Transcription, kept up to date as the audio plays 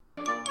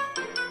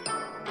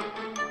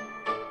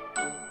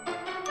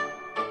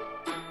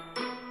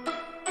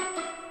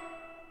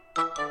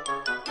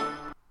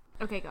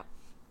Okay, go.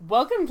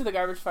 Welcome to the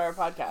Garbage Fire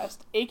Podcast,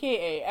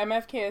 aka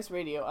MFKS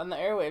Radio on the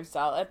airwaves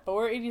dial at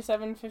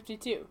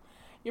 48752.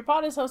 Your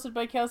pod is hosted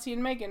by Kelsey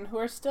and Megan, who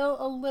are still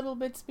a little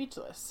bit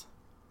speechless.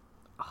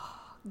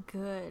 Oh,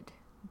 good.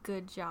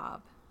 Good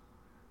job.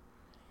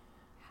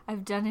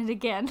 I've done it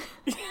again.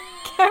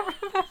 Can't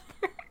remember.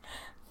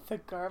 The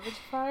Garbage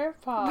Fire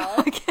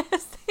Pod.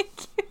 Podcast,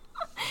 thank you.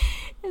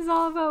 It's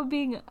all about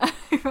being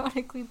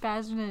ironically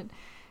passionate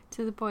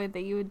to the point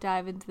that you would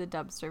dive into the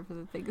dumpster for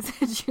the things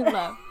that you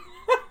love.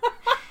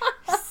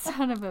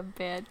 Son of a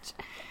bitch.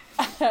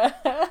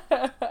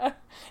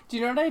 Do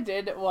you know what I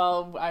did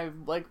while I,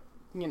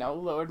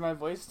 lowered my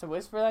voice to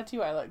whisper that to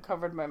you? I,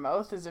 covered my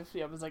mouth as if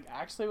I was,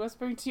 actually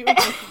whispering to you.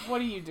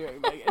 What are you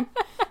doing, Megan?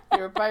 You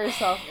were by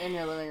yourself in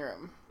your living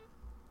room.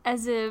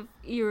 As if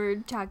you were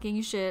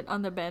talking shit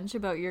on the bench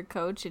about your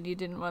coach and you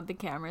didn't want the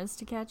cameras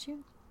to catch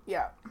you?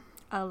 Yeah.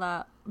 A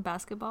la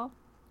basketball?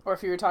 Or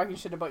if you were talking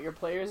shit about your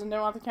players and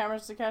didn't want the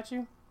cameras to catch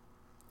you?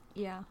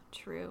 Yeah,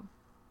 true.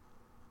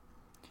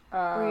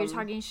 Or you're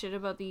talking shit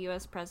about the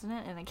U.S.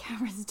 president and the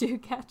cameras do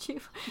catch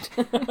you.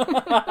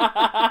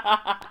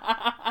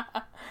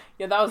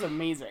 Yeah, that was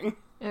amazing.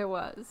 It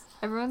was.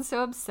 Everyone's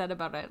so upset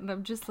about it. And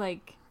I'm just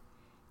like,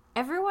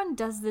 everyone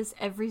does this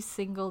every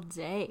single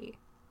day.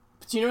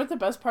 But you know what the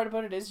best part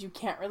about it is? You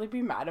can't really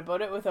be mad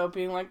about it without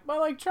being like, well,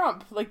 like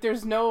Trump.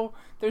 There's no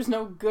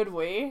good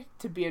way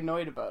to be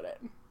annoyed about it.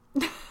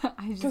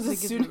 I just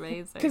think it's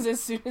amazing. Because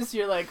as soon as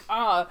you're like,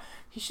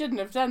 he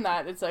shouldn't have done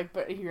that, it's like,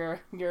 but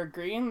you're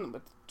agreeing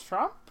with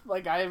Trump?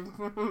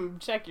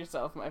 Check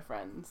yourself, my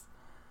friends.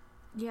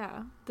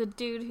 Yeah, the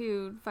dude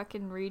who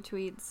fucking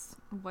retweets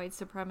white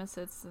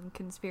supremacists and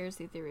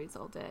conspiracy theories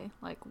all day.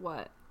 Like,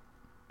 what?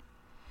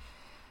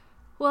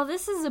 Well,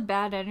 this is a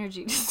bad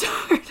energy to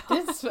start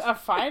off. This a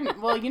fine.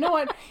 Well, you know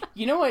what?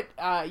 You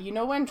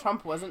know when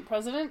Trump wasn't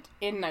president?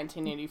 In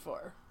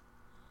 1984.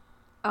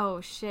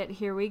 Oh, shit.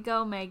 Here we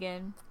go,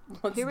 Megan.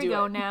 Here we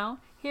go now.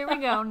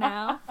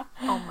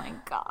 Oh, my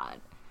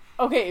God.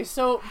 Okay,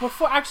 so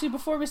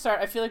before we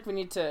start, I feel like we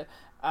need to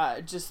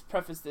just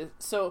preface this.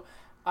 So,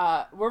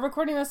 we're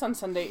recording this on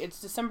Sunday. It's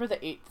December the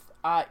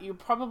 8th. You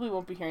probably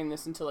won't be hearing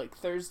this until,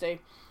 Thursday,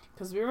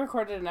 because we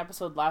recorded an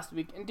episode last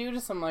week, and due to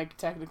some,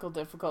 technical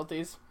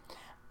difficulties,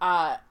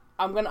 I'm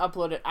going to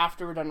upload it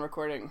after we're done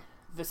recording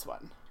this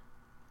one.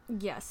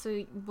 Yeah,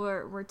 so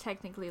we're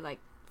technically,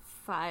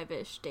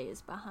 5-ish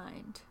days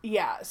behind.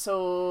 Yeah,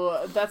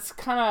 so that's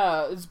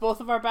it's both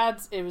of our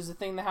bads. It was a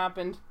thing that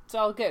happened. It's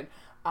all good.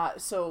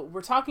 So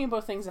we're talking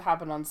about things that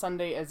happened on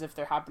Sunday as if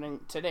they're happening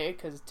today,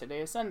 because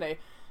today is Sunday,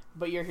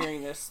 but you're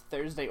hearing this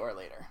Thursday or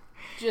later.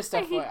 Just FYI.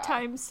 I hate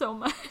time so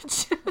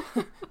much.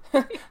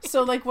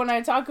 So, when I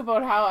talk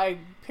about how I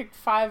picked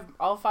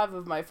all five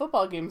of my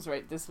football games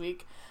right this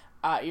week,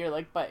 you're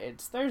like, but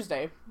it's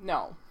Thursday.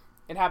 No,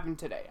 it happened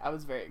today. I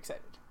was very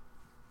excited.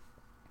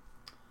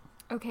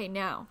 Okay,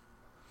 now,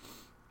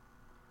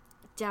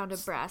 down to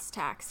brass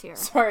tacks here.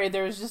 Sorry,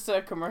 there was just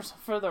a commercial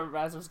for the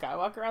Rise of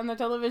Skywalker on the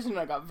television, and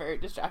I got very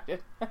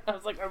distracted. I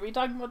was like, are we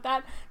talking about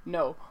that?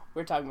 No,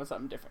 we're talking about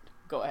something different.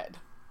 Go ahead.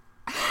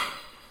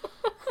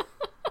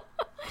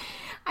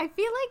 I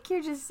feel like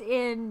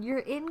you're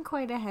in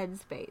quite a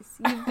headspace.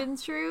 You've been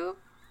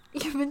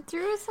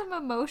through some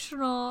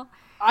emotional...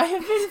 I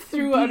have been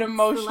through an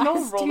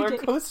emotional roller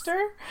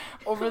coaster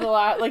over the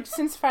last,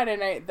 since Friday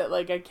night that,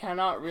 I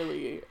cannot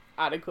really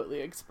adequately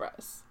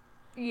express.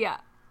 Yeah.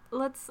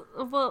 Let's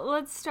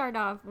start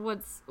off.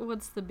 What's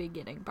the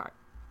beginning part?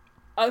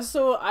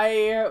 So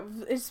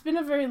it's been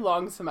a very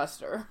long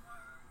semester.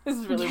 This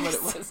is really what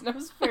it was, and I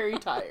was very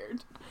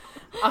tired.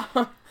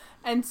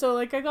 And so,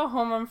 I got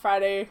home on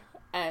Friday,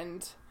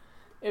 and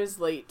it was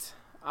late,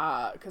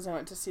 because I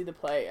went to see the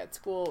play at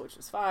school, which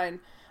was fine.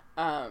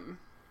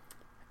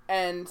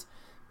 And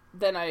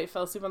then I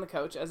fell asleep on the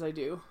couch, as I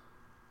do.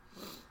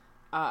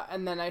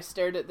 And then I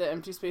stared at the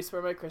empty space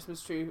where my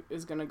Christmas tree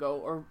is gonna go,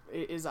 or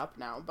it is up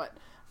now, but,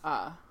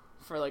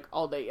 for,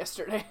 all day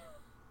yesterday.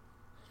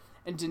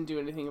 And didn't do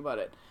anything about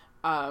it.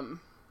 And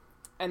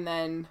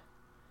then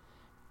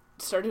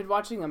started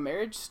watching A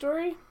Marriage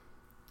Story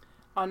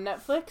on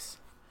Netflix.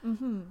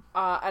 Mm-hmm.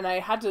 And I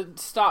had to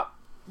stop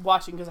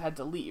watching because I had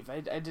to leave. I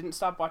didn't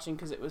stop watching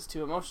because it was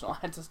too emotional. I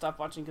had to stop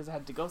watching because I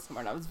had to go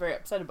somewhere, and I was very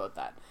upset about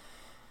that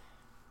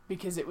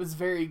because it was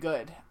very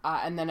good.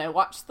 And then I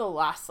watched the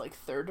last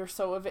third or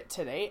so of it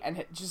today, and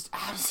it just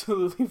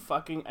absolutely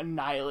fucking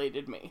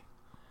annihilated me.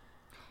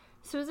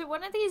 So is it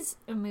one of these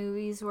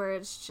movies where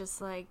it's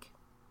just in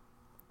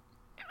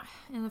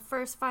the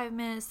first 5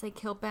 minutes they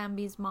kill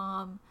Bambi's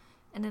mom,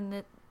 and in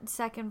the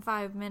second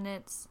 5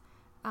 minutes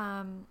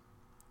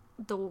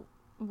the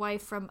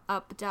wife from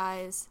Up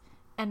dies,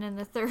 and in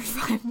the third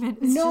 5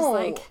 minutes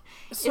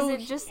is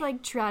it just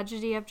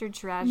tragedy after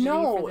tragedy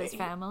for this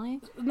family?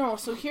 No,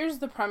 so here's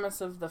the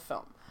premise of the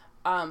film.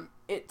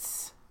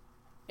 It's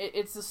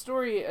the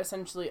story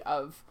essentially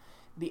of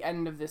the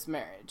end of this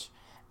marriage.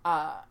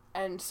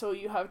 And so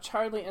you have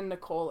Charlie and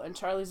Nicole, and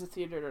Charlie's a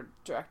theater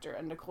director,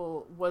 and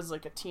Nicole was a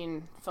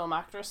teen film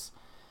actress,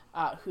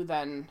 who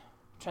then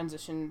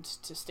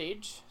transitioned to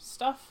stage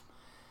stuff.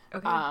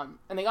 Okay.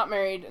 And they got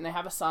married, and they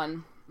have a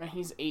son, and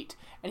he's 8,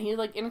 and he,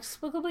 like,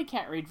 inexplicably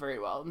can't read very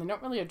well, and they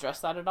don't really address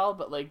that at all,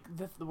 but, like,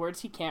 the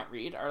words he can't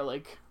read are,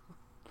 like,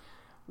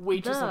 way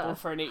too simple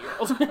for an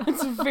 8-year-old.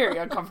 It's very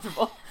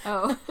uncomfortable.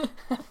 Oh.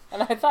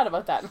 And I thought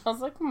about that, and I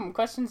was like,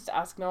 questions to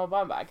ask Noah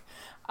Baumbach.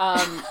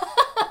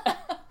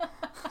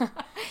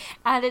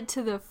 Add it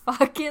to the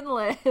fucking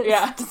list.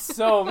 Yeah,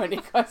 so many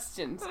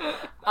questions.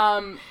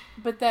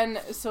 But then,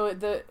 so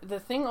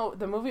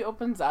the movie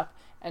opens up,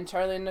 and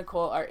Charlie and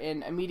Nicole are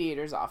in a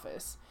mediator's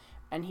office,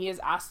 and he has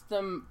asked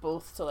them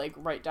both to, like,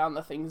 write down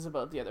the things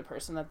about the other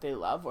person that they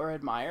love or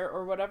admire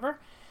or whatever.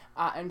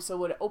 And so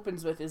what it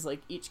opens with is,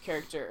 like, each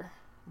character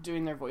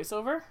doing their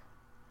voiceover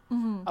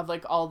of,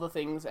 like, all the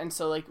things. And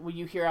so, like, when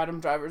you hear Adam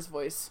Driver's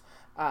voice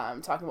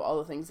talking about all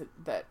the things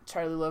that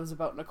Charlie loves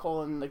about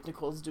Nicole, and, like,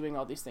 Nicole's doing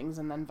all these things,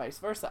 and then vice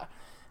versa.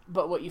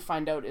 But what you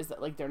find out is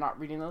that, like, they're not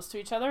reading those to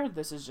each other.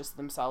 This is just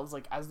themselves,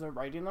 like, as they're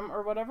writing them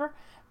or whatever,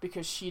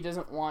 because she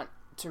doesn't want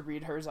to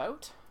read hers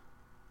out.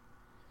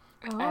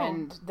 Oh.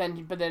 And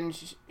then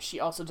she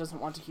also doesn't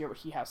want to hear what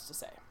he has to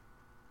say.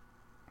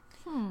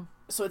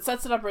 So it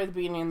sets it up right at the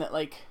beginning that,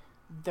 like,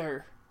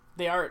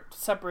 they are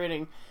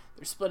separating,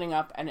 they're splitting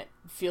up, and it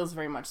feels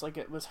very much like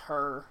it was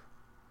her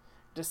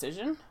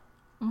decision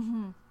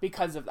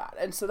because of that.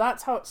 And so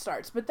that's how it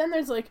starts. But then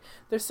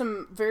there's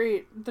some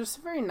very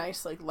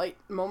nice, like, light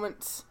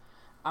moments,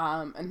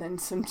 and then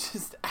some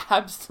just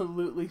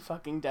absolutely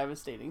fucking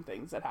devastating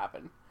things that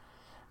happen.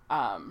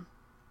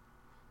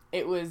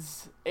 It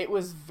was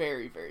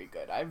very, very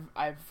good.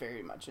 I've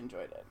very much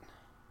enjoyed it.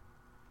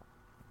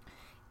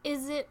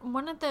 Is it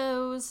one of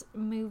those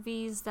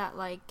movies that,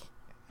 like,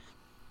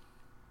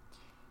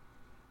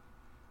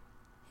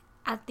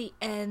 at the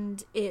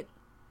end it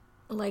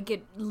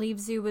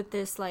leaves you with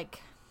this,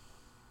 like,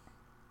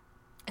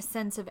 a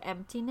sense of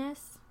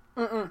emptiness?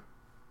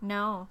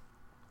 No,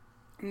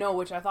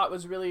 which I thought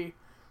was really,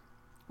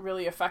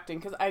 really affecting,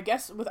 because I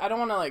guess I don't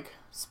want to, like,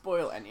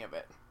 spoil any of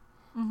it,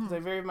 because I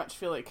very much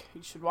feel like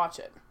you should watch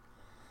it.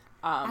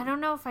 I don't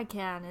know if I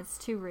can. It's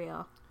too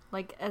real.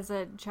 Like, as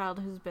a child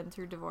who's been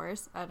through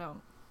divorce, I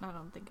don't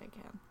think I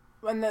can.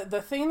 And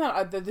the thing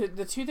that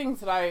the two things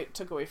that I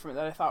took away from it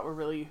that I thought were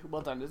really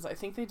well done is I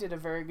think they did a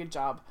very good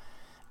job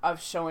of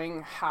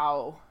showing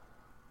how,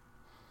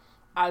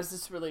 as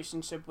this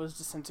relationship was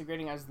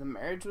disintegrating, as the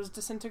marriage was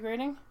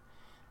disintegrating,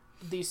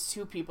 these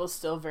two people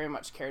still very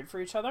much cared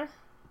for each other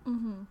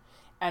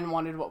and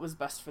wanted what was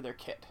best for their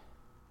kid.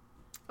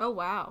 Oh,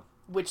 wow.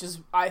 Which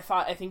is, I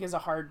think is a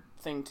hard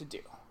thing to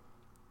do.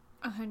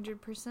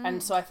 100%.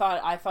 And so I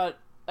thought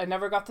I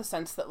never got the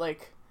sense that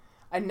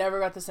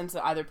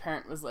either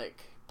parent was,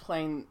 like,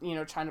 playing, you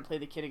know, trying to play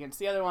the kid against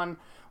the other one,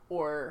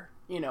 or,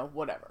 you know,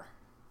 whatever.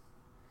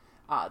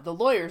 The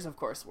lawyers, of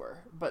course,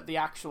 were, but the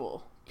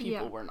actual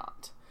people were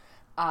not.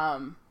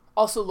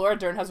 Also, Laura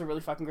Dern has a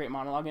really fucking great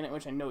monologue in it,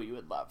 which I know you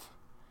would love.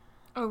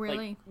 Oh,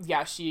 really? Like,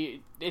 yeah,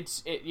 she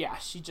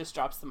just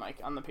drops the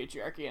mic on the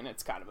patriarchy, and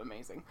it's kind of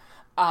amazing.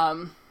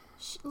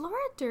 Laura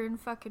Dern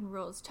fucking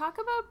rules. Talk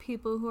about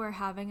people who are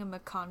having a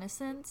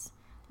reconnaissance.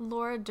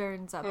 Laura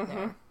Dern's up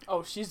there.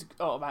 Oh, she's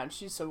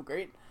so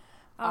great.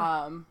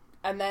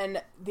 And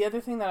then the other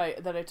thing that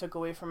I took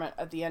away from it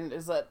at the end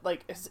is that,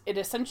 like, it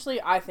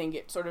essentially, I think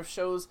it sort of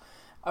shows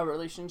a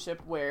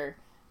relationship where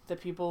the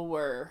people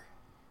were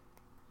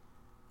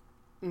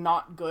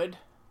not good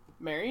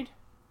married.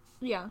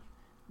 Yeah.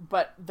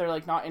 But they're,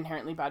 like, not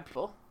inherently bad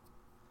people.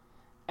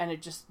 And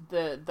it just,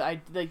 the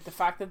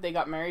fact that they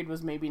got married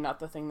was maybe not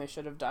the thing they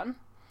should have done.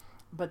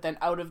 But then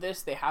out of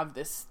this, they have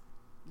this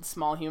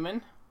small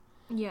human.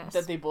 Yes.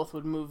 That they both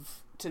would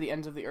move to the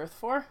ends of the earth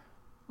for.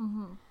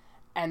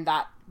 And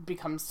that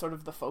becomes sort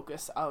of the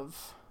focus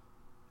of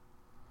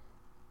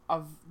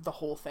the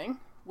whole thing,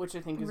 which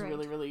I think is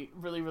really, really,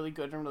 really, really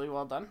good and really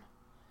well done.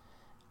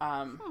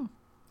 And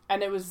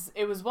it was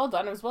well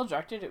done. It was well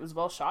directed. It was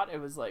well shot. It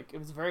was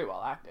very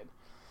well acted.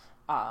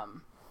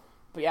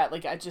 But yeah,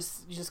 like, you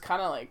just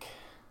kind of, like,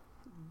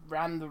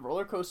 ran the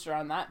roller coaster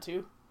on that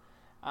too.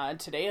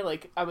 Today,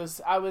 like, I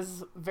was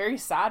very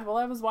sad while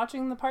I was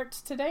watching the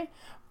parts today,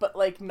 but,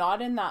 like,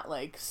 not in that,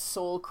 like,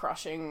 soul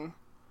crushing,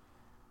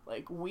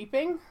 like,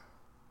 weeping.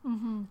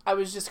 I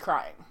was just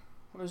crying.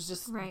 I was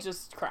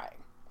just crying.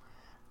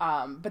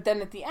 But then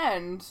at the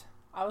end,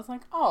 I was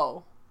like,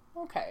 oh,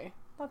 okay,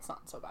 that's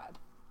not so bad.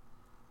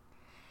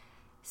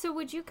 So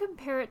would you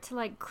compare it to,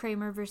 like,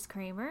 Kramer vs.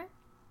 Kramer?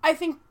 I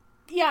think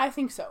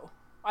so.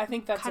 I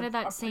think that's kind of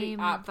that same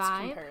apt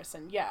vibe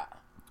comparison. Yeah.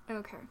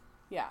 Okay.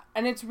 Yeah,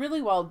 and it's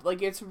really well,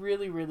 like, it's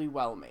really, really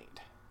well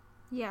made.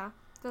 Yeah,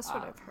 that's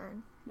what I've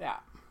heard. Yeah.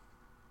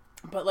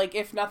 But, like,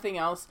 if nothing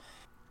else,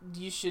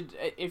 you should,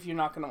 if you're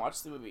not going to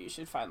watch the movie, you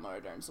should find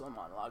Laura Dern's little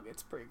monologue.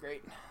 It's pretty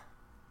great.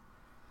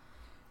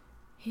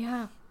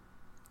 Yeah,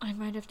 I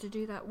might have to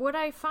do that. What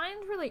I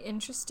find really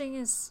interesting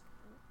is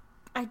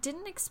I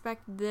didn't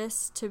expect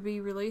this to be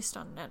released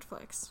on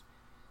Netflix.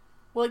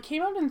 Well, it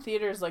came out in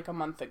theaters, like, a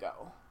month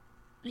ago.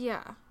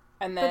 Yeah.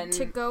 And then, but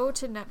to go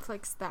to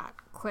Netflix that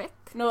quick?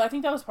 No, I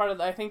think that was part of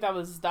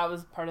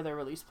part of their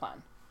release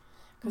plan.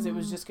 because it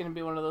was just going to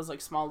be one of those like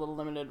small little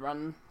limited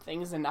run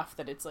things, enough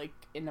that it's like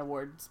in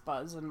awards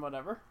buzz and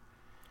whatever.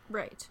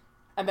 Right.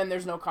 And then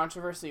there's no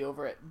controversy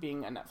over it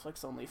being a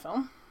Netflix only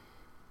film.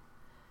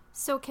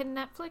 So can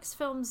Netflix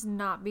films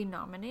not be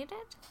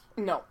nominated?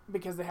 No,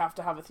 because they have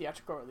to have a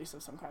theatrical release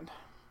of some kind.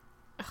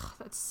 Ugh,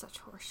 that's such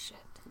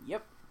horseshit.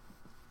 Yep.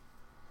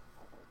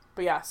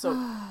 But yeah,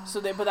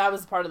 but that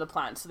was part of the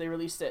plan. So they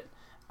released it,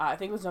 I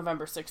think it was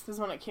November 6th is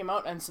when it came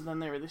out, and so then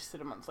they released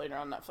it a month later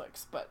on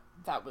Netflix. But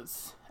that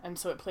was, and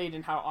so it played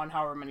on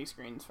however many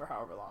screens for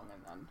however long,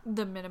 and then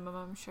the minimum,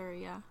 I'm sure,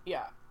 yeah.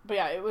 Yeah, but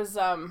yeah, it was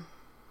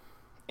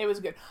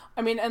good.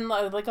 I mean, and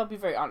like I'll be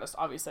very honest.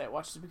 Obviously, I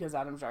watched it because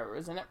Adam Driver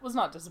was in it. Was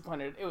not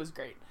disappointed. It was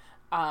great.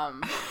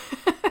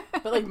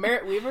 But like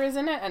Merritt Weaver is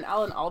in it, and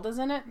Alan Alda's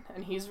in it,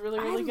 and he's really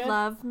good. I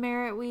love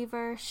Merritt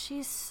Weaver.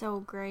 She's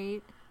so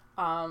great.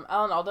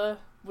 Alan Alda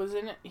was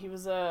in it. He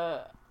was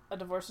a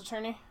divorce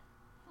attorney,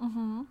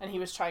 and he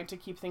was trying to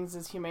keep things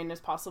as humane as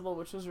possible,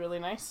 which was really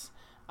nice.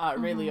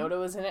 Ray Liotta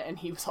was in it, and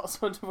he was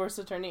also a divorce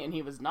attorney, and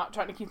he was not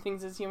trying to keep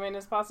things as humane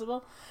as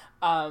possible,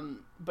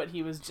 but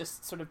he was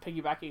just sort of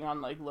piggybacking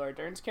on like Laura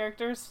Dern's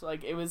characters.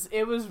 Like it was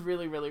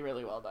really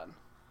well done.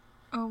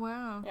 Oh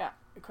wow! Yeah,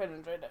 I quite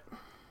enjoyed it.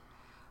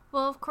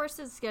 Well, of course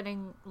it's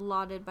getting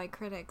lauded by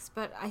critics,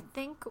 but I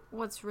think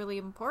what's really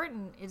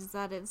important is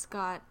that it's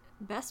got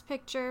Best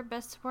Picture,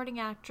 Best Supporting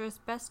Actress,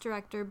 Best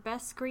Director,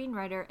 Best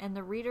Screenwriter, and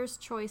the Reader's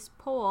Choice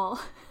poll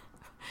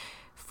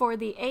for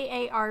the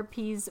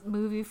AARP's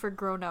Movie for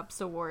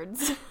Grown-Ups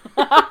Awards.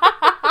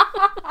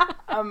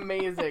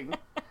 Amazing.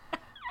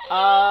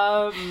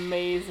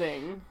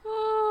 Amazing.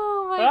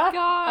 Oh my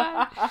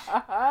god.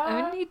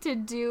 I need to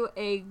do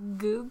a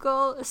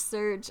Google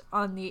search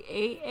on the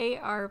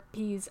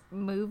AARP's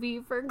Movie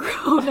for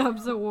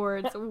Grown-Ups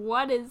Awards.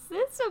 What is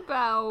this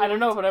about? I don't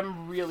know, but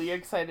I'm really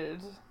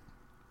excited.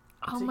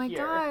 Oh my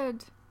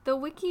god. The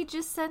wiki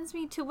just sends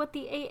me to what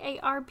the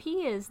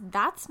AARP is.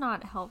 That's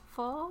not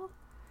helpful.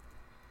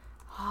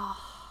 I've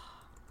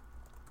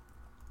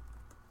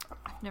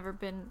never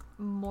been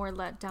more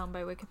let down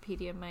by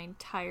Wikipedia in my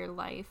entire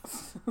life.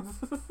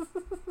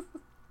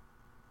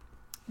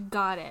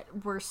 Got it.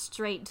 We're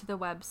straight to the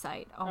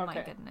website. Oh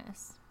my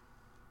goodness.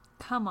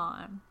 Come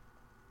on.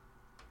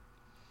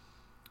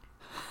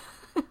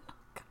 Oh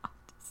god,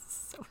 this is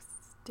so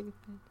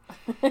stupid.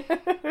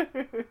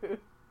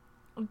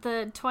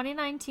 The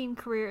 2019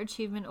 Career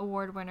Achievement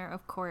Award winner,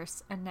 of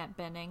course, Annette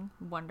Bening.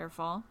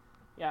 Wonderful.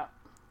 Yeah.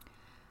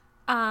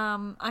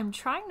 I'm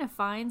trying to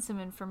find some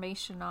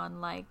information on,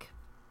 like,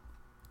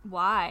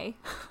 why.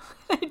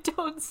 I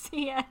don't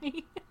see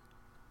any.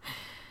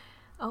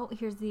 Oh,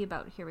 here's the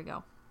about. Here we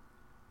go.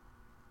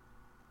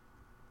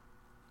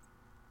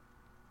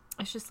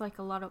 It's just like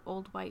a lot of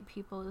old white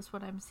people is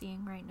what I'm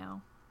seeing right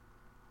now.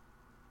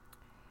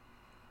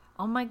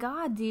 Oh my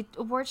god, the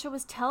award show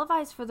was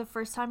televised for the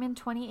first time in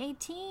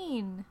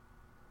 2018.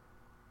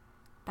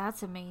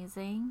 That's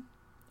amazing.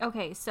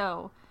 Okay,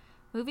 so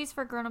Movies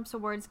for Grown-Ups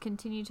Awards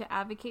continue to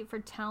advocate for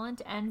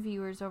talent and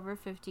viewers over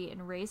 50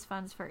 and raise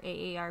funds for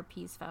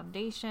AARP's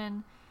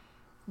foundation.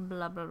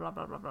 Blah, blah, blah,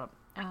 blah, blah,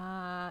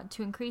 blah.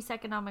 To increase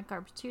economic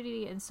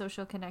opportunity and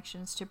social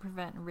connections to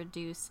prevent and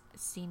reduce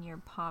senior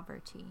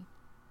poverty.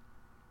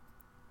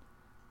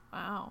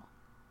 Wow.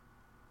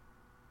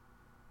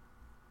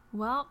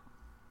 Well,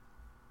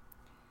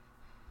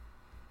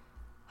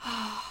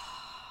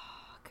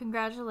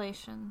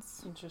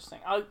 congratulations. Interesting.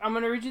 I'm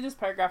going to read you this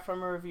paragraph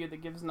from a review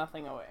that gives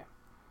nothing away.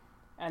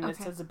 And it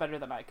says it better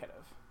than I could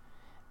have.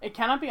 It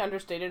cannot be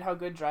understated how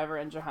good Driver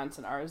and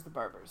Johansson are as the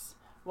Barbers.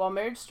 While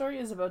Marriage Story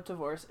is about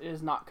divorce, it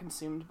is not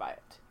consumed by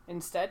it.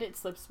 Instead, it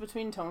slips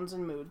between tones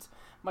and moods,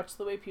 much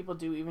the way people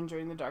do even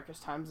during the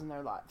darkest times in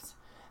their lives.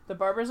 The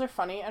Barbers are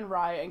funny and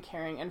wry and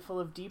caring and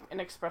full of deep,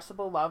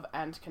 inexpressible love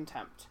and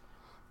contempt.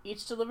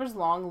 Each delivers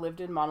long,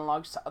 lived-in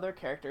monologues to other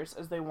characters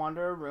as they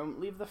wander a room,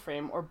 leave the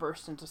frame, or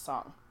burst into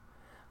song.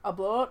 A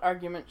blowout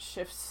argument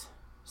shifts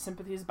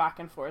sympathies back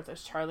and forth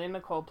as Charlie and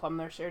Nicole plumb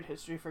their shared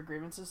history for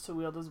grievances to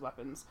wield as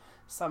weapons,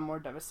 some more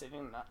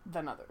devastating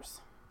than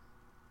others.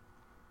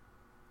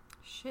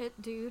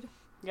 Shit, dude.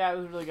 Yeah, it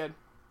was really good.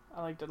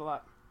 I liked it a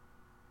lot.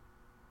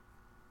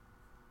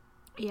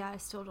 Yeah, I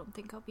still don't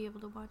think I'll be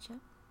able to watch it.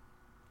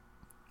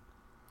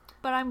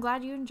 But I'm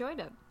glad you enjoyed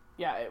it.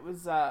 Yeah, it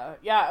was, well,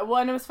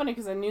 and it was funny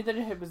because I knew that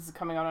it was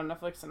coming out on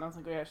Netflix, and I was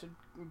like, oh yeah, I should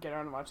get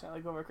around and watch it,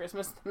 like, over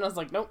Christmas, and I was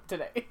like, nope,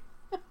 today.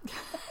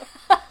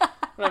 I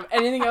don't have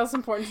anything else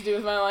important to do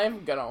with my life,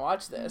 I'm gonna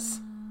watch this.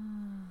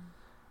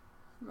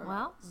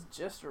 Well, it's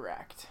just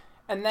wrecked.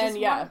 And then,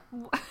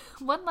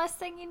 one less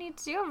thing you need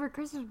to do over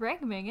Christmas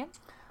break, Megan.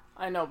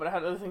 I know, but I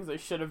had other things I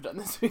should have done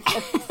this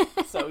weekend.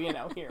 So,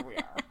 here we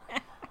are.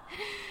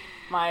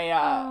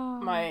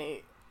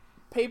 My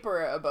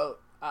paper about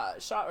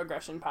shot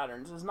regression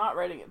patterns is not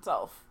writing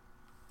itself.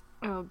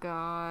 Oh,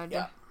 God.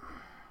 Yeah.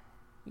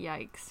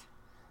 Yikes.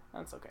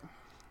 That's okay.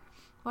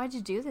 Why'd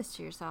you do this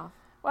to yourself?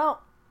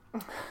 Well,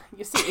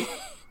 you see,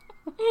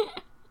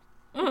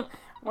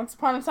 once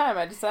upon a time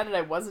I decided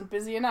I wasn't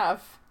busy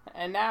enough,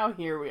 and now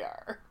here we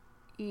are.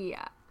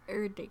 Yeah,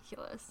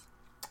 ridiculous.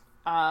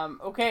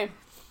 Okay.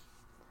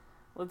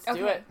 Let's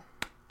do it.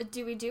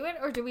 Do we do it,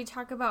 or do we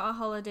talk about A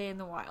Holiday in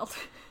the Wild?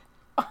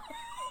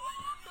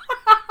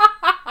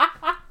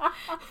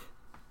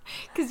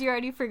 Because you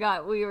already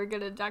forgot we were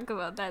going to talk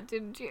about that,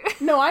 didn't you?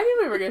 No, I knew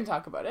we were going to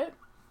talk about it.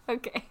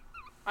 Okay.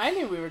 I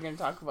knew we were going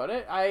to talk about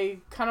it. I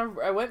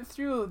went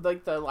through,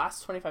 like, the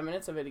last 25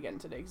 minutes of it again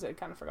today, because I'd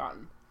kind of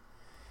forgotten.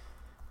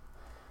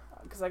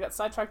 Because I got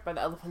sidetracked by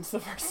the elephants the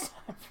first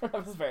time. I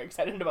was very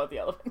excited about the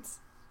elephants.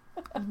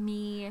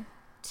 Me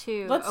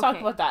too. Let's talk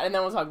about that, and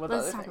then we'll talk about the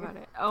other thing. Let's talk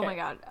about it. Oh my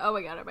god. Oh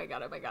my god. Oh my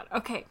god. Oh my god.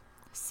 Okay.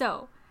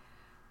 So.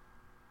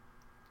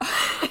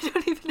 I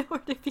don't even know where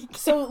to begin.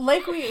 So,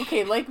 like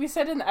we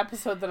said in the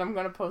episode that I'm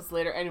going to post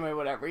later, anyway,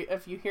 whatever.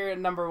 If you hear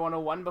number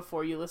 101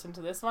 before you listen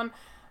to this one,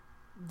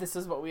 this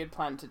is what we had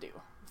planned to do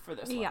for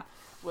this one.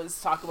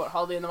 Was talk about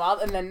Holiday in the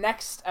Wild, and then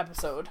next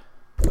episode,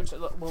 which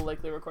we'll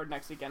likely record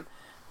next weekend,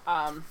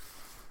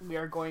 we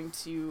are going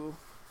to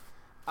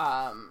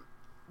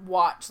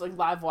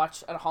live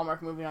watch a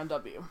Hallmark movie on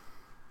W.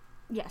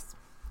 Yes.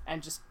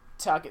 And just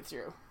talk it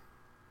through.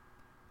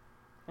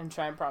 And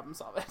try and problem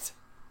solve it.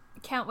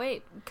 Can't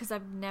wait, because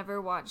I've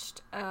never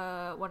watched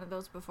one of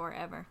those before,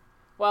 ever.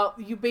 Well,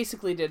 you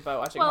basically did by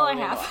watching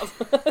Holiday in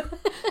the Wild.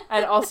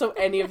 And also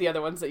any of the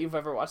other ones that you've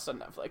ever watched on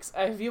Netflix.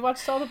 Have you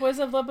watched All the Boys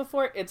I've Loved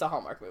Before? It's a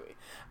Hallmark movie.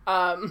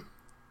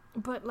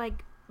 But,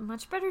 like,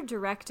 much better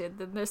directed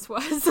than this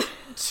was.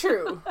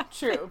 True.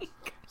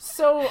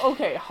 So,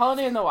 okay,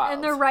 Holiday in the Wild.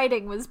 And the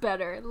writing was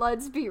better.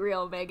 Let's be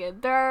real,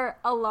 Megan. There are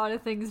a lot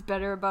of things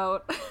better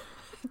about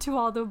To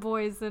All the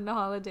Boys than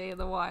Holiday in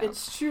the Wild.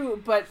 It's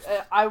true, but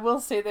I will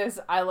say this.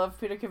 I love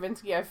Peter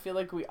Kavinsky. I feel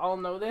like we all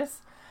know this.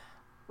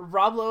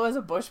 Rob Lowe as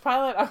a bush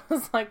pilot, I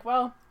was like,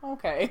 well,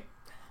 okay.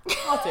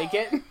 I'll take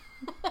it.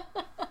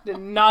 Did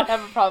not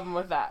have a problem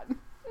with that.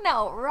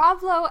 No,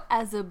 Rob Lowe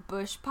as a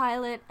bush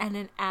pilot and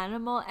an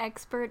animal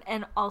expert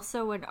and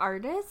also an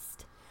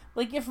artist.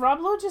 Like, if Rob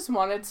Lowe just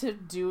wanted to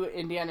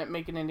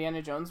make an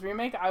Indiana Jones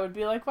remake, I would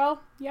be like,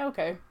 well, yeah,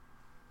 okay.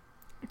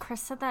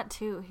 Chris said that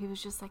too. He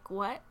was just like,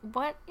 what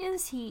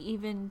is he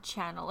even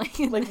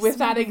channeling? Like, with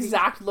that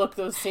exact look,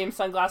 those same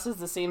sunglasses,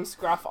 the same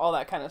scruff, all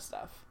that kind of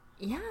stuff.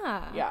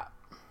 Yeah. Yeah.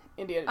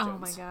 Indiana Jones. Oh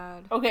my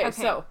god. Okay,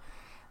 so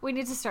we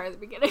need to start at the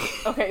beginning.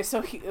 Okay,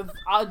 so do you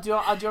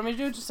want me to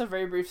do just a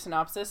very brief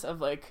synopsis of,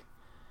 like,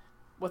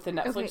 what the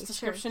Netflix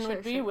description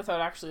would be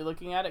without actually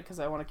looking at it, because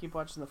I want to keep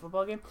watching the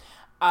football game.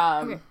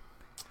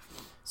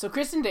 So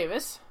Kristen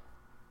Davis,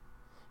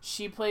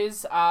 she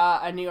plays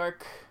a New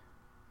York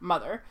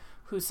mother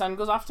whose son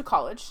goes off to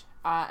college,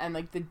 and,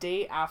 like, the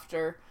day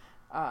after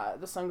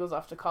the son goes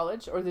off to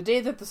college, or the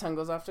day that the son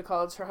goes off to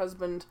college, her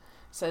husband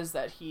says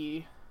that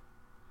he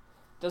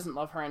doesn't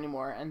love her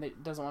anymore and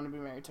that doesn't want to be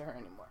married to her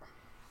anymore.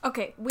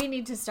 Okay, we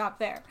need to stop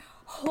there.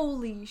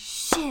 Holy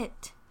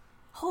shit,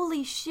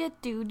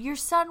 dude. Your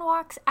son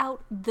walks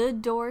out the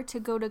door to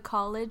go to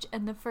college,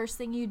 and the first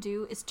thing you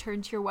do is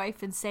turn to your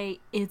wife and say,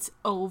 it's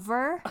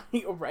over?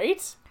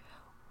 Right?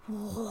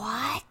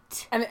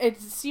 What? And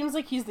it seems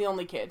like he's the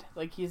only kid.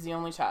 Like, he's the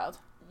only child.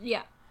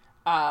 Yeah.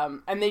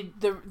 And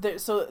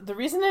so the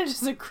reason it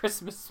is a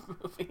Christmas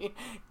movie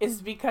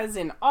is because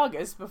in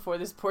August, before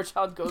this poor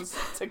child goes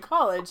to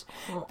college,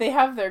 they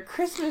have their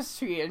Christmas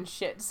tree and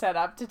shit set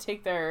up to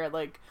take their,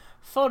 like,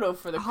 photo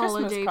for the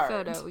Christmas card.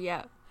 Holiday photo,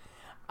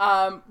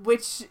 yeah.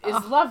 Which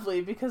is lovely,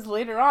 because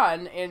later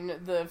on in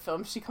the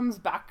film, she comes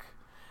back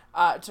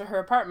to her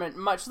apartment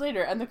much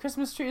later, and the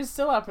Christmas tree is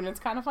still up, and it's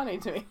kind of funny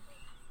to me.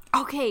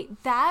 Okay,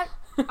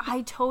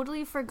 I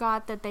totally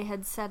forgot that they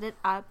had set it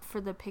up for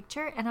the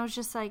picture, and I was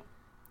just like,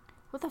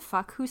 what the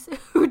fuck?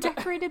 Who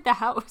decorated the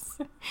house?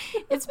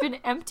 It's been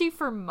empty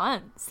for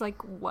months.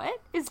 Like,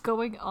 what is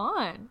going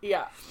on?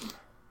 Yeah.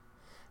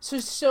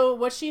 So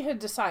what she had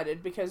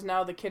decided, because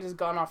now the kid has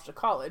gone off to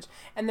college,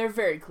 and they're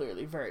very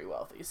clearly very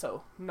wealthy,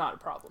 so not a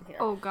problem here.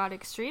 Oh god,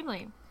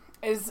 extremely.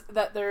 Is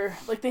that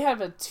they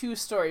have a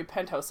 2-story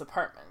penthouse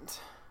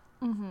apartment.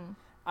 Mm-hmm.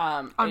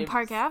 On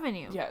Park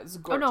Avenue. Yeah, it's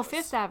gorgeous. Oh no,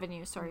 Fifth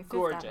Avenue. Sorry, Fifth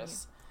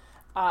gorgeous.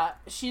 Avenue.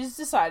 She's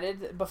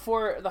decided,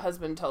 before the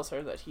husband tells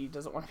her that he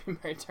doesn't want to be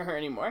married to her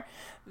anymore,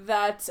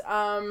 that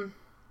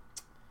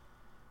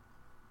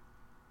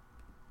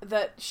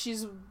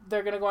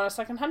they're gonna go on a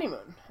second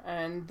honeymoon,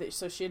 and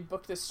so she had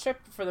booked this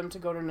trip for them to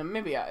go to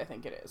Namibia, I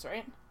think it is,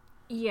 right?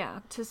 Yeah,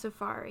 to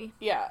safari.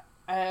 Yeah,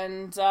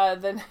 and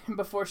then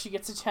before she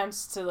gets a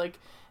chance to, like,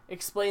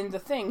 explain the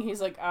thing,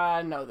 he's like,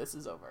 no, this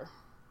is over.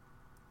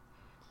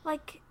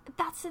 Like,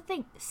 that's the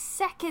thing.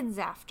 Seconds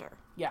after.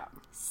 Yeah.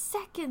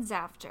 Seconds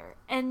after.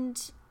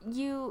 And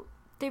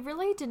they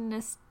really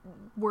didn't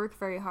work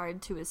very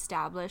hard to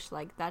establish,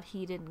 like, that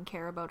he didn't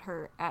care about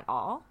her at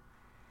all.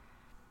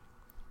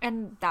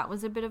 And that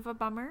was a bit of a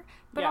bummer.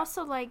 But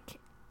also, like,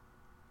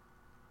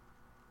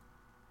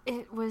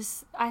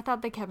 I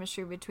thought the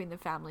chemistry between the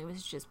family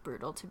was just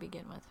brutal to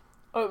begin with.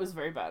 Oh, it was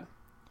very bad.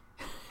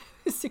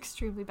 It's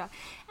extremely bad.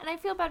 And I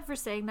feel bad for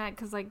saying that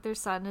because, like, their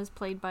son is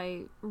played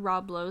by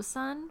Rob Lowe's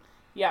son.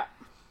 Yeah.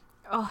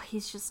 Oh,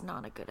 he's just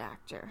not a good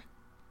actor.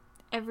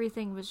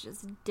 Everything was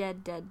just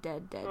dead.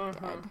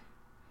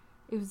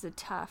 It was a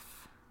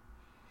tough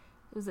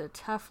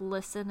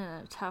listen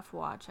and a tough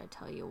watch, I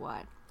tell you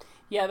what.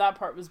 Yeah, that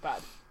part was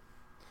bad.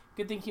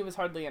 Good thing he was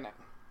hardly in it.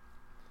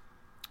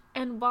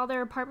 And while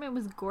their apartment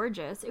was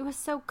gorgeous, it was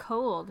so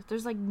cold.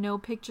 There's, like, no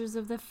pictures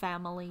of the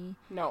family.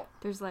 No.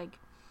 There's, like,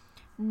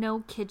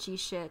 no kitschy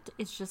shit.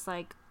 It's just,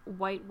 like,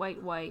 white,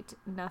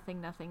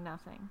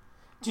 nothing.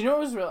 Do you know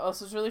what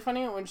was really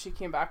funny? When she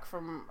came back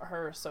from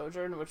her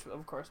sojourn, which,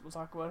 of course, we'll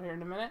talk about here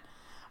in a minute,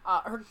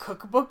 her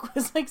cookbook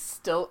was, like,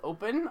 still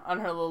open on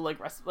her little,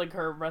 like,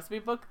 her recipe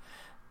book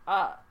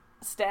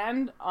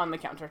stand on the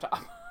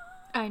countertop.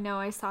 I know,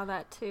 I saw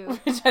that too.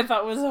 Which I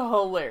thought was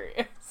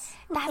hilarious.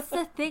 That's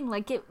the thing,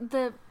 like,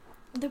 the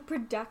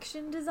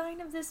production design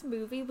of this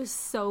movie was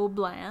so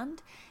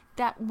bland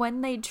that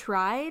when they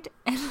tried,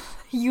 and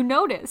you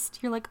noticed,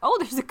 you're like, oh,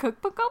 there's a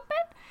cookbook open?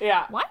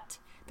 Yeah. What?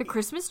 The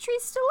Christmas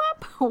tree's still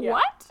up? Yeah.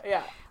 What?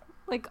 Yeah.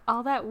 Like,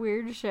 all that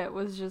weird shit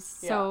was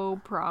just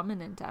so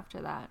prominent after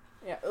that.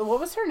 Yeah. What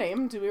was her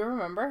name? Do we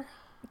remember?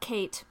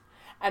 Kate.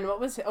 And what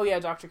was... Oh, yeah,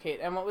 Dr. Kate.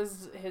 And what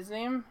was his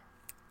name?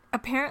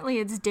 Apparently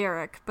it's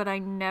Derek, but I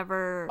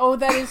never... Oh,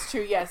 that is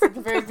true, yes. At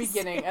the very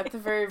beginning. At the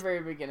very,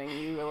 very beginning,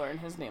 you learn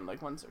his name,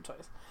 like, once or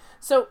twice.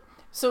 So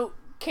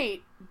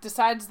Kate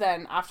decides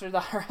then, after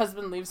her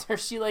husband leaves her,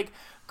 she, like,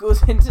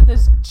 goes into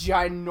this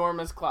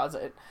ginormous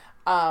closet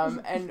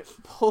and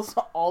pulls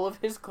all of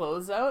his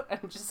clothes out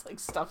and just, like,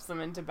 stuffs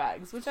them into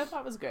bags, which I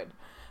thought was good.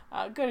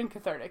 Good and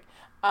cathartic.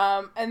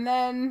 And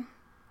then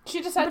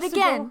she decides to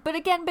go... But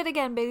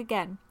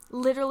again.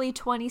 Literally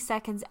 20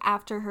 seconds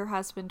after her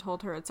husband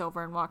told her it's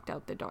over and walked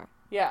out the door.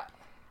 Yeah.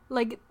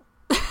 Like,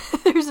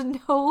 there's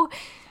no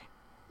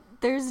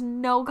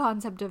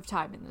concept of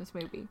time in this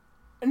movie.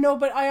 No,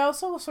 but I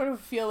also sort of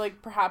feel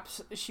like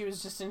perhaps she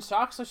was just in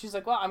shock, so she's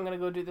like, well, I'm going to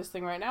go do this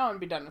thing right now and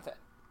be done with it.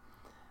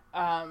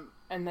 And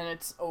then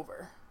it's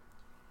over.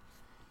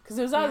 Because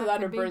it was either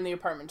that or burn the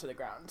apartment to the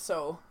ground,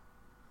 so...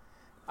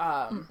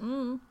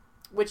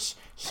 Which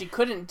she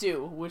couldn't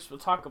do, which we'll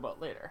talk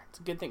about later. It's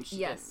a good thing she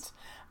didn't.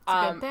 It's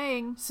a good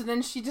thing. So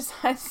then she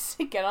decides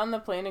to get on the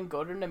plane and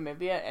go to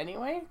Namibia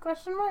anyway? ?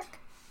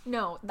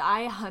 No,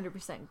 I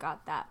 100%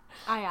 got that.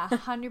 I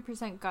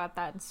 100% got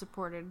that and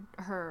supported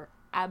her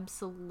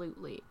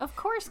absolutely. Of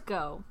course,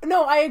 go.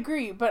 No, I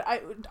agree, but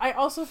I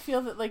also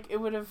feel that, like,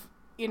 it would have,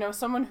 you know,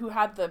 someone who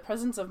had the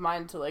presence of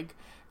mind to, like,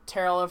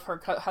 tear all of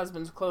her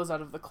husband's clothes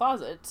out of the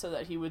closet so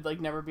that he would, like,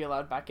 never be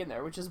allowed back in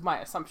there, which is my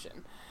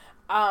assumption.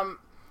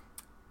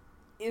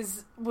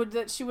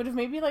 She would have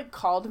maybe, like,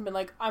 called and been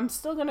like, I'm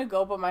still gonna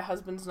go, but my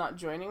husband's not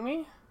joining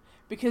me?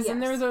 Because then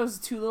there were those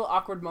two little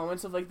awkward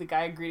moments of, like, the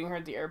guy greeting her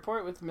at the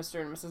airport with Mr.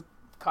 and Mrs.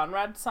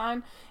 Conrad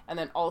sign, and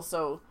then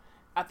also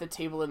at the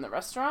table in the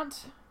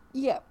restaurant.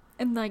 Yeah.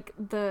 And, like,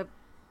 the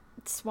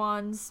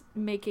swans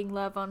making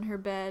love on her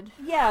bed.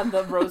 Yeah, and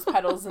the rose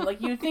petals, and,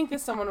 like, you'd think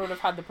that someone would have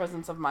had the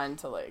presence of mind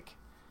to, like,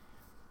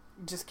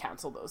 just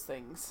cancel those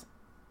things.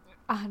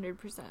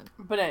 100%.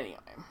 But anyway.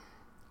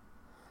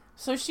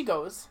 So she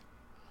goes...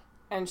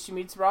 And she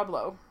meets Rob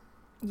Lowe.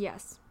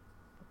 Yes.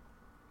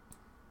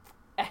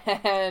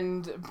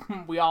 And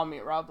we all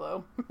meet Rob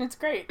Lowe. It's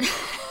great. We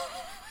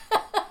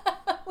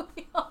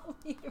all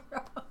meet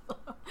Rob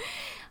Lowe.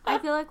 I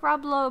feel like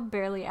Rob Lowe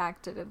barely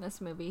acted in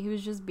this movie. He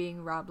was just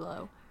being Rob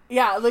Lowe.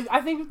 Yeah, like,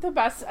 I think the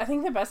best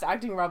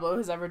acting Rob Lowe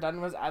has ever done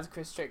was as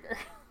Chris Traeger.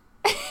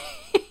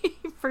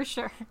 For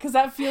sure. Because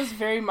that feels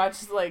very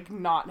much like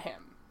not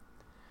him.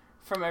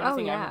 From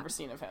everything I've ever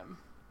seen of him.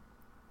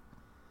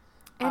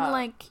 And,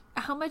 like,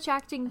 how much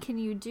acting can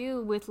you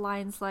do with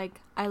lines like,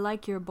 I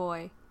like your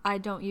boy. I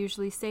don't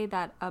usually say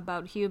that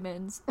about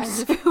humans. As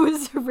if it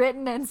was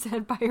written and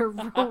said by a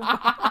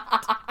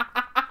robot.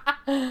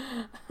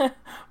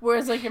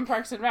 Whereas, like, in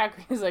Parks and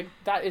Rec, he's like,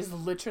 that is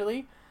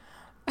literally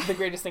the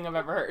greatest thing I've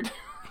ever heard.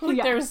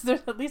 Like, there's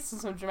at least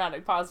some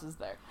dramatic pauses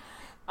there.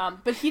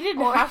 But he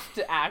didn't have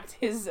to act.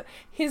 His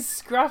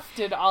scruff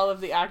did all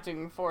of the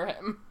acting for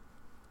him.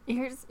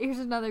 Here's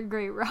another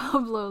great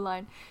Rob Lowe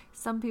line.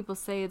 Some people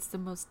say it's the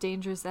most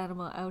dangerous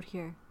animal out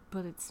here,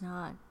 but it's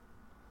not.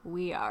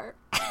 We are.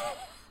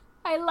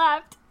 I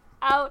laughed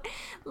out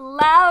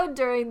loud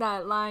during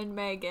that line,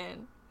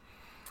 Megan.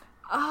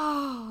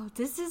 Oh,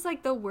 this is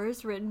like the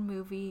worst written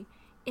movie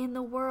in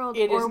the world.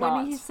 It is not.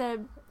 When he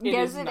said,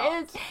 yes, it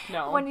is.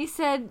 No. When he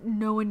said,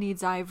 no one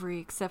needs ivory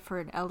except for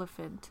an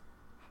elephant.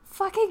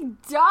 Fucking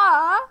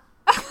duh.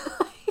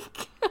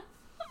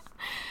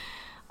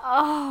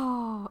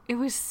 Oh, it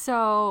was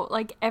so,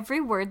 like,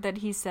 every word that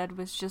he said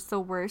was just the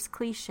worst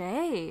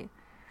cliche.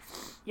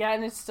 Yeah,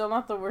 and it's still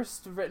not the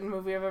worst written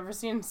movie I've ever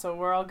seen, so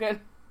we're all good.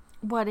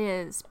 What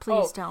is?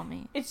 Please tell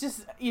me. It's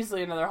just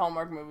easily another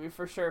Hallmark movie,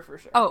 for sure.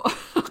 Oh,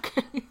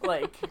 okay.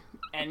 Like,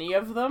 any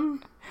of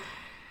them.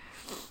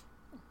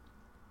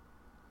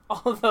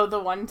 Although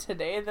the one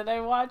today that I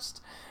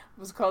watched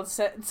was called...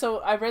 So,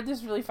 I read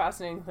this really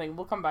fascinating thing.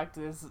 We'll come back to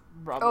this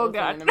Rob Lowe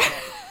thing in a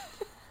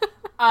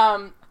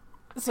minute.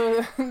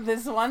 So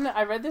this one,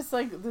 I read this,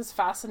 like, this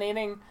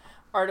fascinating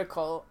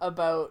article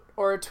about,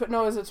 or it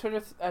was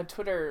a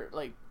Twitter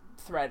like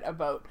thread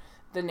about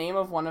the name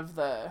of one of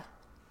the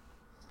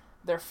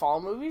their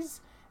fall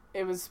movies,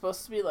 it was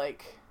supposed to be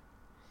like,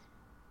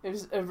 it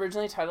was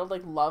originally titled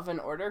like Love and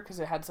Order because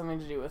it had something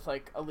to do with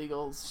like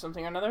illegals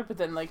something or another, but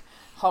then like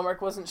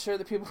Hallmark wasn't sure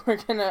that people were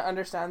gonna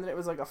understand that it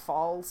was like a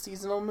fall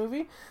seasonal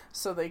movie,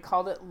 so they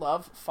called it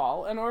Love,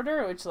 Fall and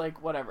Order, which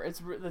like whatever,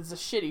 it's a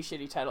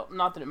shitty title.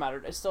 Not that it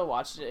mattered, I still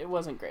watched it, it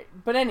wasn't great,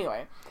 but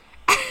anyway.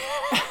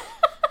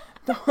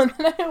 The one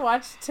that I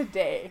watched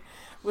today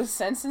was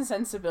Sense and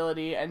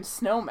Sensibility and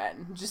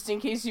Snowmen, just in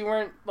case you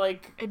weren't,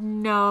 like...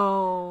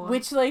 No.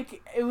 Which,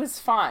 like, it was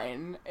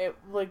fine. It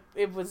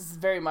was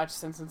very much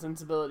Sense and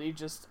Sensibility,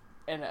 just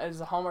as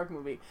a Hallmark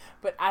movie.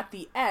 But at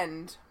the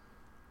end,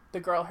 the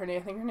girl, I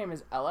think her name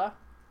is Ella.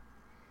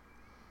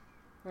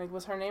 Like,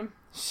 what's her name?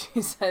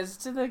 She says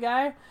to the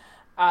guy...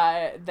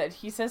 that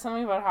he says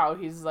something about how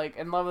he's, like,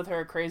 in love with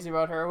her, crazy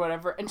about her, or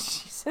whatever, and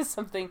she says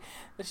something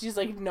that she's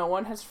like, no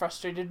one has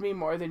frustrated me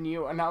more than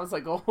you, and I was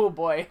like, oh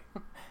boy,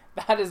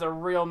 that is a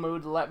real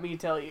mood, let me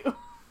tell you.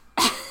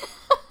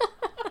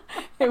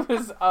 It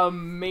was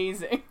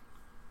amazing.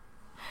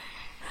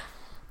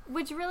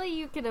 Which really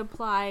you could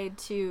apply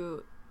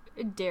to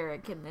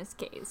Derek in this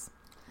case.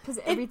 Because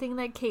everything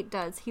that Kate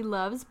does, he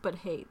loves but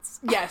hates.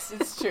 Yes,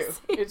 it's true.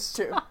 It's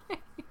true.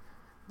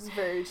 It's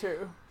very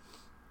true.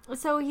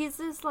 So he's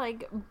this,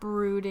 like,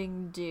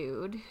 brooding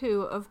dude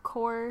who, of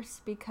course,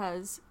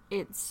 because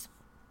it's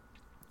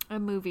a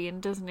movie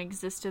and doesn't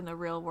exist in the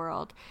real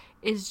world,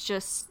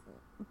 the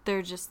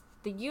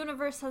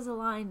universe has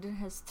aligned and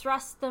has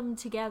thrust them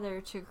together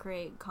to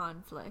create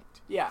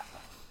conflict. Yeah.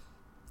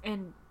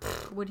 And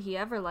would he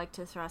ever like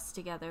to thrust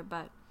together,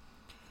 but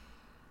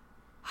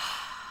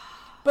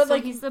so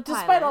like, he's the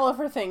despite pilot. all of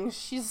her things,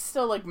 she's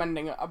still, like,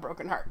 mending a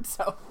broken heart,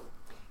 so...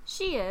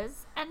 She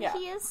is, and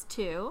he is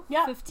too.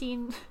 Yeah.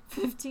 15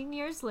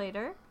 years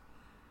later.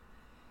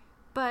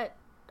 But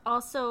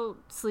also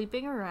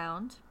sleeping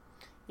around.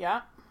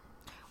 Yeah.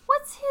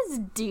 What's his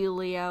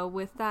dealio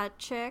with that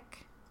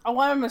chick? Oh,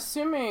 I'm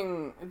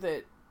assuming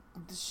that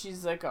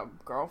she's like a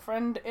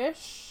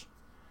girlfriend-ish.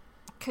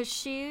 Because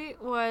she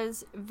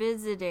was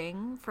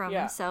visiting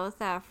from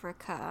South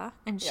Africa,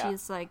 and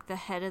she's like the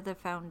head of the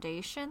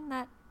foundation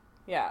that...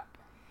 Yeah.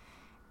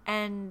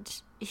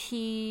 And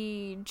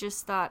he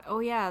just thought, oh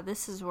yeah,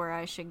 this is where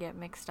I should get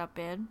mixed up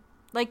in.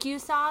 Like, you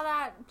saw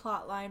that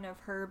plot line of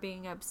her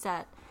being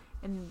upset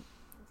and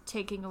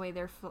taking away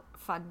their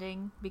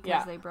funding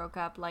because they broke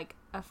up, like,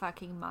 a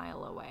fucking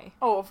mile away.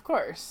 Oh, of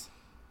course.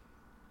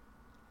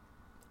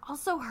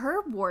 Also, her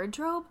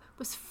wardrobe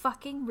was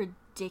fucking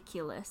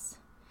ridiculous.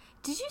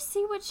 Did you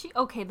see what she...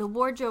 Okay, the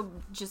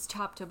wardrobe just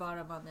top to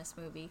bottom on this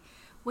movie.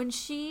 When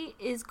she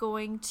is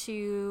going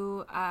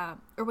to...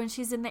 or when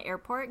she's in the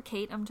airport,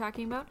 Kate, I'm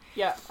talking about.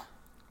 Yeah.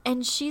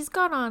 And she's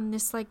got on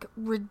this, like,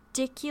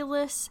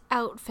 ridiculous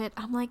outfit.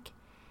 I'm like,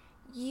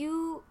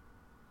 you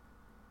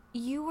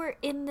were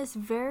in this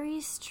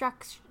very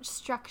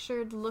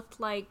structured, looked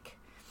like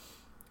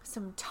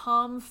some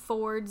Tom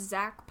Ford,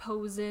 Zach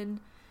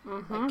Posen,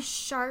 like,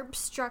 sharp,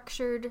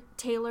 structured,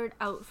 tailored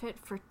outfit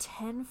for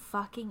 10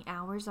 fucking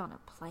hours on a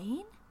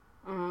plane?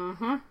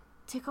 Mm-hmm.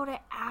 To go to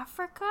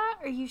Africa?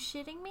 Are you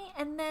shitting me?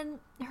 And then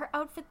her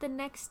outfit the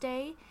next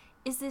day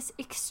is this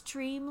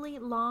extremely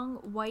long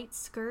white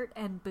skirt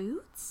and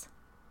boots?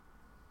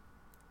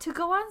 To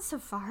go on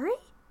safari?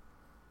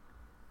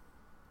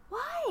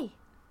 Why?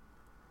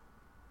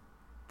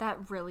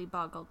 That really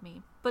boggled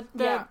me. But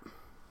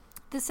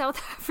the South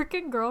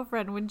African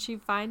girlfriend, when she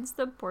finds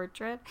the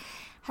portrait,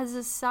 has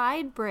a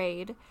side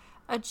braid,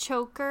 a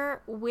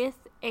choker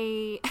with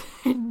a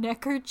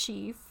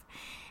neckerchief,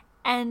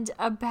 and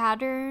a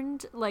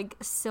patterned, like,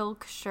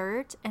 silk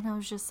shirt. And I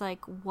was just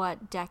like,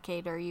 what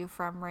decade are you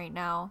from right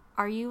now?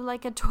 Are you,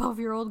 like, a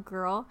 12-year-old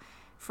girl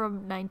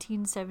from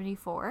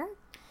 1974?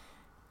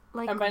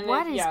 Like,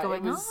 what is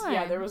going on?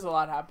 Yeah, there was a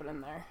lot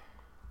happening there.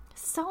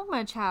 So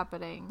much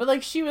happening. But,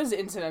 like, she was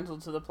incidental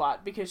to the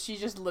plot because she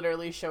just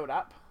literally showed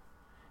up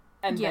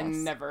and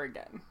then never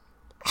again.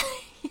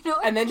 You know,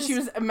 and then she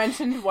was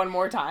mentioned one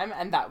more time,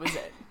 and that was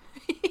it.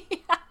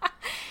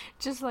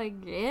 Just,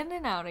 like, in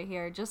and out of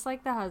here, just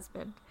like the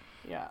husband.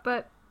 Yeah.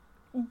 But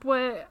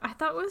what I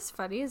thought was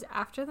funny is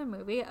after the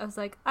movie, I was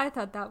like, I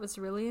thought that was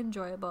really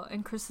enjoyable.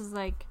 And Chris was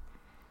like,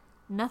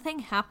 nothing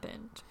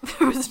happened.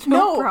 There was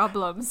no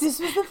problems.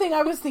 This was the thing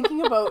I was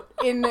thinking about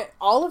in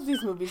all of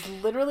these movies.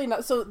 Literally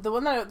not. So the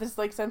one this,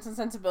 like, Sense and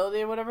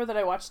Sensibility or whatever that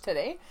I watched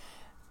today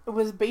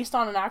was based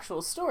on an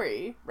actual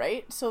story,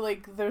 right? So,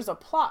 like, there's a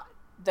plot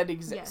that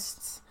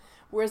exists. Yes.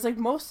 Whereas, like,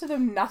 most of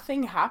them,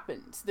 nothing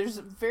happens. There's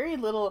very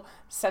little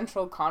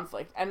central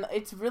conflict. And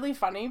it's really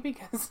funny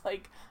because,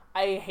 like,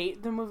 I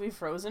hate the movie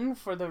Frozen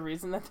for the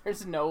reason that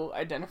there's no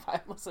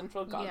identifiable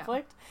central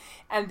conflict.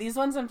 Yeah. And these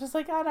ones, I'm just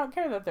like, I don't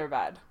care that they're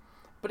bad.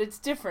 But it's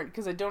different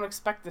because I don't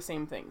expect the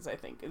same things, I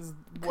think, is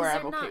where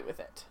I'm okay with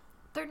it.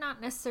 They're not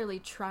necessarily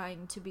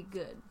trying to be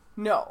good.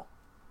 No.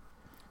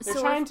 They're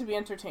trying to be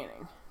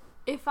entertaining.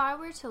 If I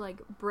were to,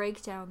 like,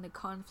 break down the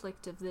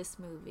conflict of this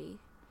movie,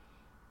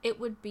 it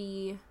would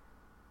be...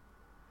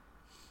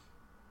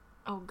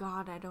 Oh,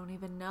 God, I don't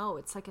even know.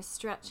 It's like a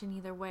stretch in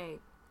either way.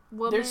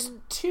 There's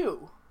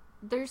two.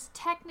 there's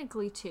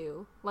technically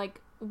two.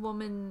 Like,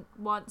 woman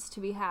wants to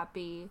be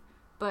happy,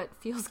 but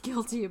feels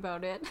guilty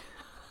about it.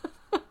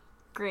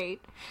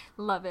 Great.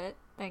 Love it.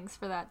 Thanks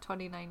for that,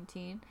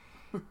 2019.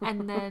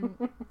 And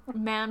then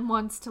man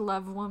wants to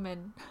love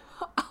woman,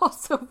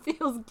 also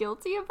feels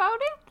guilty about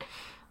it?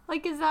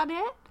 Like, is that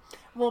it?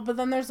 Well, but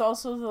then there's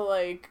also the,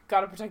 like,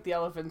 gotta protect the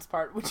elephants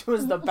part, which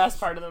was the best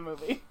part of the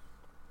movie.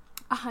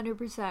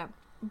 100%.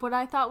 What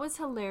I thought was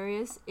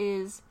hilarious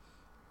is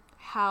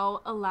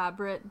how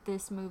elaborate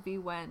this movie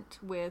went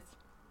with,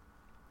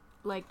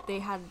 like, they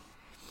had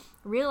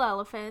real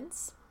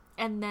elephants,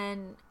 and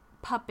then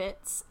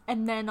puppets,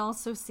 and then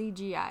also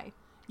CGI.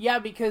 Yeah,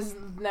 because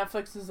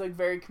Netflix is, like,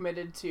 very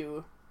committed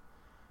to,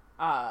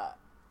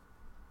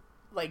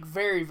 like,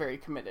 very, very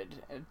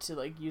committed to,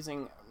 like,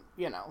 using,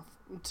 you know,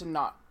 to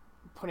not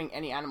putting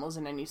any animals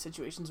in any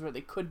situations where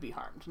they could be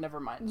harmed. Never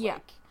mind. Yeah.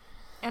 Like,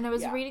 and I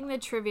was reading the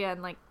trivia,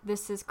 and, like,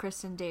 this is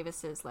Kristen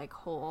Davis's, like,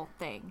 whole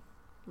thing.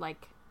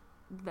 Like,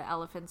 the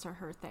elephants are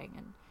her thing.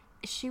 And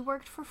she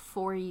worked for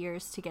 4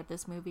 years to get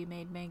this movie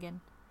made,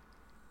 Megan.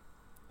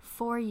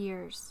 4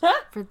 years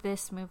for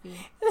this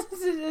movie.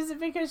 Is it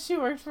because she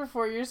worked for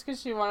 4 years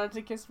because she wanted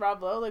to kiss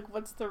Rob Lowe? Like,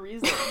 what's the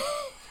reason?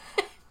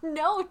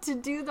 No, to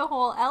do the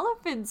whole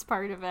elephants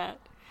part of it.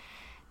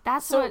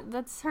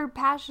 That's her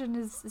passion,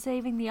 is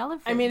saving the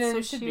elephants. I mean, and so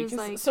it should she be. was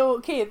like, so,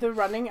 okay, the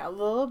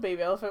little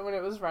baby elephant, when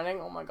it was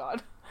running, oh my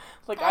god.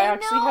 Like, I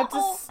actually had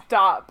to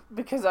stop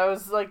because I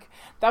was like,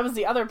 that was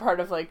the other part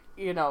of, like,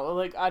 you know,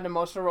 like, an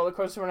emotional roller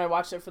coaster when I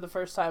watched it for the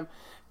first time.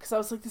 Because I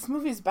was like, this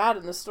movie's bad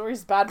and the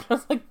story's bad. But I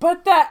was like,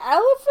 but that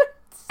elephant!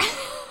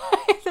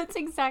 That's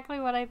exactly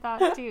what I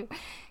thought, too.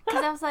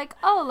 Because I was like,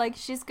 oh, like,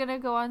 she's gonna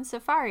go on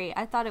safari.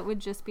 I thought it would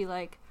just be,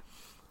 like,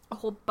 a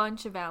whole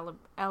bunch of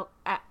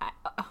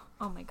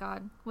oh my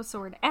god, what's the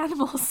word?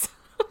 Animals.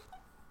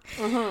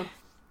 Mm-hmm.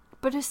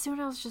 But as soon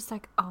as I was just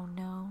like, oh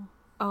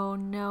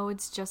no,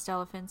 it's just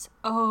elephants.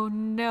 Oh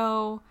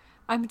no,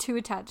 I'm too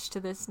attached to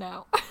this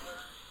now.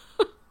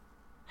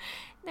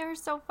 They were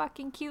so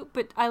fucking cute,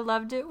 but I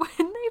loved it when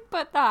they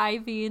put the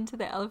IV into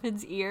the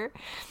elephant's ear.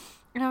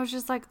 And I was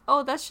just like,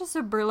 oh, that's just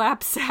a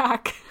burlap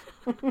sack.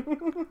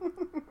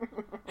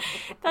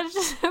 That's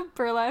just a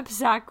burlap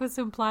sack with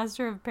some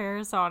plaster of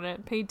Paris on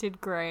it,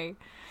 painted gray.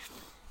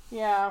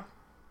 Yeah.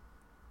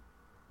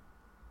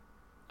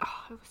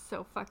 Oh, it was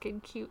so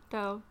fucking cute,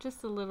 though.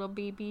 Just the little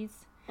BBs.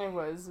 It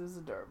was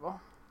adorable.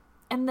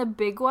 And the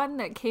big one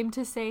that came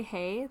to say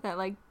hey, that,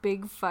 like,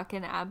 big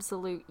fucking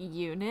absolute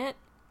unit.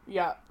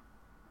 Yeah.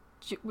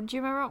 Do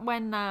you remember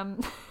when,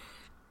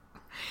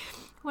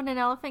 when an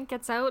elephant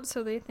gets out,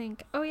 so they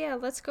think, oh yeah,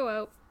 let's go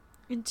out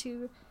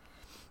into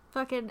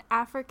fucking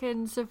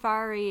African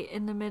safari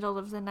in the middle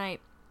of the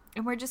night,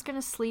 and we're just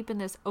gonna sleep in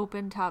this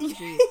open top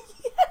Jeep.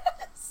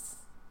 Yes.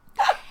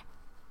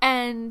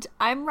 And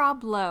I'm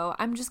Rob Lowe.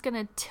 I'm just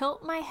gonna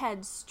tilt my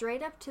head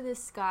straight up to the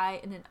sky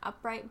in an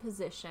upright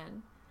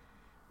position,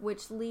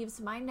 which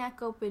leaves my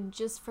neck open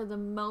just for the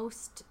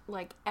most,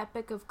 like,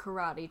 epic of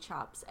karate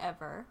chops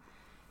ever.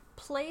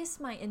 Place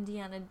my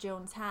Indiana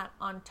Jones hat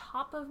on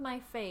top of my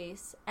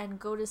face and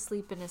go to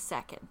sleep in a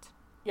second.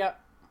 Yep.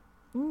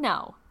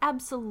 No,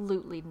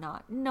 absolutely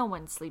not. No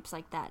one sleeps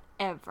like that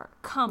ever.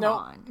 Come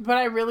on. But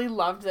I really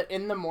loved that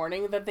in the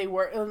morning that they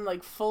were in,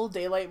 like, full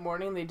daylight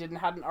morning. They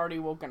hadn't already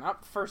woken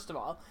up, first of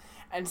all,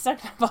 and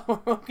second of all,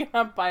 were woken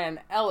up by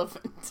an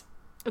elephant.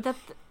 That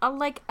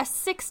like a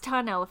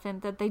 6-ton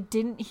elephant that they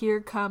didn't hear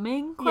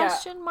coming?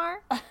 Question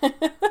mark.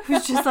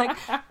 Who's just like,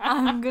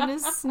 I'm gonna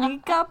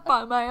sneak up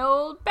on my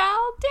old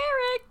pal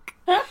Derek.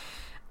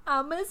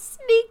 I'm a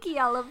sneaky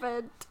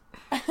elephant.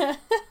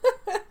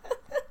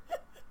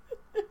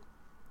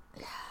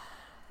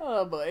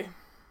 Oh boy.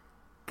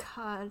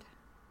 God.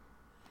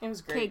 It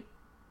was great. Okay,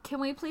 can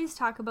we please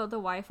talk about the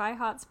Wi-Fi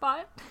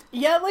hotspot?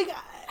 Yeah, like,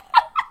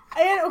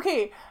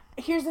 okay,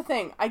 here's the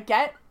thing. I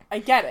get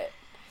it.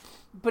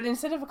 But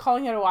instead of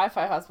calling it a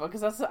Wi-Fi hotspot,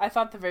 because I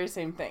thought the very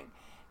same thing,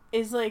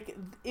 is, like,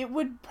 it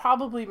would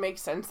probably make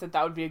sense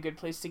that would be a good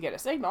place to get a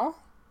signal.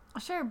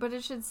 Sure, but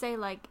it should say,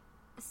 like,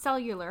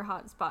 cellular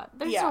hotspot.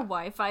 There's Yeah. no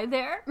Wi-Fi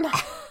there.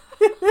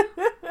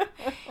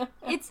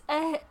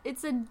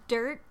 It's a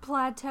dirt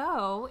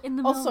plateau in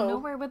the middle Also, of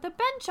nowhere with a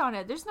bench on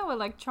it. There's no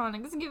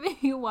electronics giving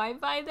you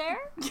Wi-Fi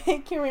there.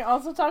 Can we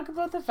also talk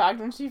about the fact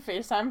when she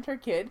FaceTimed her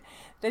kid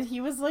that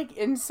he was, like,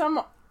 in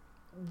some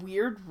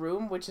weird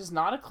room, which is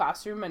not a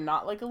classroom and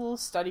not, like, a little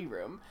study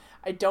room.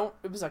 It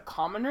was a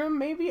common room,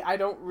 maybe? I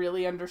don't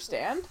really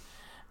understand.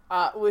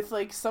 With,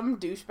 like, some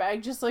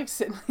douchebag just, like,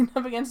 sitting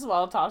up against the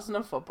wall tossing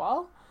a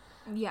football.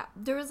 Yeah,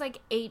 there was,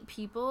 like, 8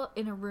 people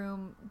in a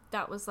room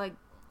that was, like,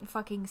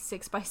 fucking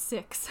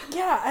 6x6.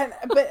 Yeah, and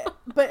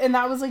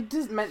that was, like,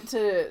 just meant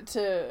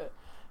to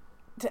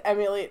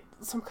emulate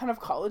some kind of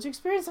college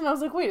experience, and I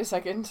was like, wait a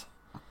second.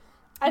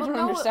 I don't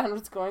understand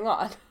what's going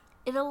on.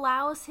 It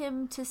allows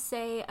him to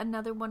say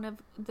another one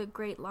of the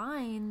great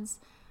lines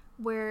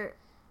where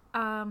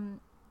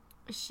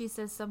she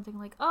says something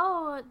like,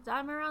 oh,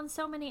 I'm around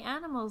so many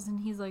animals,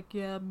 and he's like,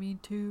 yeah, me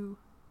too.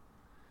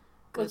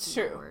 It's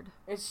true.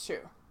 It's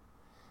true.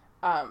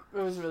 It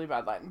was a really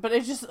bad line. But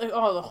it just, like,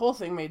 the whole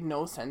thing made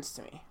no sense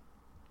to me.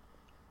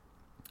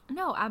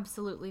 No,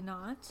 absolutely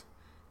not.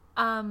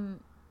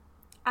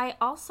 I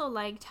also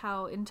liked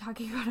how, in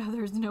talking about how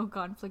there's no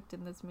conflict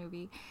in this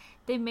movie,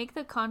 they make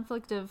the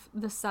conflict of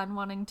the son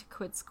wanting to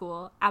quit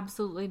school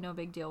absolutely no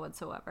big deal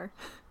whatsoever.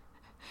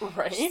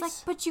 Right? She's like,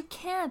 but you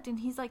can't.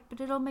 And he's like,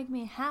 but it'll make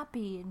me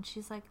happy. And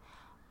she's like,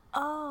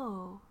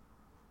 oh,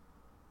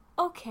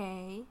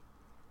 okay.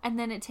 And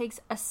then it takes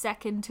a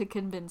second to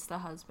convince the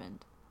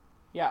husband.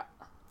 Yeah.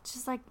 It's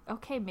just like,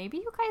 okay, maybe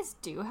you guys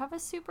do have a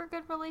super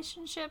good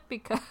relationship,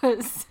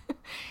 because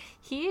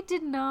he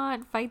did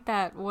not fight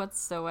that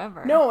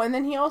whatsoever. No, and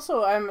then he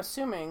also, I'm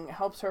assuming,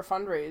 helps her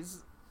fundraise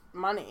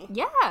money.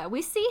 Yeah,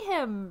 we see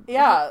him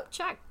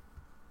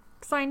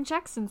sign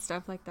checks and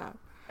stuff like that.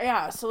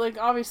 Yeah, so, like,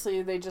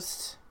 obviously they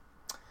just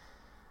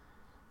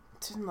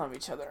didn't love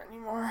each other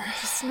anymore.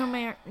 Just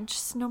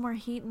no more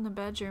heat in the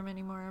bedroom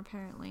anymore,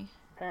 apparently.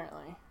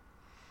 Apparently.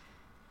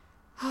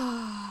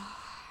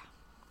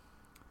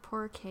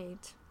 Poor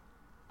Kate.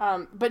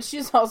 But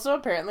she's also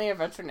apparently a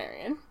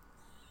veterinarian.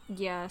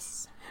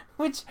 Yes.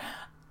 Which,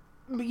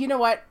 you know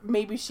what?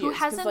 Maybe she Who is.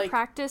 hasn't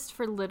practiced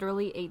for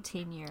literally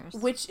 18 years.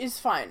 Which is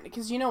fine,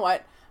 because you know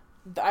what?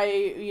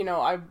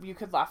 You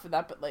could laugh at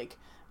that, but, like,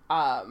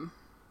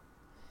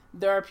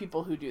 there are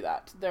people who do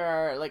that. There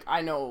are, like,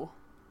 I know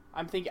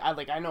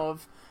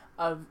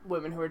of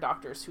women who are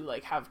doctors who,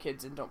 like, have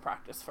kids and don't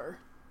practice for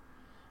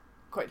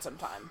quite some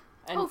time.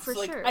 And for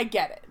like, sure. I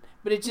get it.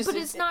 But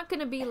it's not going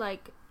to be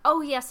like,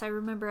 oh, yes, I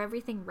remember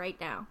everything right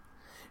now.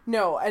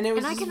 No, and it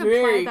was and I just can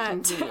very apply that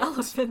convenient to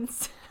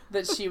elephants.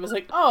 that she was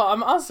like, oh,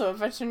 I'm also a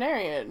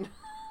veterinarian.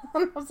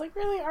 And I was like,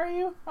 really, are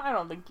you? I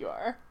don't think you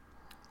are.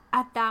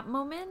 At that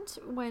moment,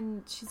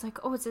 when she's like,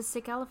 oh, it's a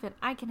sick elephant,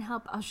 I can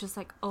help, I was just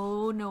like,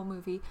 oh, no,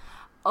 movie.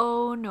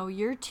 Oh, no,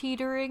 you're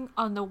teetering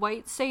on the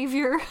white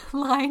savior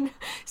line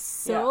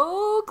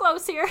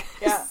close here.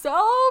 Yeah.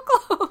 So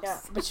close. Yeah,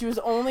 but she was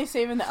only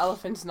saving the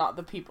elephants, not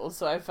the people,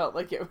 so I felt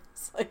like it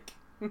was, like,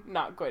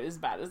 not quite as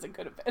bad as it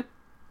could have been.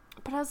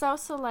 But I was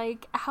also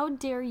like, how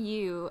dare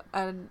you,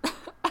 a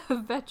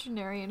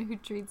veterinarian who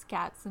treats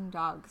cats and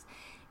dogs,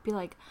 be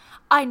like,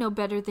 I know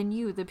better than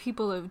you, the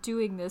people of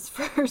doing this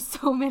for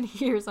so many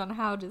years, on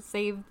how to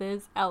save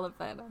this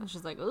elephant. I was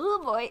just like,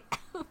 oh boy.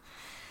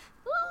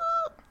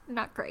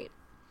 Not great.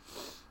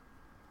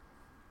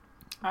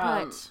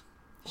 But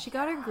she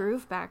got her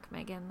groove back,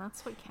 Megan.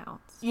 That's what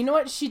counts. You know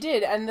what? She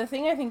did. And the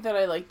thing I think that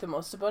I liked the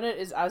most about it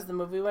is, as the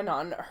movie went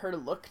on, her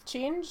look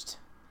changed.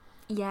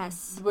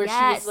 Yes. Where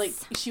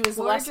she was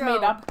less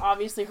made up.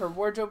 Obviously, her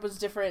wardrobe was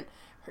different.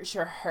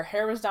 Her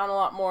hair was down a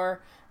lot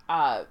more.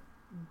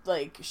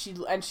 She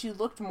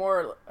looked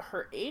more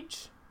her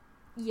age.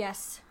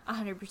 Yes,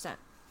 100%.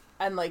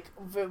 And, like,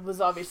 it was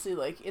obviously,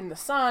 like, in the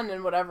sun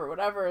and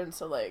whatever. And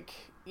so, like,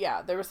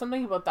 yeah, there was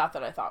something about that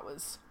I thought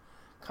was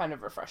kind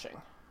of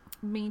refreshing.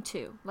 Me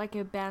too. Like,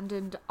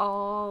 abandoned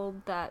all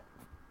that,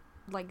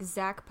 like,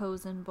 Zach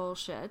Posen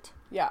bullshit.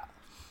 Yeah.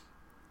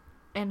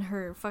 And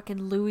her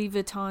fucking Louis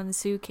Vuitton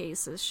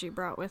suitcases she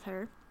brought with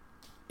her.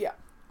 Yeah.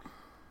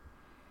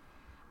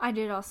 I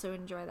did also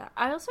enjoy that.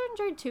 I also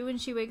enjoyed, too, when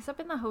she wakes up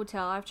in the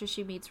hotel after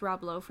she meets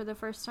Rob Lowe for the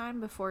first time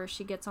before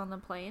she gets on the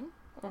plane.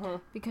 Mm-hmm.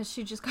 Because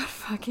she just got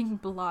fucking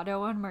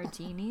blotto on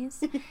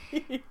martinis.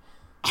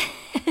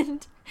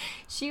 And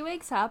she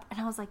wakes up,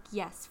 and I was like,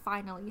 yes,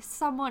 finally,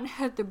 someone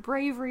had the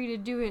bravery to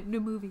do it in a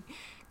movie.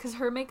 Because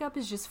her makeup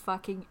is just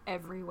fucking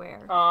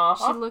everywhere.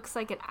 She looks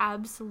like an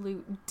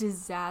absolute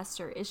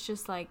disaster. It's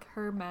just like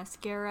her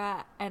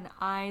mascara and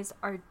eyes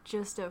are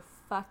just a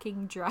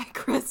fucking dry,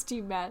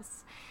 crusty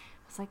mess.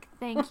 I was like,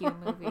 thank you,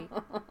 movie.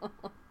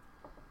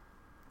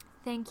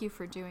 Thank you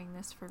for doing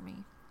this for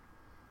me.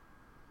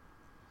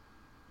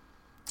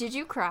 Did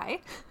you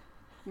cry?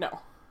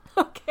 No.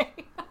 Okay.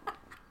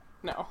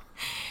 No.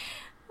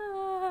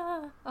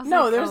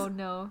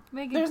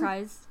 Megan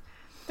cries.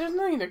 There's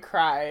nothing to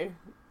cry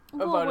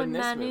about in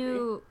this movie.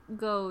 Manu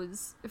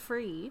goes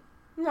free.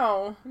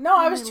 No,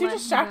 I was too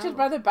distracted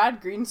by the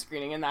bad green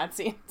screening in that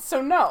scene,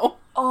 so no.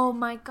 Oh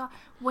my god.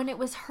 When it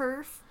was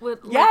her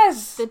with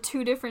the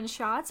two different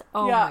shots,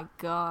 my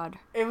god.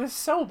 It was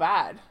so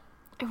bad.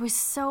 It was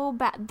so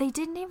bad. They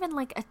didn't even,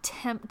 like,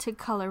 attempt to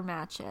color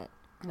match it.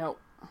 Nope.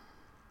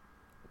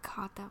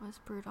 God, that was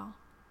brutal.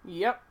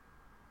 Yep.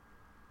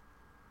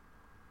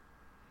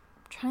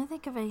 I'm trying to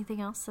think of anything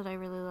else that I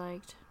really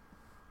liked.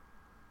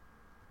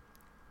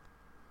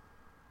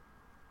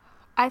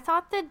 I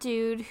thought the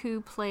dude who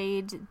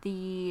played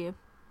the,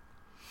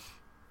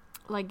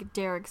 like,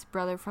 Derek's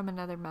brother from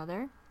another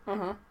mother,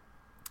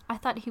 I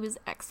thought he was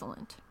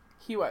excellent.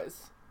 He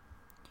was.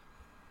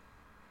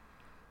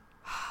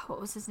 What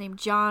was his name?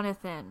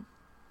 Jonathan.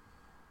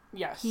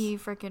 Yes. He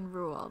freaking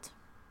ruled.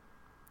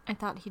 I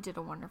thought he did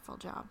a wonderful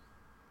job.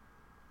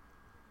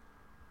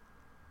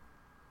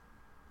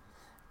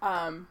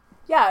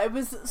 Yeah, it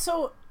was,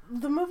 so,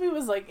 the movie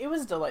was, like, it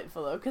was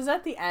delightful, though, because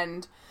at the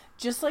end,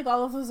 just like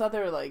all of those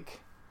other,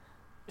 like,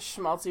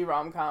 schmaltzy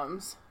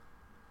rom-coms,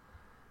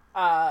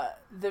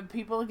 the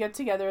people get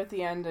together at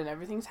the end and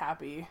everything's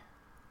happy.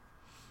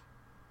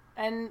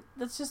 And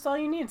that's just all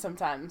you need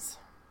sometimes.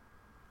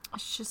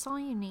 It's just all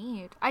you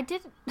need.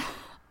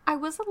 I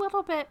was a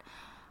little bit,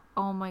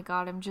 oh my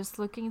god, I'm just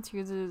looking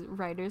through the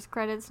writer's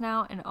credits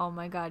now, and oh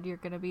my god, you're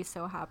gonna be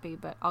so happy,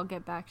 but I'll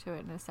get back to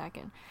it in a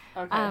second.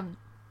 Okay.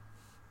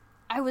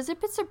 I was a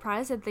bit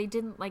surprised that they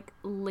didn't, like,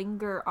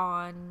 linger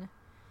on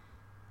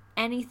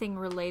anything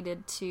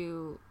related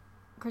to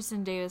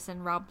Kristen Davis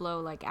and Rob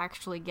Lowe, like,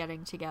 actually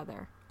getting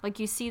together. Like,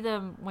 you see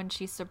them when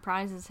she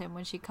surprises him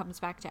when she comes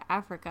back to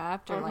Africa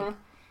after, like,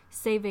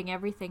 saving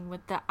everything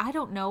with the, I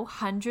don't know,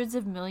 hundreds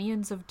of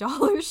millions of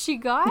dollars she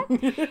got in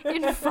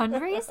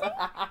fundraising.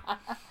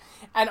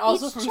 And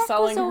also Each from check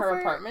selling was her over-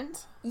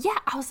 apartment. Yeah,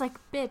 I was like,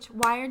 bitch,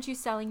 why aren't you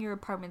selling your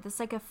apartment? That's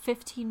like a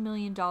 $15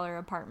 million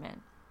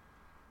apartment.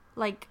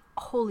 Like,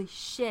 holy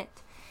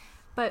shit.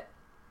 But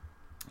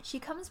she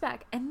comes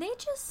back and they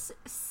just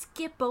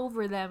skip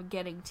over them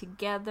getting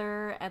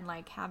together and,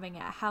 like, having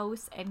a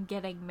house and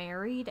getting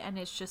married, and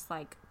it's just,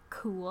 like,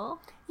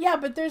 cool. Yeah,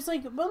 but there's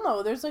like, well,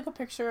 no, there's like a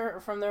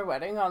picture from their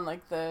wedding on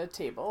like the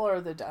table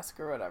or the desk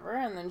or whatever,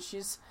 and then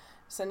she's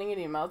sending an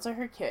email to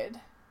her kid.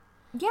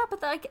 Yeah,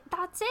 but, like,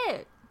 that's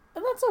it.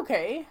 And that's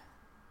okay.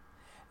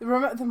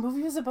 Remember, the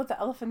movie was about the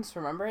elephants,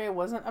 remember? It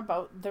wasn't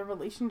about their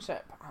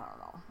relationship. I don't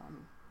know.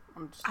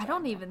 I'm just I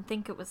don't even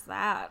think it was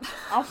that.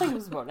 I don't think it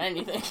was about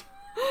anything.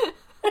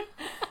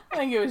 I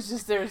think it was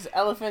just there's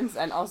elephants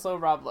and also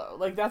Rob Lowe.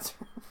 Like, that's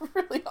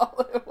really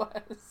all it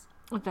was.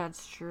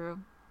 That's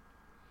true.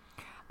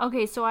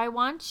 Okay, so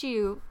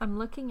I'm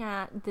looking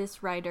at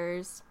this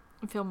writer's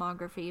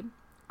filmography.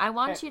 I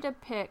want Okay. you to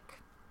pick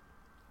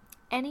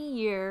any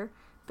year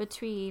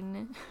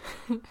between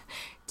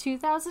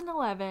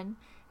 2011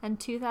 and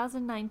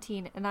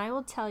 2019, and I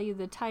will tell you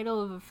the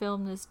title of a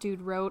film this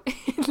dude wrote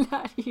in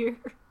that year.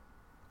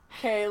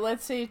 Okay,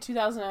 let's say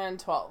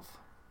 2012.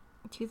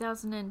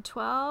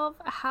 2012?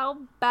 How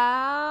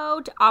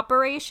about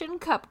Operation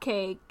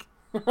Cupcake?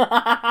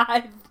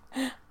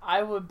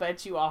 I would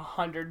bet you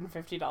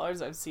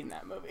 $150 I've seen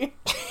that movie.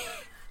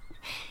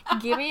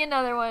 Give me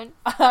another one.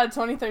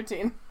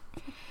 2013.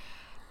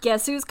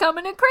 Guess who's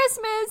coming to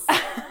Christmas?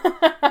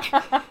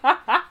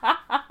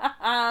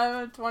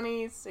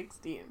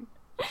 2016.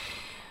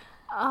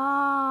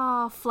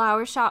 Oh,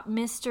 Flower Shop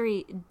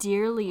Mystery,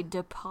 Dearly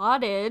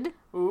Departed.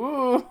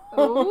 Ooh.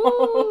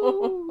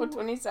 Ooh.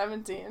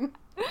 2017.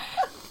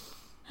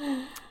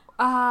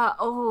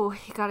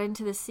 He got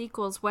into the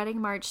sequels. Wedding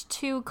March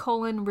 2,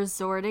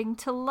 Resorting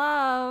to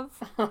Love.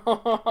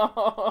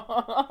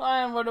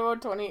 And what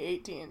about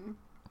 2018?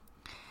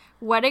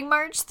 Wedding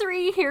March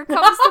 3, Here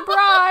Comes the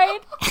Bride.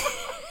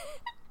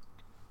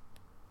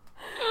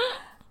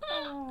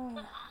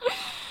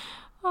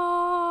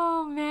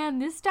 Oh man,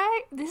 this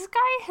guy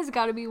has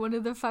got to be one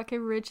of the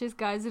fucking richest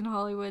guys in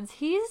Hollywood.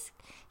 He's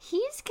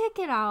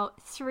kicking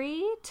out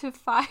 3 to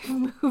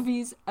 5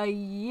 movies a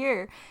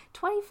year.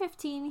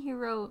 2015, he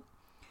wrote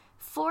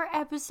 4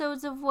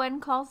 episodes of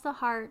When Calls the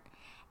Heart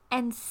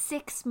and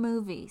 6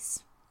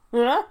 movies.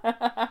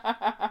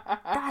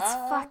 That's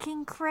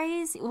fucking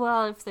crazy.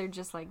 Well, if they're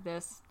just like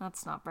this,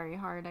 that's not very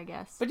hard, I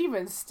guess. But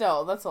even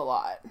still, that's a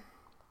lot.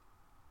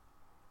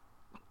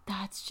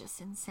 That's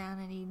just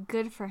insanity.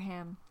 Good for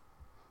him.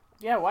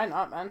 Yeah, why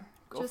not, man?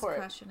 Go Just for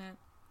crushing it.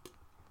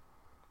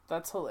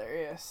 That's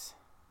hilarious.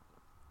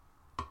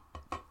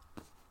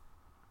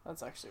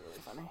 That's actually really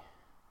funny.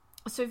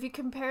 So if you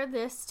compare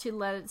this to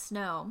Let It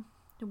Snow,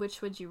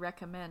 which would you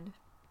recommend?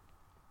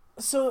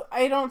 So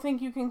I don't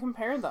think you can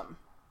compare them.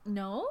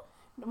 No?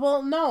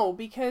 Well, no,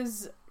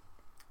 because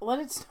Let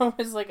It Snow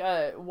is like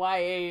a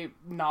YA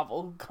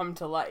novel come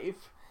to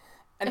life.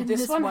 And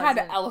this one had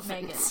wasn't,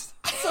 elephants.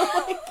 So,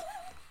 like,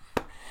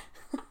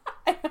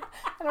 I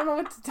don't know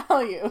what to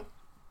tell you.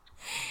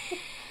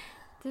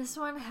 This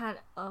one had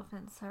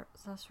elephants,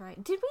 that's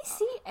right. Did we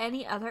see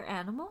any other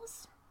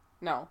animals?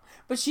 No.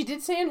 But she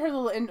did say in her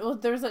little...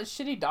 there was that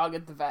shitty dog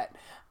at the vet.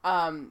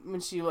 When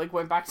she, like,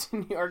 went back to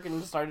New York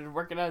and started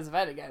working as a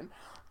vet again.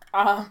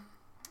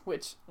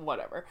 Which,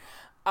 whatever.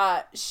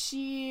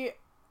 She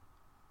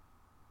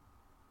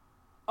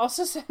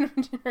also said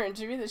in her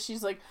interview that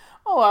she's like,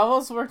 oh, I've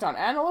also worked on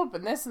antelope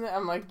and this and that.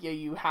 I'm like, yeah,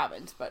 you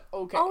haven't, but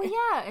okay. Oh,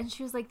 yeah. And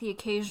she was like the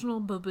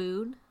occasional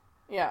baboon.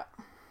 Yeah.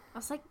 I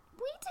was like,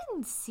 we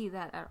didn't see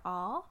that at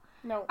all.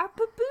 No. Are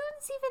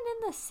baboons even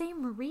in the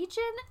same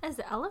region as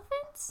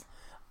elephants?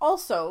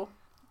 Also,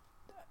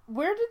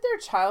 where did their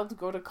child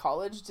go to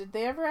college? Did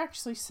they ever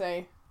actually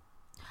say?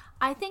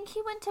 I think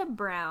he went to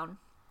Brown,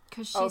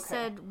 because she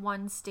said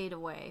one state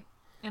away.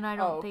 And I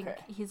don't think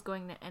he's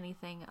going to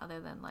anything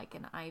other than, like,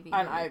 an Ivy.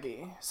 An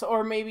Ivy. So,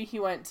 or maybe he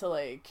went to,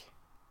 like,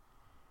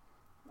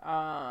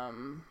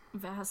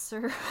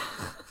 Vassar.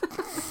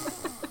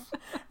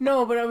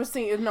 No, but I was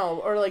thinking,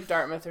 or, like,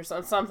 Dartmouth or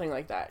something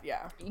like that,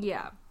 yeah.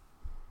 Yeah.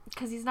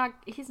 Because he's not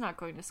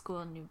going to school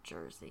in New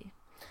Jersey.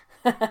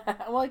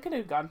 Well, I could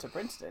have gone to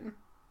Princeton.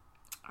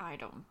 I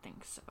don't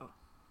think so.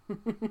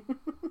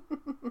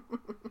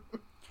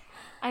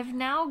 I've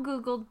now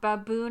Googled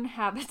baboon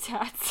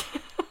habitats.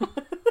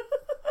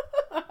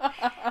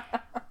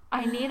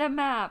 I need a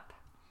map.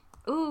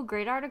 Ooh,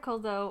 great article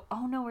though.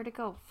 Oh no, where'd it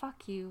go?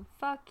 Fuck you.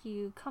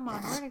 Come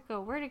on,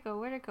 where'd it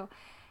go?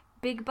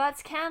 Big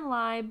butts can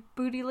lie.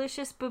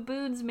 Bootylicious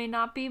baboons may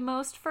not be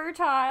most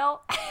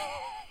fertile.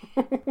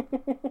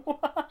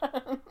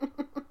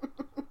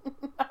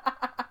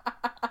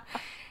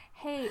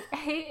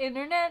 Hey,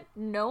 internet,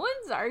 no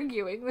one's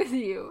arguing with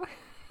you.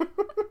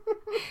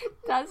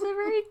 That's a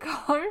very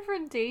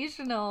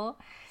confrontational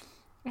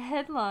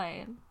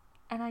headline.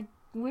 And I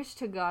wish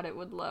to God it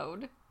would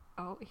load.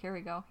 Oh, here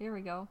we go.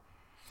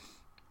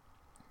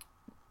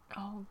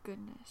 Oh,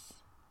 goodness.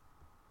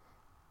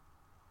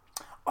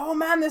 Oh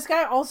man, this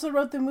guy also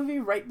wrote the movie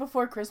Right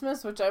Before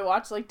Christmas, which I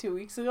watched like 2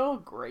 weeks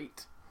ago.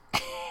 Great.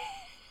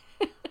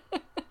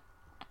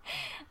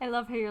 I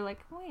love how you're like,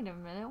 wait a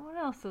minute, what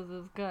else has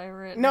this guy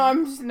written?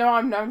 I'm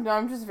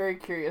just very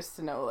curious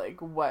to know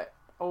like what.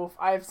 Oh,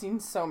 I've seen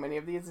so many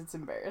of these, it's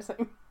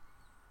embarrassing.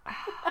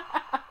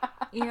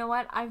 You know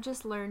what? I've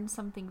just learned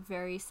something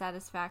very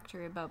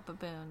satisfactory about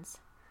baboons.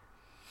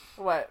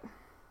 What?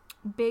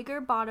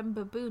 Bigger bottom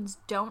baboons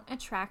don't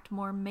attract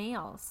more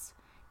males.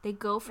 They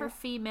go for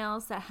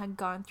females that had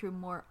gone through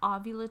more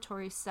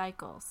ovulatory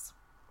cycles.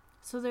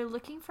 So they're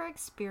looking for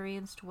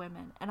experienced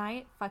women, and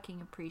I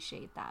fucking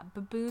appreciate that.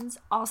 Baboons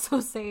also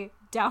say,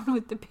 down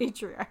with the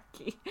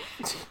patriarchy.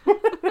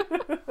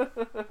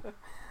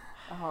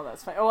 Oh,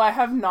 that's fine. Oh, I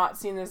have not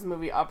seen this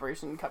movie,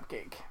 Operation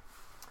Cupcake.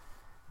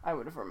 I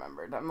would have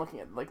remembered. I'm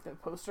looking at like the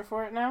poster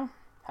for it now.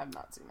 Have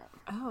not seen it.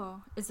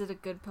 Oh, is it a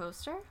good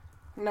poster?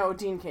 No,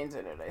 Dean Cain's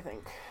in it, I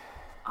think.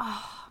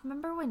 Oh,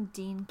 remember when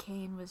Dean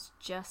Cain was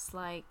just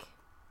like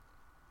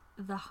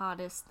the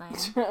hottest thing?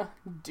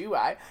 Do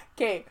I?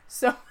 Okay,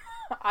 so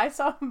I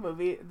saw a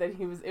movie that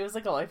it was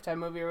like a Lifetime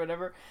movie or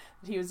whatever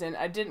that he was in.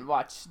 I didn't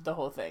watch the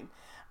whole thing.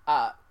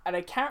 And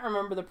I can't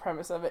remember the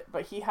premise of it,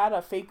 but he had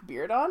a fake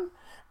beard on.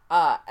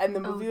 And the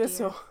movie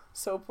was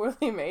so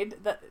poorly made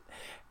that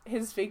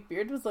his fake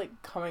beard was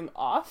like coming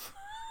off.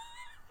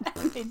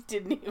 And it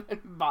didn't even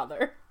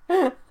bother.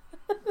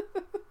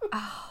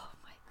 Oh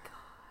my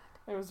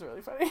god. It was really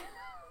funny.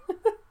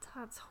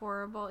 That's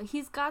horrible.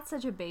 He's got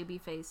such a baby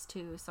face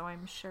too, so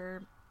I'm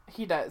sure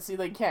he does. He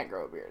like can't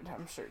grow a beard,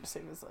 I'm sure, to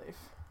save his life.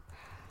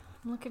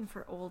 I'm looking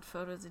for old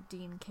photos of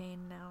Dean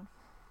Cain now.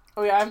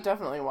 Oh yeah, I've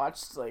definitely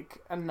watched like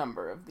a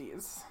number of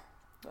these.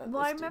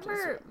 Well, I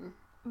remember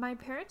my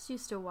parents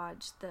used to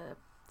watch the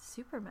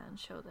Superman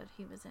show that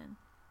he was in.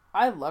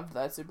 I loved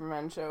that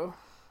Superman show.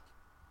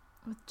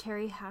 With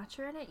Terry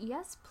Hatcher in it?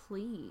 Yes,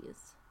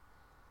 please.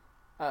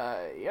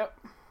 Yep.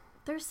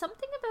 There's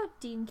something about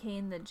Dean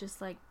Cain that just,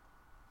 like,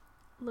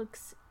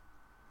 looks...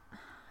 I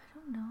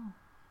don't know.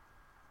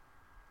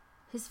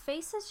 His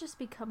face is just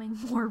becoming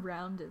more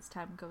round as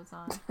time goes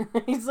on.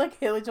 He's like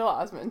Haley Joel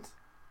Osment.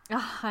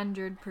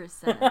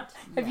 100%.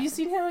 Have you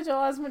seen Haley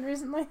Joel Osment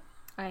recently?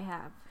 I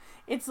have.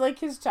 It's like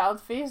his child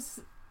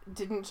face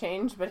didn't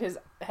change, but his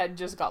head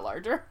just got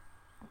larger.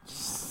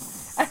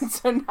 And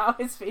so now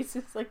his face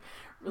is like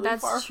really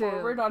far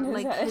forward on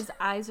his head. His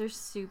eyes are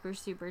super,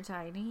 super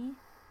tiny.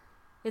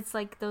 It's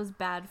like those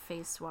bad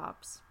face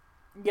swaps.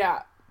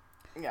 Yeah.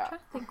 I'm trying to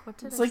think, what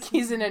did it's like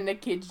he's in a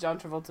Nick Cage John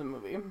Travolta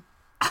movie.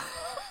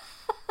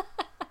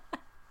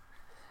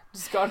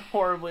 Just gone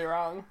horribly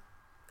wrong.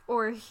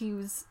 Or he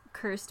was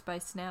cursed by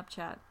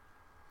Snapchat.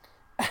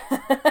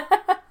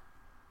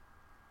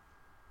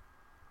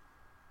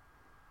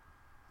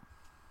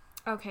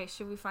 Okay,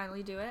 should we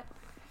finally do it?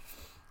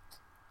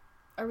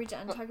 Are we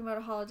done talking about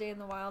A Holiday in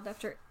the Wild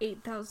after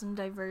 8,000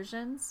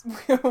 diversions?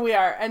 We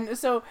are. And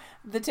so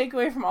the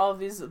takeaway from all of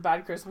these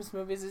bad Christmas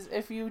movies is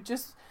if you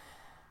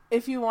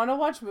want to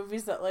watch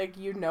movies that like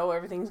you know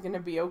everything's going to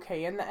be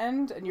okay in the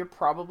end and you're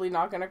probably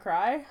not going to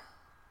cry,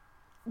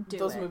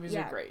 those movies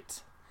are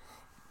great.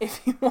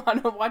 If you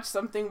want to watch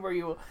something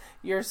where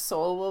your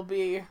soul will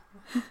be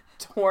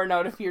torn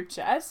out of your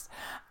chest,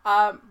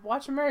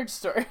 watch A Marriage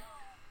Story.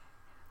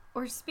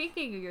 Or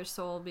speaking of your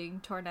soul being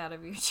torn out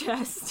of your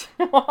chest.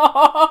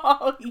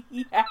 Oh,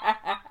 yes.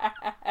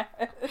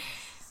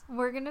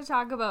 We're going to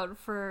talk about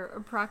for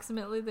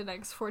approximately the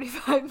next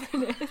 45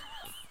 minutes.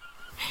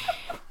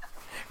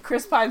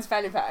 Chris Pine's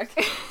fanny pack.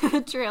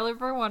 The trailer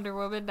for Wonder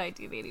Woman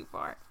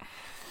 1984.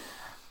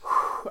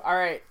 All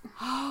right.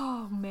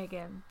 Oh,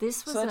 Megan.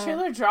 This was so the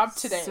trailer dropped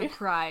today.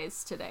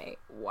 Surprise today.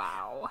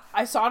 Wow.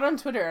 I saw it on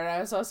Twitter and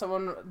I saw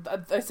someone...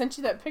 I sent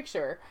you that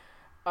picture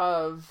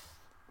of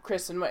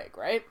Kristen Wiig,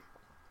 right?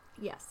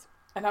 Yes.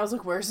 And I was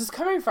like, where's this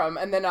coming from?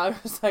 And then I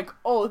was like,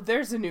 oh,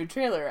 there's a new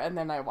trailer. And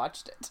then I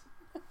watched it.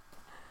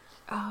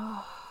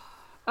 Oh,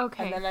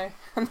 okay.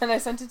 And then I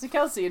sent it to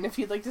Kelsey. And if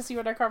you'd like to see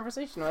what our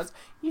conversation was,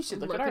 you should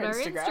look at our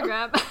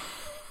Instagram.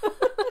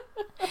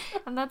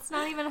 And that's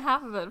not even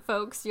half of it,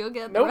 folks. You'll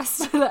get the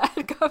rest of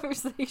that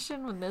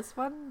conversation when this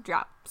one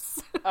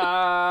drops.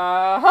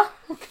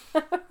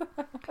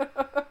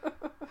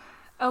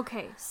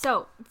 Okay,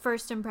 so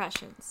first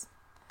impressions.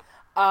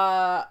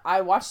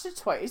 I watched it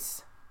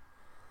twice.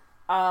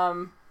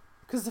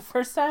 Because the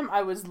first time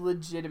I was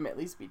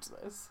legitimately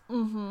speechless.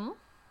 Mm-hmm.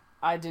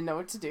 I didn't know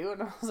what to do,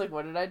 and I was like,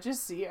 what did I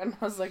just see? And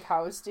I was like,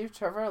 how is Steve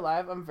Trevor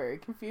alive? I'm very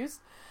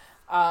confused.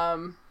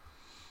 And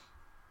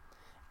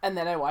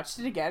then I watched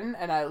it again,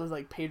 and I was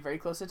like paid very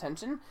close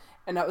attention,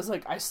 and I was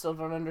like, I still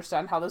don't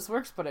understand how this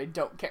works, but I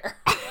don't care.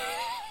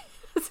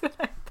 That's what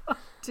I thought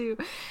too.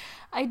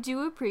 I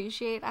do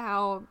appreciate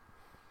how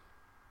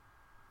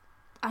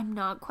I'm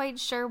not quite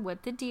sure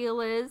what the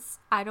deal is.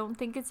 I don't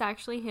think it's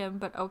actually him,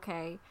 but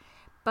okay.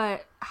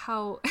 But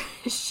how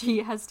she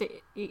has to...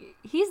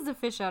 He's the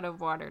fish out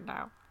of water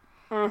now.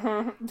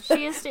 Mm-hmm.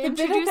 She has to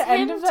introduce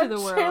him to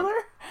the world.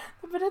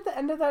 The bit at the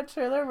end of that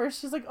trailer where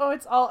she's like, oh,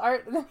 it's all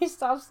art, and then he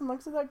stops and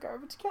looks at that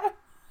garbage can.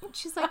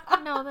 She's like,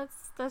 no,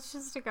 that's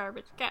just a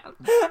garbage can.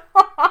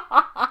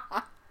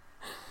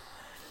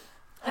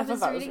 I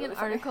was reading an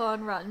article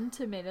on Rotten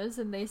Tomatoes,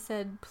 and they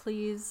said,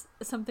 please,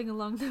 something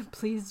along the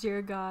please,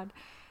 dear God,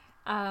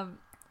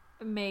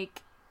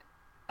 make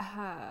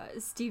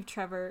Steve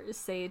Trevor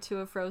say to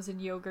a frozen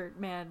yogurt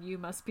man, you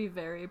must be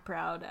very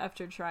proud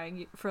after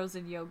trying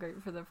frozen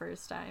yogurt for the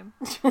first time.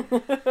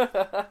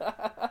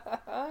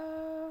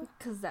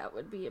 Because that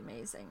would be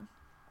amazing.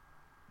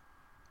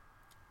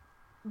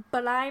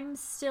 But I'm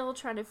still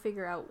trying to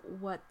figure out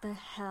what the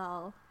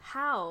hell.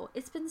 How?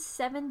 It's been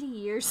 70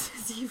 years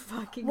since you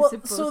fucking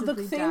supposedly so the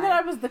thing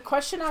died. The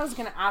question I was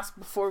going to ask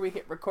before we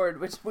hit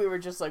record, which we were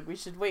just like, we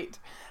should wait.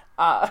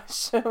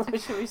 Should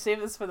we save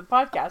this for the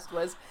podcast,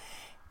 was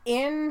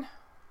in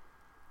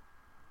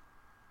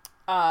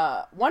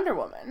Wonder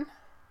Woman,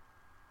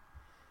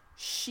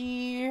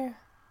 she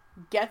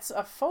gets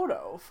a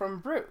photo from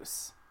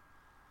Bruce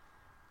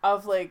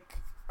of like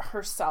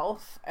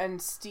herself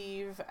and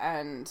Steve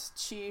and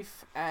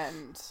Chief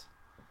and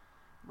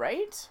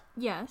right?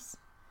 Yes.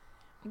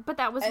 But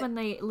that was when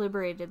they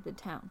liberated the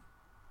town.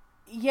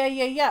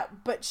 Yeah.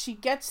 But she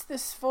gets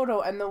this photo,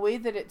 and the way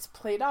that it's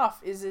played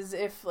off is as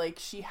if like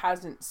she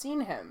hasn't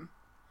seen him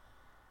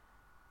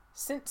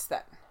since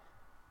then.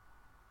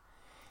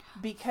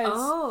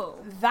 Because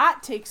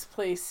that takes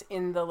place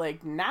in the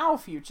like now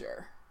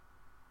future.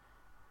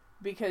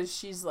 Because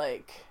she's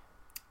like,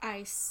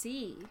 I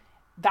see.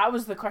 That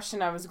was the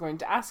question I was going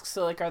to ask.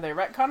 So, like, are they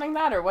retconning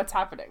that, or what's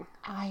happening?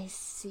 I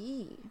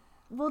see.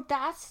 Well,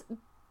 that's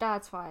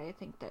why I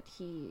think that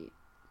he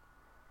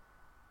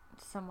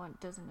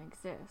somewhat doesn't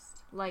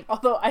exist. Like,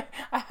 although I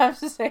have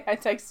to say, I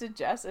texted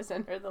Jess, I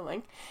sent her the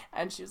link,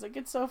 and she was like,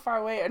 it's so far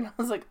away, and I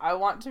was like, I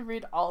want to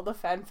read all the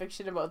fan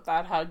fiction about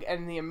that hug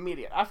and the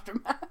immediate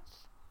aftermath.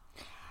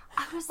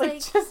 I was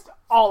like just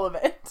all of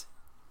it.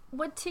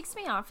 What ticks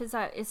me off is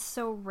that it's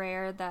so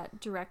rare that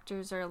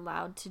directors are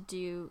allowed to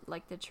do,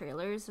 like, the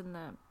trailers and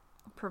the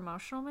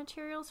promotional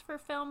materials for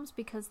films,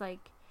 because,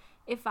 like,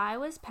 if I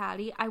was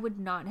Patty, I would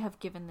not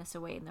have given this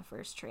away in the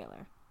first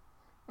trailer.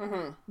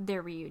 Mm-hmm.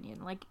 Their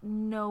reunion. Like,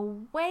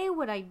 no way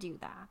would I do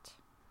that.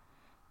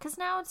 Because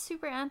now it's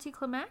super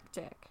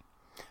anticlimactic.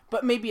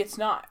 But maybe it's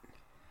not.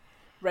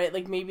 Right?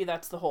 Like, maybe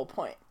that's the whole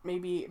point.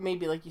 Maybe,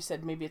 like you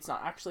said, maybe it's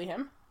not actually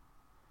him.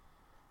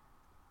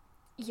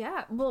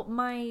 Yeah, well,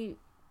 my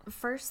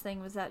first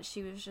thing was that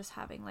she was just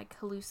having like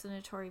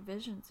hallucinatory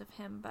visions of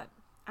him, but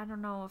I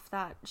don't know if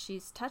that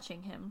she's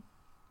touching him.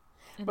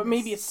 But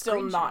maybe it's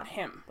still not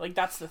him. Like,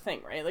 that's the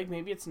thing, right? Like,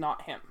 maybe it's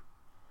not him.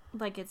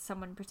 Like, it's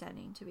someone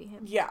pretending to be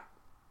him. Yeah.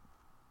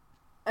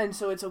 And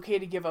so it's okay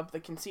to give up the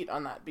conceit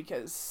on that,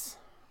 because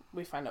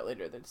we find out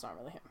later that it's not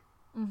really him.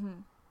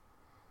 Mm-hmm.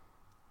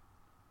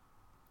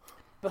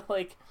 But,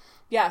 like,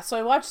 yeah, so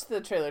I watched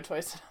the trailer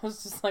twice, and I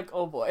was just like,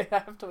 oh boy, I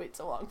have to wait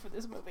so long for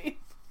this movie.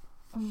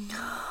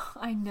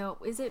 I know.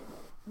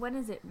 When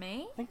is it,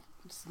 May? I think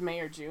it's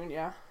May or June,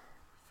 yeah.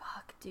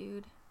 Fuck,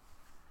 dude.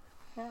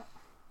 Yeah.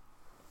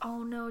 Oh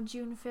no,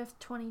 June 5th,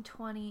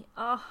 2020.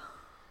 Oh.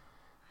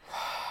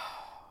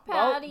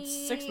 Patty.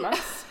 Well, 6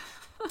 months.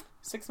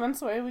 6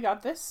 months away, we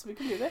got this. We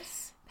can do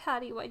this.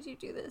 Patty, why'd you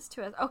do this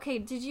to us? Okay,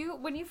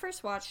 when you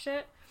first watched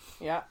it?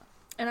 Yeah.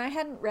 And I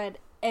hadn't read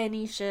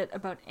any shit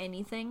about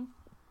anything.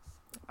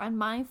 On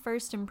my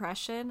first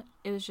impression,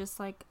 it was just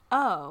like,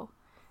 oh,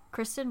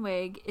 Kristen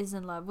Wiig is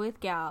in love with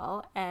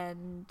Gal,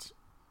 and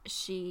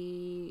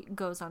she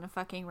goes on a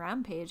fucking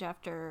rampage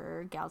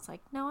after Gal's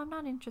like, no, I'm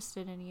not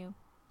interested in you.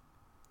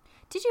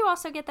 Did you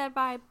also get that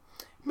vibe?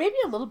 Maybe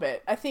a little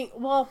bit. I think,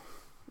 well,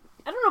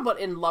 I don't know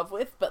about in love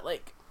with, but,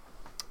 like,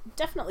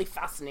 definitely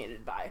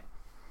fascinated by.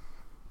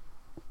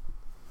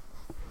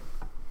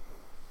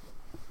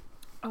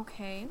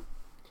 Okay.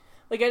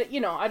 Like,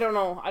 I don't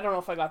know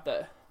if I got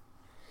the,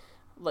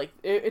 like,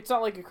 it's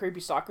not like a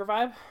creepy stalker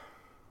vibe.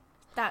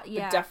 That,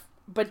 yeah.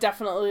 But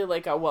definitely,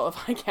 like, well,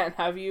 if I can't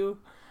have you,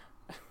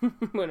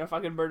 I'm gonna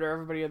fucking murder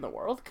everybody in the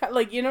world.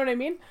 Like, you know what I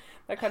mean?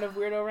 That kind of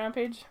weirdo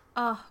rampage.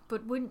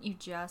 But wouldn't you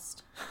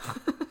just?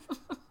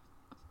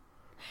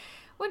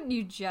 Wouldn't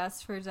you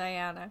just for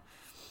Diana?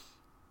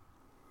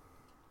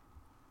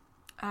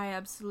 I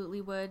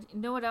absolutely would. You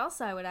know what else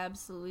I would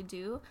absolutely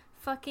do?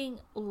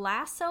 Fucking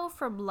lasso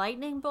from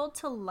lightning bolt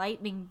to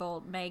lightning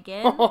bolt,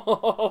 Megan.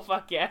 Oh,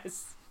 fuck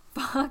yes.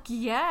 Fuck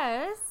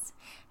yes.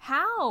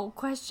 How?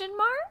 Question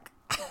mark?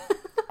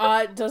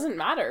 It doesn't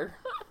matter.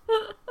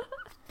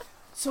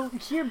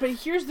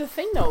 Here's the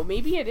thing though.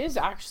 Maybe it is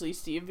actually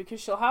Steve because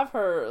she'll have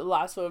her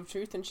lasso of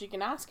truth and she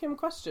can ask him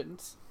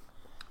questions.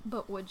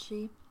 But would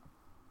she?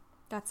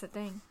 That's the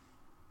thing.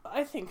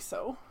 I think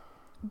so.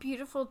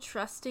 Beautiful,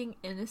 trusting,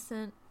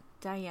 innocent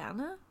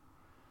Diana?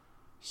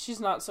 She's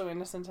not so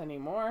innocent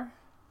anymore.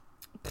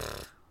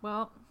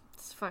 Well,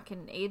 this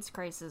fucking AIDS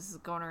crisis is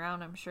going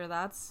around. I'm sure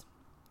that's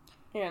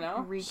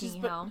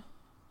wreaking hell.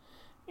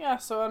 Yeah,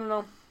 so I don't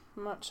know.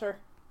 I'm not sure.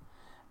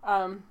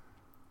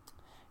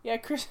 Yeah,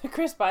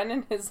 Chris Pine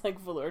in his like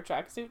velour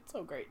tracksuit,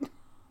 so great.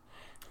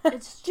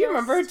 It's Do you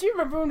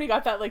remember when we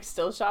got that like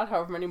still shot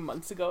however many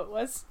months ago it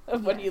was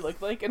of what he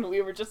looked like, and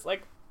we were just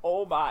like,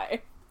 oh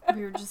my.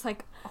 We were just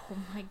like, oh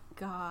my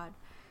god.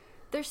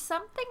 There's just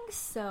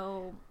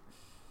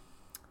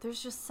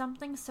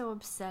something so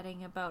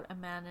upsetting about a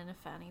man in a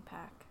fanny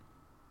pack.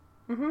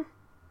 Mm-hmm.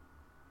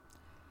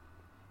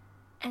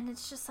 And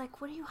it's just like,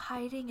 what are you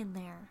hiding in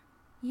there?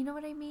 You know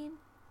what I mean?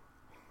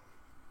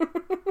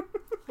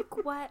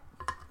 Like, what?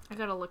 I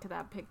gotta look at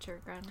that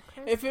picture again.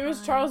 If it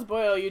was Charles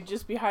Boyle, you'd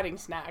just be hiding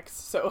snacks,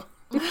 so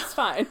it's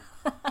fine.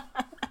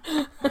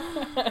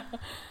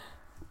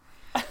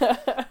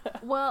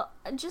 Well,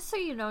 just so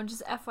you know,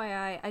 just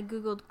FYI, I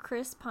googled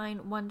Chris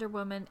Pine Wonder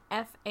Woman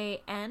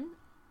FAN,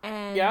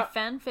 and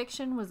fan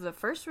fiction was the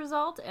first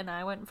result, and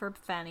I went for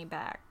fanny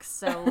pack.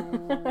 So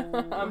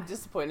I'm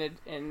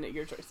disappointed in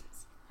your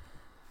choices.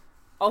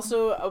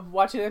 Also,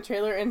 watching the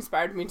trailer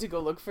inspired me to go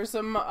look for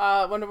some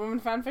Wonder Woman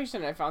fan fiction,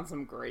 and I found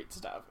some great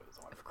stuff. It was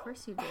wonderful. Of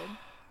course you did.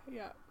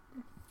 Yeah.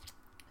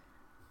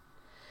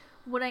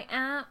 What I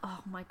am...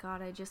 Oh my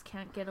god, I just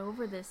can't get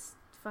over this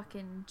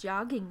fucking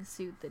jogging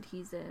suit that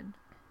he's in.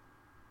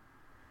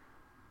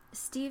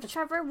 Steve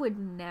Trevor would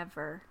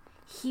never.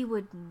 He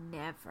would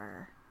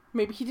never.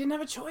 Maybe he didn't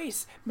have a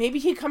choice. Maybe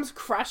he comes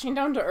crashing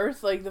down to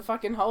Earth like the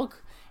fucking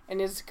Hulk and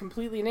is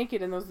completely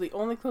naked, and those are the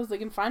only clothes they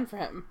can find for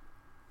him.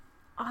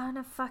 On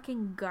a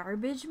fucking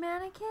garbage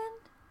mannequin?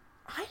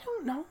 I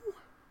don't know.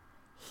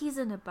 He's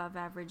an above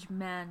average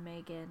man,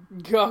 Megan.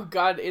 Oh,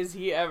 God, is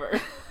he ever.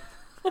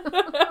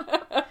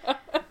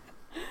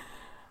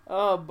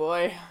 Oh,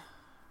 boy.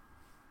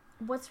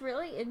 What's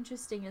really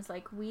interesting is,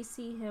 like, we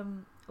see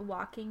him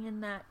walking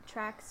in that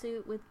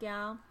tracksuit with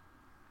Gal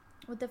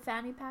with the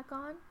fanny pack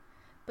on,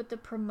 but the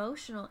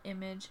promotional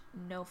image,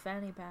 no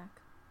fanny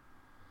pack.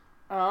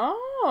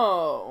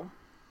 Oh.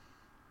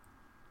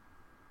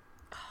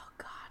 Oh,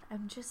 God.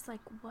 I'm just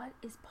like, what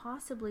is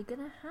possibly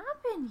gonna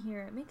happen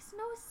here? It makes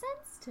no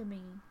sense to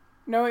me.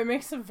 No, it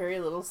makes a very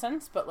little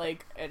sense, but,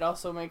 like, it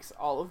also makes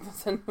all of the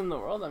sense in the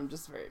world. I'm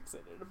just very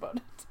excited about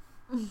it.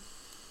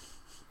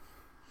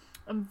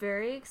 I'm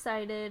very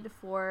excited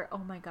for... Oh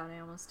my god, I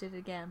almost did it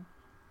again.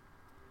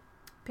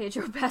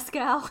 Pedro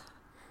Pascal.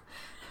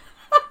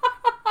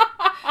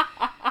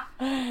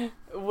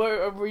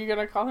 Were you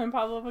gonna call him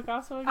Pablo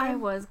Picasso again? I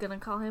was gonna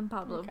call him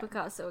Pablo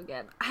Picasso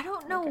again. I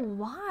don't know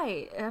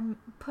why. I'm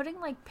putting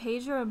like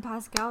Pedro and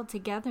Pascal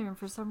together, and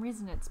for some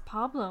reason it's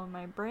Pablo in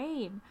my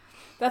brain.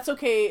 That's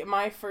okay.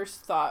 My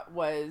first thought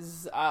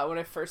was when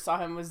I first saw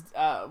him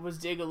was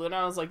Diego Luna.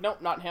 I was like,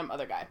 nope, not him,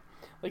 other guy.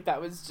 Like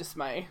that was just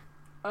my.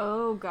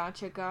 Oh,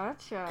 gotcha.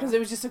 Because it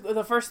was just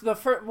the first. By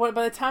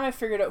the time I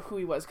figured out who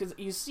he was, because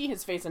you see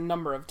his face a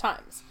number of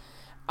times,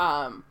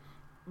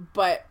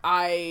 but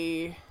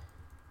I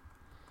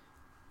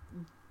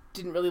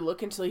didn't really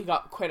look until he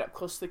got quite up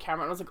close to the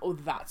camera, and I was like, oh,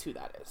 that's who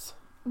that is.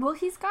 Well,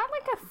 he's got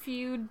like a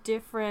few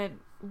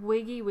different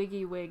wiggy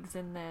wigs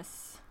in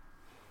this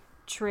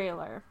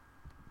trailer.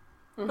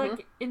 Mm-hmm.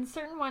 Like in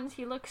certain ones,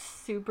 he looks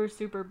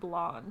super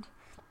blonde,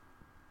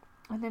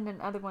 and then in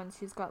other ones,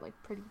 he's got like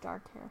pretty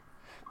dark hair.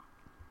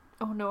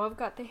 Oh no, I've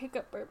got the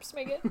hiccup burps,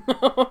 Megan.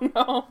 Oh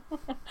no.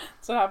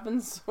 That's what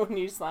happens when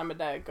you slam a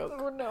Diet Coke.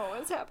 Oh no,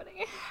 what's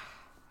happening?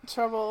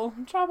 Trouble.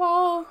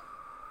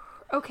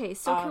 Okay,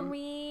 so can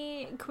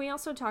we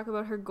also talk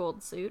about her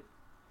gold suit?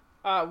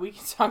 We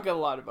can talk a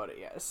lot about it,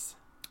 yes.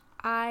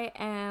 I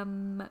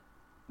am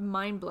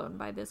mind blown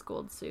by this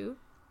gold suit.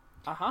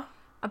 Uh-huh.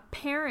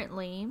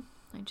 Apparently,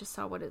 I just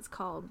saw what it's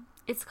called.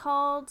 It's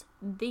called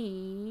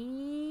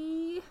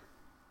the...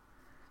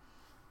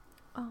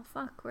 Oh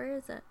fuck, where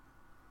is it?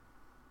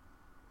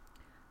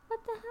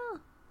 What the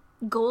hell?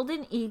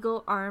 Golden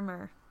Eagle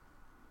armor.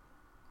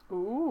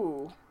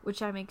 Ooh.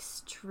 Which I'm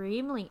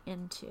extremely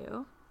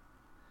into.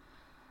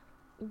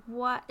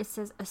 What? It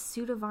says a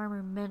suit of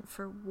armor meant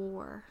for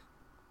war.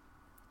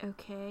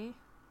 Okay.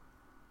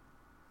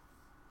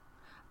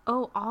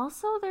 Oh,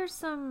 also there's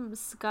some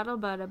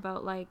scuttlebutt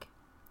about like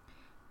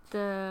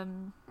the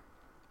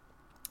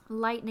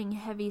lightning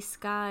heavy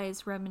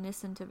skies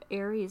reminiscent of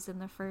Ares in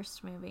the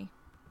first movie.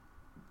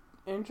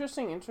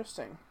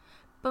 Interesting.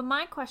 But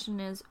my question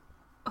is,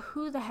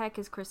 who the heck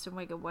is Kristen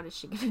Wiig and what is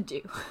she gonna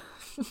do?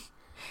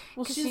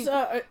 Well, she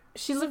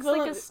looks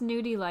like a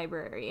snooty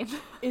librarian.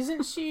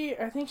 Isn't she?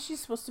 I think she's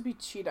supposed to be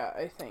Cheetah,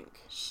 I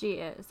think. She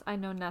is. I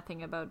know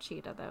nothing about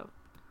Cheetah, though.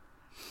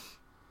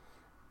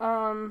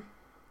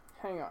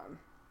 Hang on.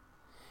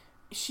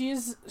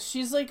 She's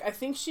like, I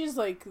think she's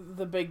like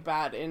the big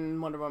bad in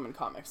Wonder Woman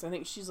comics. I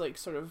think she's like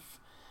sort of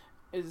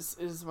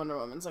is Wonder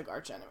Woman's like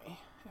arch enemy,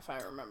 if I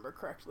remember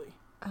correctly.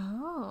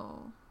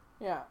 Oh.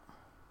 Yeah.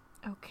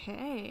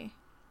 Okay.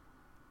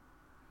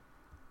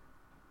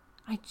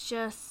 I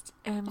just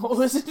am... Well,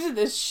 listen to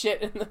this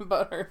shit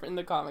about her in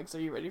the comics. Are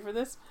you ready for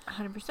this?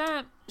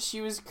 100%.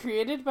 She was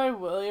created by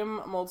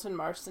William Moulton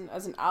Marston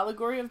as an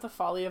allegory of the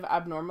folly of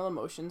abnormal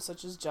emotions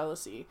such as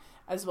jealousy,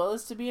 as well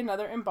as to be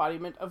another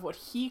embodiment of what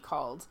he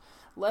called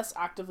less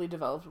actively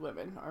developed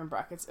women, or in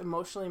brackets,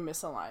 emotionally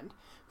misaligned,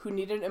 who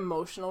needed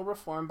emotional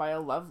reform by a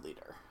love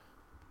leader.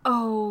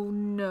 Oh,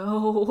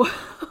 no.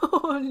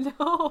 Oh,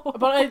 no.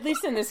 But at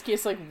least in this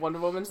case, like, Wonder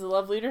Woman's the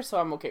love leader, so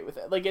I'm okay with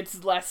it. Like,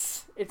 it's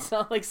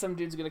not like some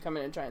dude's gonna come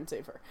in and try and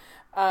save her.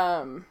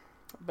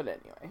 But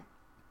anyway.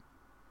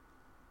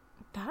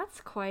 That's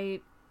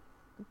quite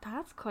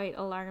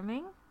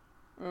alarming.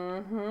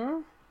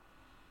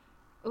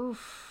 Mm-hmm.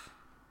 Oof.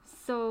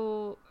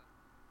 So,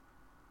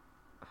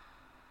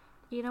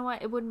 you know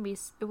what? It wouldn't be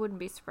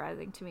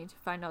surprising to me to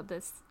find out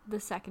the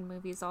second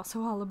movie is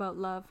also all about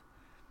love.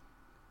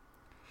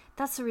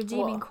 That's the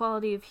redeeming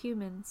quality of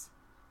humans.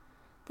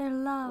 Their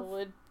love.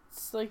 Well,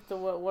 it's like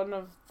one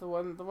of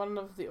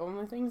the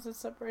only things that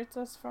separates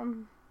us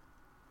from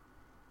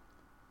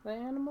the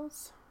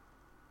animals.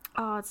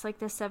 Oh, it's like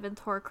the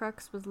seventh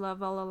Horcrux was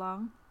love all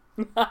along.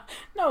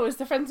 No, it's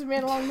the friends we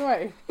made along the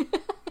way.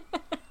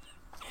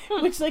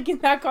 Which, like, in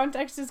that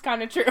context is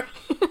kind of true,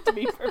 to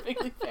be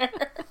perfectly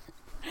fair.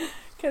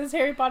 Because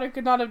Harry Potter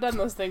could not have done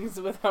those things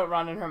without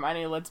Ron and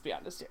Hermione, let's be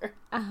honest here.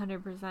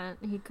 100%.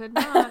 He could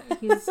not.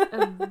 He's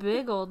a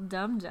big old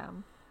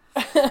dum-dum.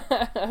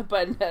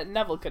 But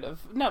Neville could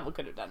have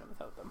done it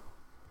without them.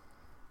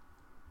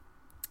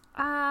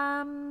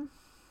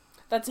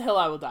 That's a hill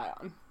I will die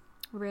on.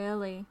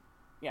 Really?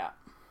 Yeah.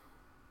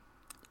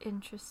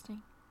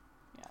 Interesting.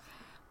 Yeah.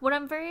 What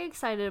I'm very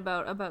excited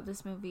about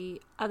this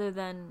movie, other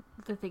than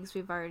the things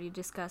we've already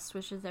discussed,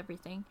 which is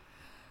everything,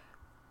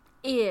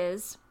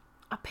 is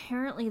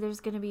apparently there's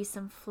going to be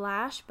some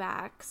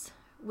flashbacks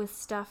with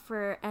stuff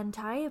for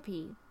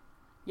Antiope.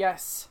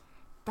 Yes.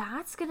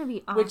 That's going to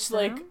be awesome. Which,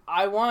 like,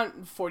 I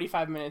want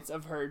 45 minutes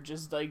of her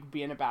just, like,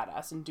 being a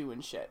badass and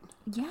doing shit.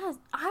 Yeah,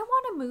 I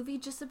want a movie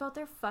just about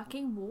their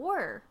fucking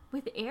war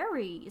with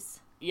Ares.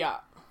 Yeah.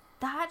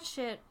 That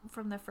shit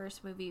from the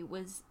first movie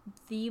was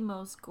the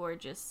most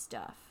gorgeous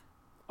stuff.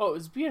 Oh, it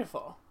was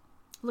beautiful.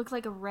 Looked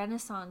like a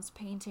Renaissance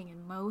painting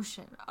in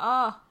motion.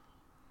 Oh,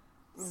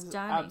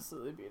 stunning.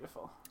 Absolutely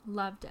beautiful.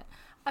 Loved it.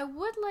 I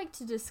would like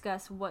to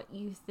discuss what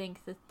you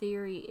think the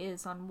theory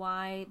is on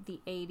why the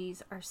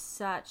 80s are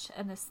such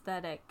an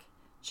aesthetic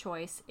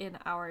choice in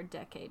our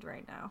decade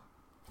right now.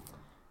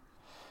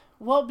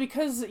 Well,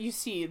 because, you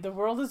see, the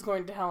world is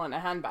going to hell in a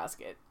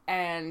handbasket,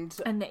 and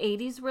the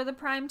 80s were the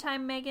prime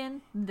time,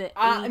 Megan? The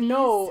 80s?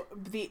 No,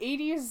 the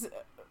 80s,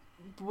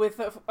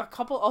 with a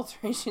couple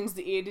alterations,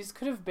 the 80s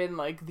could have been,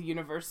 like, the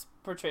universe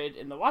portrayed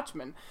in The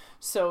Watchmen.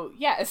 So,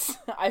 yes,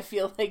 I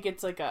feel like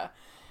it's, like, a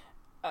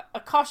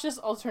cautious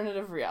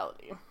alternative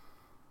reality.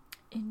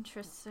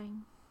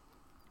 Interesting.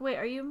 Wait,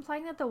 are you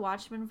implying that the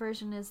Watchmen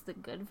version is the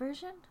good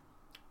version?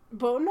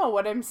 But no,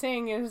 what I'm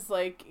saying is,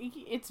 like,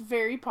 it's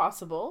very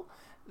possible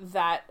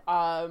that,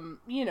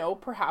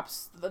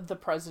 perhaps the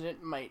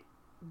president might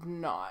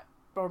not,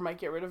 or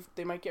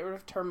they might get rid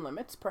of term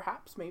limits,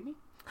 perhaps, maybe.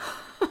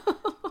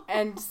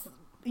 And,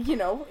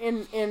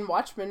 in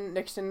Watchmen,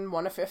 Nixon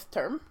won a 5th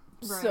term.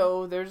 Right.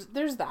 So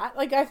there's that.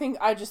 Like,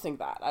 I just think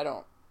that. I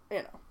don't,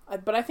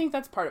 but I think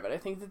that's part of it. I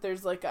think that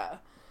there's, like,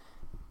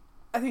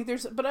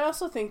 but I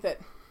also think that,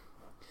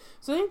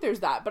 so I think there's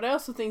that, but I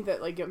also think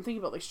that, like, I'm thinking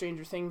about, like,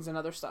 Stranger Things and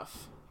other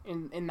stuff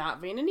in that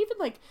vein, and even,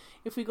 like,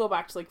 if we go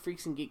back to, like,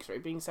 Freaks and Geeks,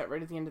 right, being set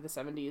right at the end of the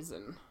 70s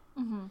and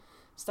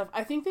stuff,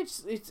 I think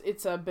that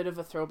it's a bit of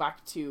a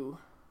throwback to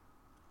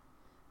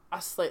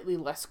a slightly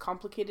less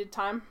complicated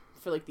time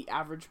for, like, the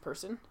average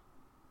person.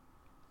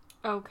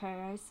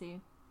 Okay, I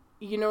see.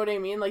 You know what I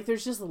mean? Like,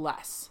 there's just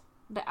less.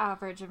 The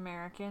average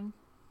American.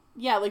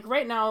 Yeah, like,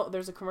 right now,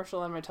 there's a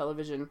commercial on my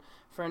television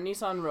for a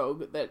Nissan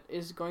Rogue that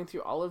is going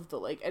through all of the,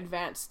 like,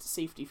 advanced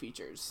safety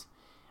features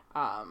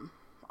on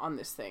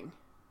this thing.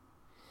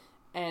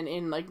 And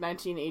in, like,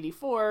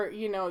 1984,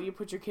 you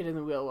put your kid in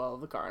the wheel well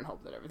of the car and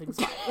hope that everything's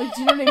fine. Like,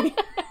 do you know what I mean?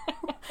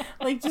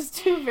 Like, just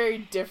two very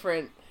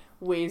different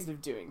ways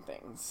of doing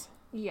things.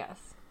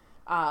 Yes.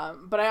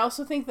 But I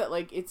also think that,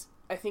 like,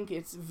 I think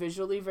it's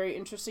visually very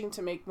interesting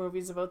to make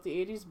movies about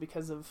the 80s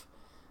because of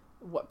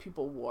what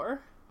people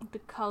wore. The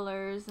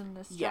colors and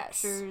the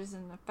structures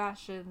and the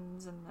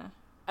fashions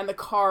and the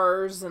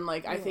cars and,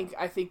 like, I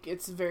think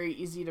it's very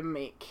easy to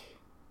make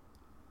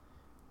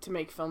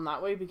film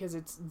that way because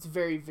it's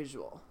very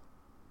visual.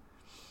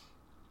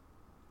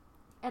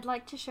 I'd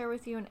like to share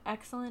with you an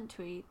excellent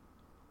tweet.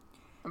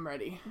 I'm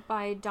ready.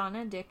 By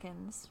Donna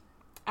Dickens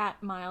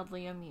at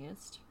Mildly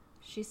Amused.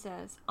 She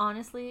says,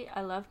 "Honestly,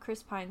 I love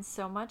Chris Pine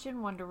so much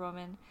in Wonder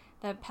Woman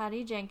that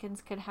Patty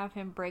Jenkins could have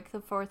him break the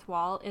fourth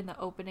wall in the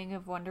opening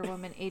of Wonder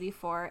Woman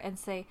 84 and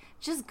say,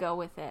 just go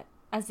with it,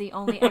 as the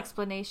only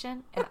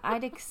explanation, and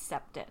I'd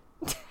accept it."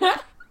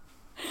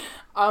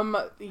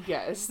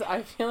 Yes,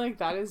 I feel like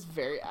that is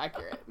very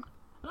accurate.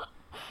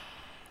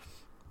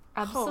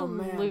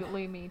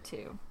 Absolutely, me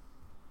too.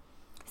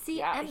 See,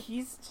 Yeah, and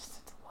he's just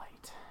a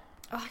delight.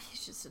 oh,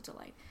 he's just a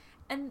delight.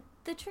 And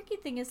the tricky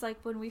thing is, like,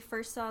 when we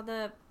first saw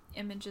the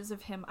images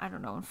of him, I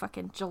don't know, in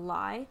fucking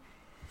July,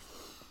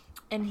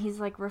 and he's,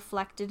 like,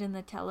 reflected in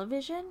the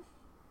television.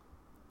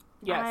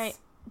 Yes.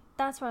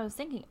 That's what I was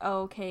thinking.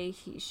 Oh, okay,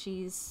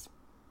 she's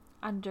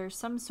under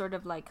some sort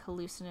of, like,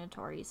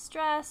 hallucinatory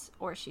stress,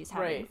 or she's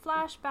having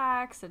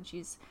flashbacks, and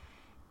she's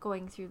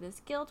going through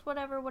this guilt,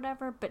 whatever.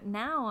 But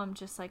now I'm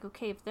just like,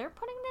 okay, if they're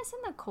putting this in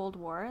the Cold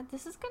War,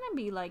 this is gonna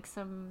be, like,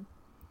 some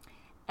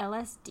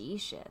LSD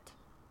shit.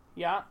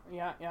 Yeah.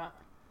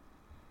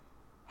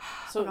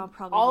 So I'll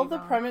probably all be the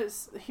wrong.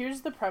 premise,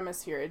 here's the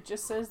premise here. It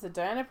just says that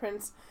Diana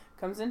Prince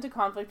comes into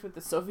conflict with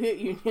the Soviet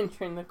Union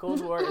during the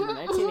Cold War in the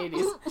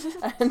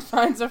 1980s and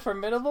finds a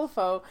formidable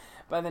foe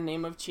by the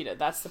name of Cheetah.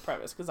 That's the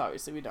premise, because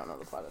obviously we don't know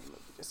the plot of the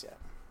movie just yet.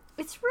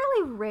 It's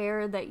really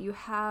rare that you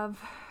have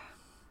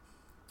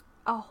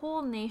a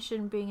whole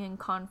nation being in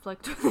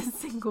conflict with a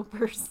single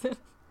person.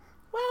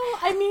 Well,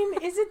 I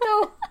mean, is it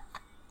though?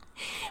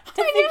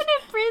 Diana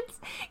Prince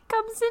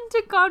comes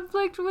into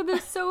conflict with the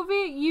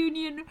Soviet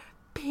Union,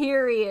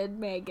 period,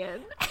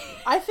 Megan.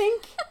 I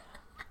think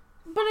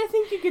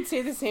you could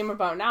say the same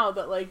about now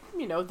that, like,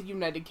 you know, the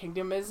United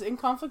Kingdom is in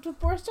conflict with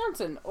Boris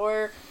Johnson,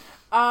 or,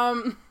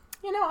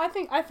 you know, I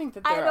think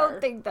that there I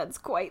don't think that's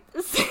quite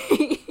the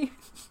same.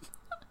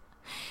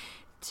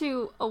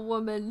 To a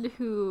woman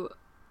who,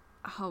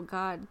 oh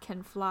God,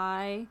 can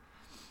fly,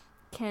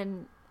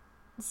 can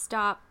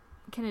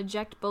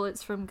eject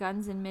bullets from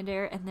guns in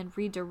midair and then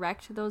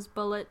redirect those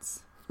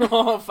bullets.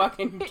 Oh,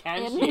 fucking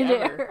can in she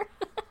midair. ever?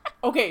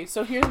 Okay,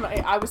 so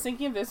I was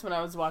thinking of this when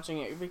I was watching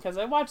it, because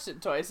I watched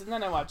it twice, and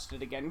then I watched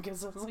it again,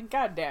 because I was like,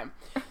 God damn.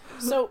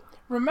 So,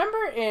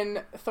 remember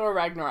in Thor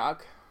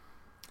Ragnarok,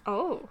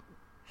 Oh,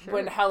 sure.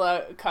 when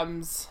Hela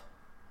comes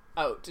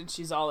out, and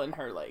she's all in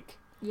her, like...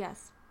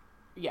 Yes.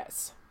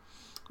 Yes.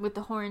 With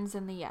the horns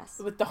and the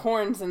yes. With the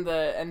horns and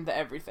the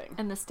everything.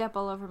 And the step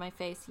all over my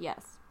face,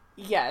 yes.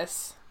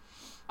 Yes.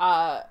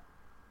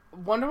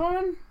 Wonder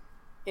Woman,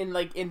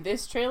 in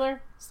this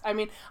trailer, I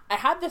mean, I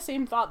had the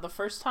same thought the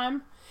first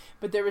time,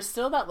 but there was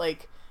still that,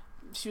 like,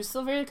 she was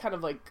still very kind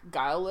of, like,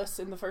 guileless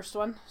in the first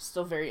one,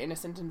 still very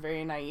innocent and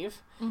very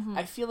naive. Mm-hmm.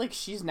 I feel like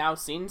she's now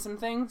seen some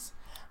things.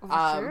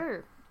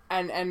 Sure.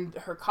 And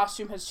her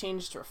costume has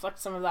changed to reflect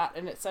some of that,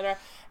 and etc.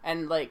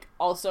 And, like,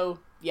 also,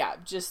 yeah,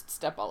 just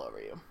step all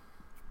over you.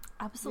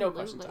 Absolutely. No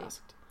questions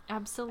asked.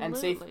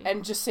 Absolutely.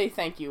 And just say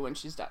thank you when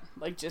she's done.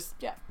 Like, just,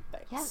 yeah,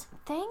 thanks. Yes,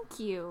 thank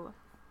you.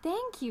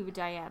 Thank you,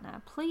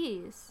 Diana.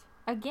 Please.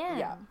 Again.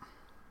 Yeah.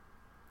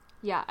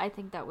 Yeah, I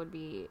think that would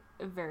be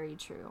very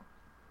true.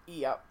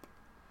 Yep.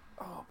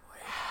 Oh, boy.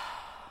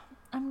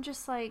 I'm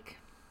just like,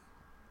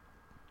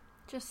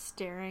 just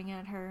staring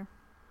at her.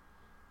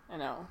 I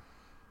know.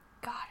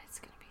 God, it's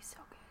gonna be so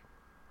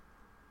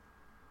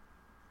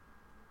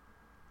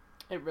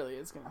good. It really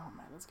is gonna, oh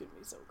man, it's gonna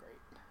be so great.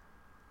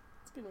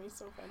 It's gonna be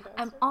so fantastic.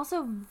 I'm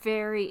also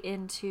very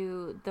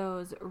into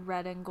those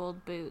red and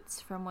gold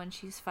boots from when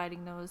she's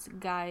fighting those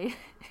guys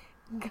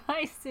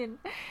in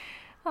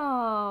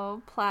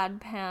plaid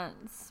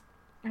pants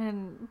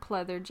and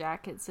pleather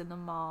jackets in the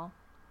mall.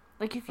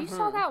 Like, if you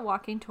saw that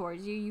walking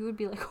towards you, you would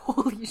be like,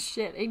 holy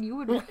shit, and you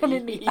would run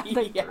in the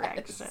other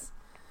direction.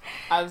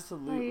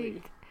 Absolutely.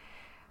 Like,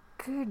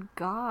 good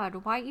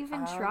God, why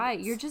even try?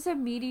 You're just a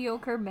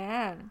mediocre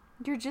man.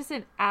 You're just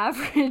an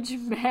average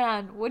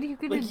man. What are you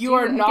gonna do? You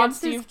are not against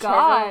Steve this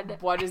God?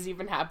 Trevor. What is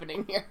even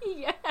happening here?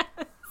 Yes.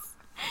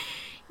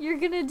 You're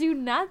gonna do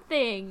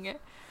nothing.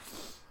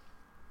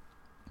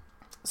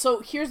 So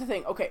here's the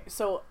thing. Okay,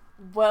 so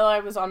while I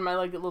was on my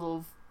like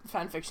little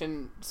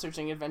fanfiction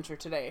searching adventure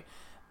today,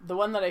 the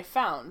one that I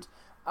found,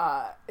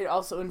 it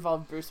also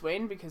involved Bruce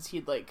Wayne, because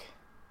he'd like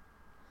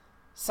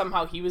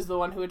somehow he was the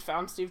one who had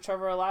found Steve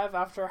Trevor alive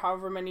after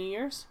however many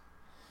years.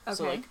 Okay.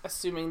 So like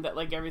assuming that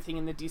like everything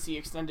in the DC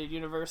extended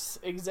universe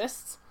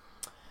exists.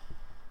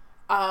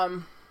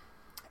 And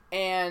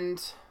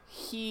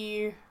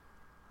he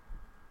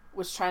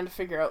was trying to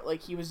figure out,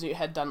 like, he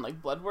had done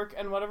like blood work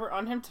and whatever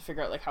on him to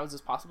figure out like how is this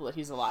possible that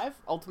he's alive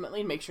ultimately,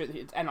 and make sure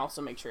that and also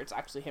make sure it's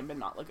actually him and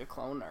not like a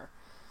clone or,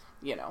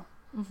 you know,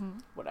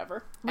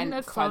 whatever. Wouldn't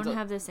and a clone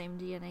have the same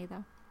DNA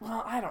though?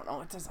 Well, I don't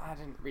know. It does. I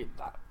didn't read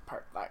that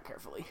part that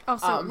carefully. Oh,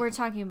 so we're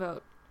talking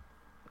about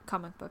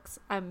comic books.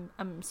 I'm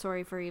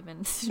sorry for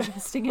even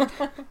suggesting it.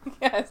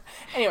 Yes.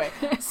 Anyway,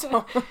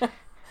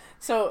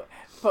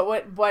 but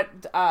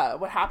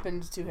what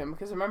happened to him?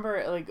 Because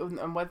remember, like,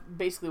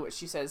 what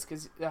she says,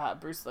 because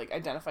Bruce like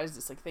identifies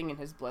this like thing in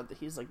his blood that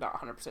he's like not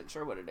 100%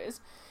 sure what it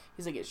is.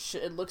 He's like,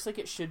 it looks like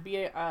it should be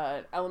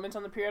a element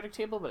on the periodic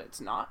table, but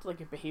it's not.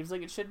 Like, it behaves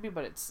like it should be,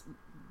 but it's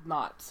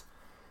not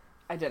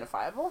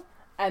identifiable.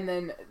 And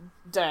then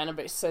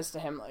Diana says to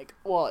him, like,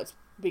 well, it's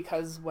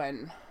because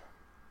when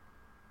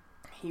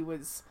he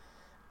was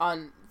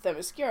on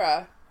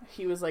Themyscira,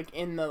 he was, like,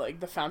 in the, like,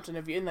 the Fountain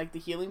of Youth, in, like, the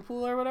healing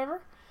pool or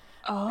whatever.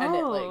 Oh. And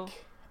it,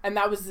 like, And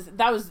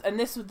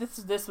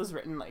this was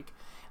written like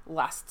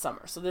last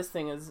summer, so this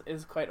thing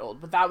is quite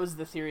old. But that was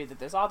the theory that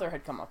this author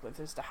had come up with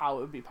as to how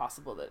it would be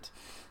possible that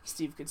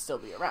Steve could still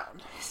be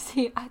around.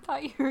 See, I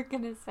thought you were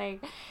gonna say,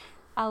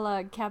 a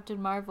la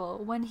Captain Marvel,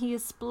 when he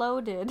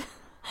exploded,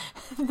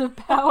 the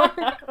power,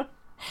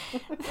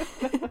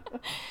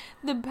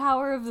 the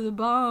power of the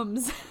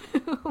bombs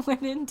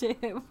went into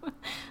him.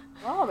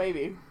 Oh,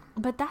 maybe.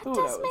 But that Who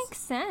does knows? make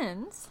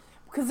sense.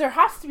 Because there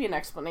has to be an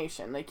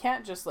explanation. They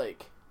can't just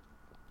like.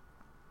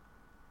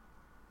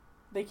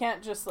 They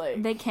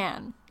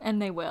can,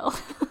 and they will.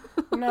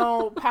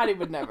 No, Patty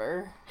would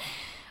never.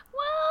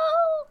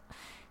 Well,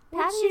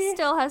 Would Patty she?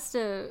 still has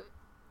to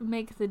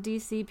make the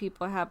DC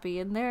people happy,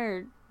 and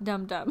they're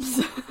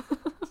dum-dums.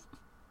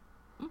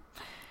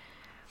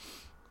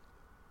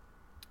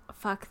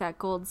 Fuck that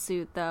gold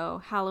suit,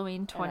 though.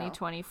 Halloween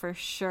 2020 for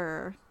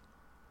sure.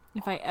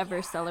 If I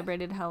ever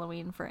celebrated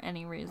Halloween for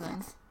any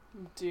reason.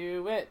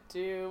 Do it.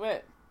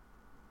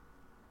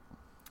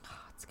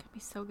 Oh, it's gonna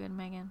be so good,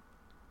 Megan.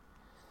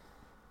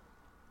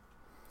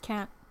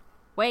 Can't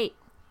wait.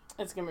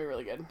 It's gonna be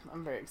really good.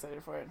 I'm very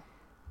excited for it.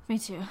 Me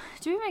too.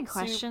 Do we make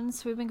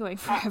questions? We've been going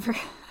forever.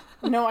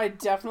 No, I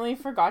definitely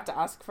forgot to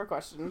ask for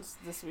questions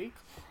this week,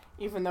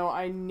 even though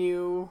I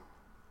knew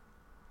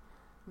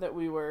that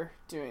we were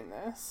doing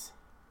this.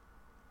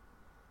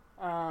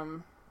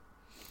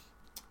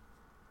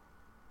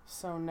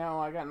 So no,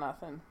 I got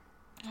nothing.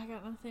 I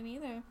got nothing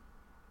either.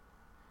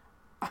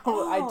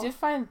 Oh, I did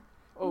find...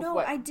 Oh, no,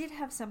 what? I did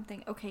have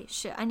something. Okay,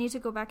 shit. I need to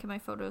go back in my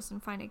photos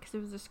and find it because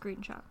it was a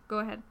screenshot. Go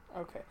ahead.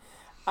 Okay.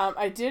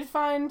 I did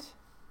find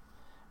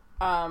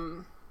a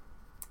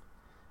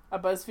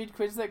BuzzFeed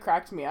quiz that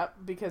cracked me up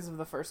because of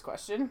the first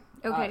question.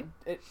 Okay.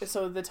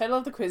 So the title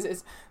of the quiz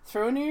is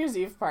Throw a New Year's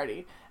Eve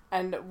Party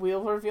and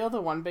we'll reveal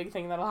the one big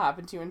thing that'll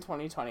happen to you in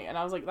 2020. And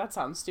I was like, that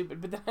sounds stupid.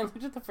 But then I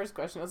looked at the first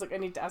question. I was like, I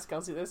need to ask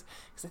Kelsey this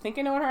because I think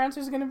I know what her answer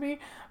is going to be,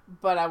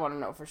 but I want to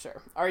know for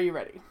sure. Are you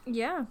ready?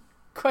 Yeah.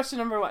 Question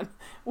number 1.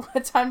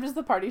 What time does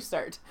the party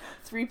start?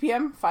 3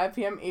 p.m., 5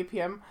 p.m., 8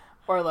 p.m.,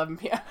 or 11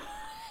 p.m.?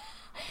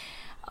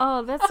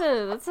 Oh,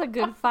 that's a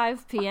good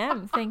 5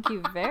 p.m. Thank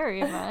you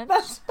very much.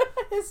 That's what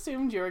I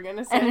assumed you were going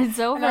to say. And it's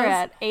over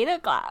at 8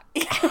 o'clock.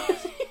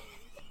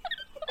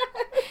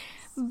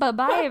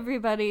 Bye-bye,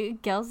 everybody.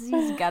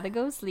 Kelsey's gotta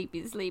go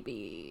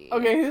sleepy.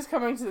 Okay, who's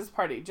coming to this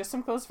party? Just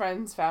some close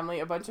friends, family,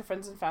 a bunch of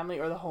friends and family,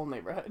 or the whole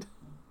neighborhood?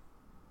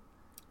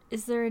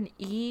 Is there an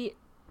E?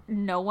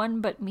 No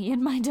one but me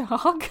and my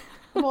dog?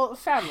 Well,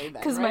 family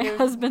then, Because right? my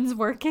husband's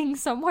working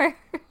somewhere.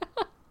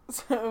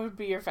 So it would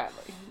be your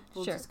family.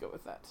 We'll Sure. just go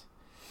with that.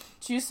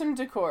 Choose some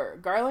decor.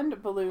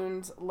 Garland,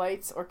 balloons,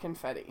 lights, or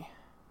confetti.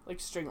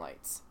 Like string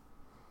lights.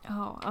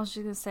 Oh, I was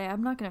just gonna say,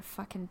 I'm not gonna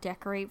fucking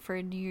decorate for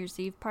a New Year's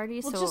Eve party,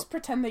 Well, so just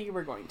pretend that you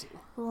were going to.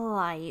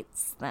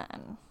 lights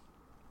then.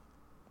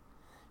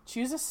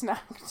 Choose a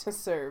snack to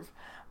serve.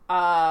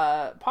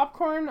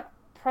 Popcorn,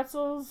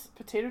 pretzels,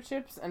 potato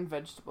chips, and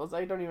vegetables.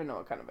 I don't even know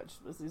what kind of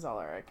vegetables these all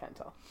are. I can't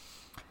tell.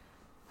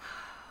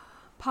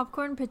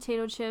 Popcorn,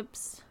 potato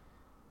chips,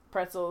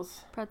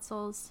 Pretzels.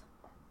 pretzels.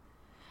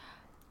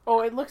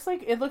 Oh, it looks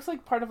like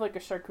part of like a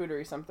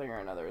charcuterie something or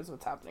another is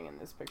what's happening in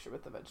this picture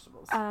with the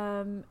vegetables.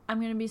 I'm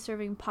gonna be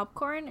serving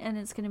popcorn, and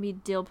it's gonna be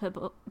dill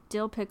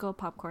pickle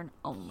popcorn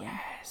only.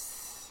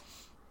 Yes.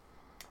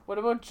 What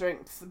about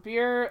drinks?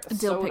 Beer,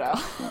 Dill soda,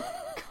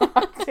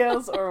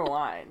 cocktails, or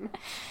wine?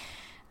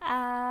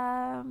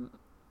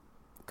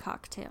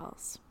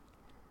 Cocktails.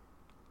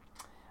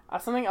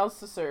 Something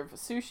else to serve.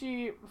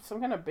 Sushi, some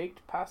kind of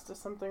baked pasta,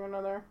 something or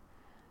another.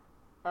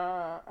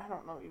 I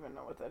don't even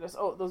know what that is.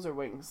 Oh, those are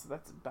wings.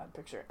 That's a bad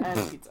picture.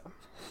 And pizza.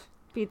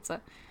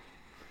 Pizza.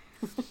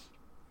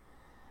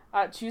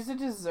 Choose a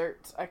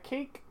dessert. A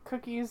cake,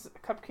 cookies,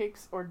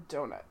 cupcakes, or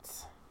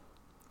donuts.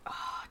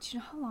 Oh, do you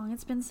know how long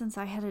it's been since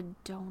I had a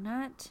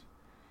donut?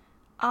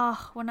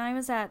 When I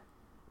was at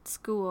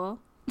school.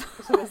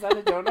 So is that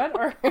a donut,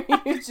 or are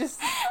you just...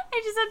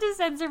 I just had to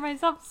censor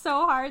myself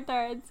so hard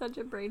there. I had such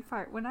a brain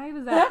fart. When I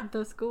was at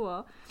the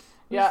school,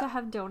 we used to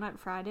have donut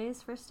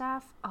Fridays for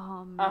staff.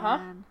 Oh,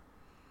 man.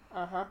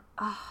 Uh-huh.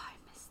 Oh, I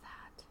miss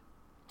that.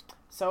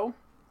 So?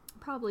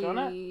 Probably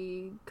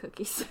donut?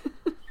 Cookies.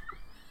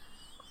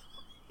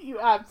 You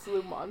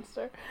absolute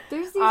monster.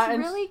 There's these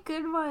really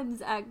good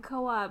ones at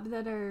Co-op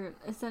that are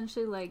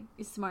essentially like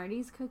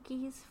Smarties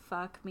cookies.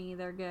 Fuck me,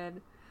 they're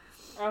good.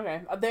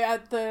 Okay. They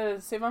at the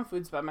Save on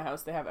Foods by my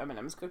house, they have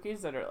M&M's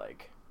cookies that are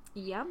like...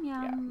 Yum,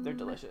 Yeah, yum. they're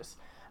delicious.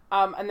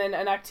 And then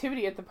an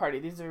activity at the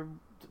party. These are,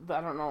 I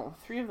don't know,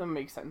 3 of them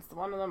make sense. The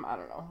one of them, I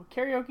don't know.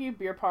 Karaoke,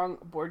 beer pong,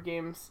 board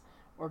games,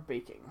 or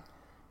baking.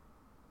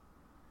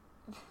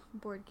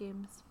 Board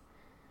games.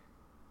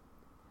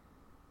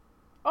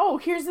 Oh,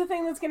 here's the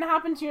thing that's going to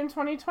happen to you in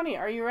 2020.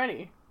 Are you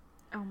ready?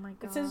 Oh my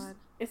god.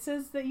 It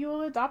says that you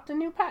will adopt a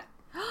new pet.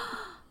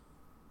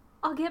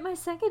 I'll get my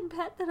second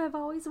pet that I've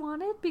always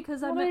wanted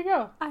because Well, there you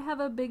go. I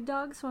have a big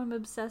dog, so I'm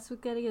obsessed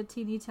with getting a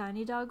teeny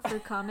tiny dog for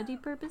comedy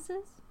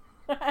purposes.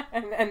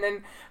 and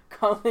then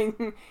calling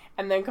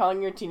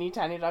your teeny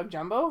tiny dog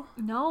Jumbo.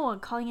 No, I'm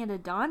calling it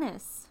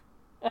Adonis.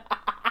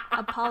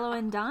 Apollo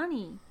and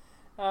Donnie.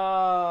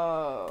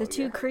 Oh. The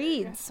two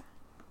creeds.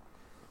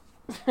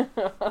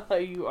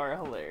 You are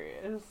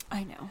hilarious.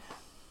 I know.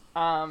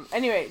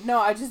 Anyway,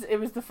 no, it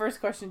was the first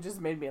question just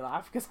made me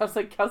laugh because I was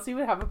like, Kelsey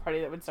would have a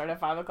party that would start at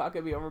 5 o'clock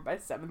and be over by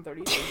 7:30. Thank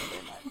you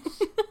very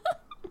much.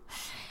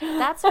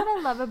 That's what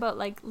I love about,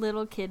 like,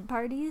 little kid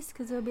parties,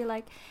 because it'll be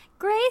like,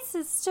 Grace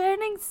is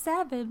turning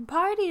 7,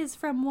 party is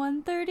from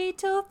 1:30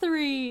 till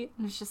 3.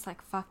 And it's just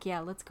like, fuck yeah,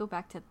 let's go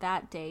back to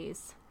that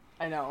days.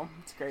 I know,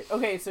 it's great.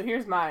 Okay, so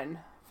here's mine.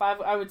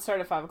 I would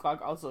start at 5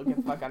 o'clock, also get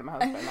the fuck out of my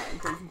house by 9,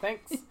 please and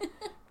thanks.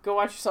 Go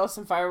watch yourself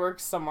some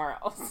fireworks somewhere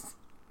else.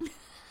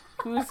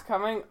 Who's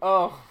coming?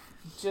 Oh,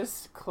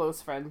 just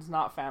close friends,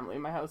 not family.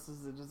 My house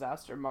is a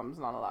disaster. Mom's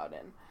not allowed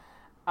in.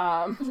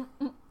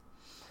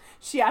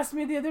 She asked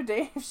me the other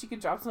day if she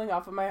could drop something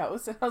off at my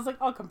house, and I was like,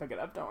 I'll come pick it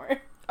up, don't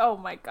worry. Oh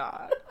my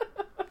god.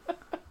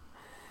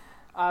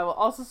 I will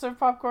also serve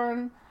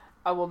popcorn.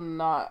 I will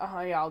not...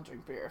 yeah, I'll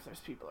drink beer if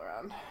there's people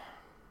around.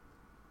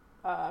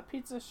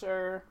 Pizza,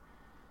 sure.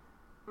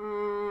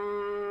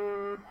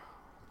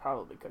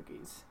 Probably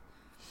cookies.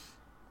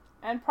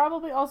 And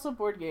probably also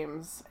board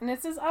games. And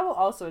it says I will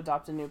also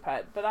adopt a new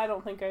pet, but I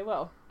don't think I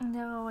will.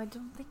 No, I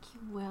don't think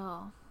you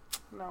will.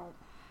 No.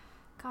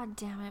 God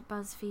damn it,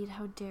 BuzzFeed,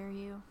 how dare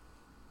you.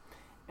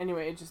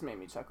 Anyway, it just made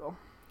me chuckle.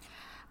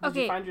 Did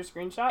Okay. you find your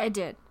screenshot? I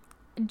did.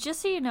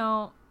 Just so you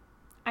know,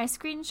 I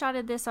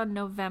screenshotted this on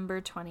November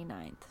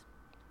 29th.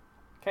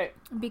 Okay.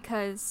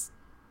 Because,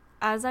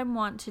 as I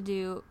want to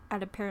do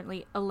at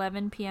apparently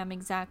 11 p.m.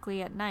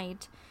 exactly at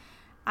night,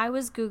 I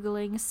was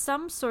Googling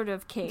some sort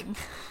of king.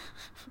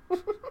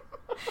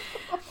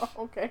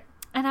 Okay.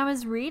 And I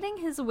was reading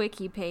his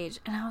wiki page,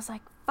 and I was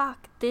like,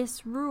 fuck,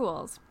 this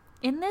rules.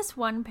 In this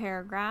one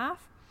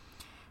paragraph,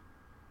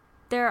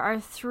 there are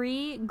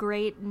 3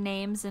 great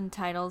names and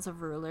titles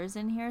of rulers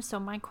in here. So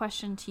my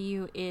question to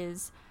you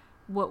is,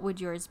 what would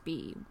yours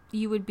be?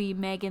 You would be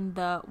Megan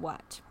the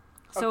what?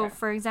 So, Okay.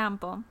 for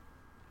example,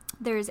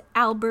 there's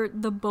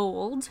Albert the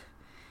Bold,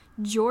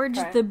 George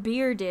Okay. the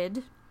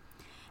Bearded,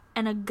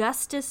 and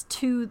Augustus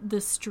II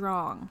the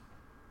Strong.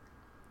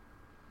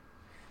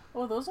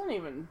 Well, those aren't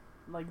even,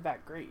 like,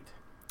 that great.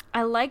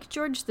 I like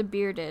George the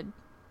Bearded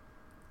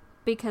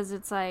because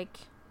it's like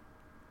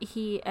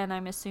he and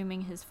I'm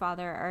assuming his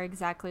father are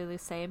exactly the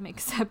same,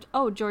 except,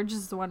 George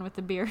is the one with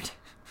the beard.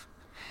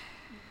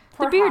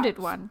 The bearded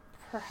one.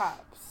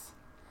 Perhaps.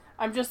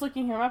 I'm just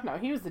looking him up now.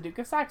 He was the Duke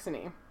of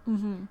Saxony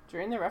Mm-hmm.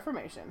 during the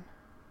Reformation.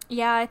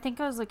 Yeah, I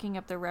think I was looking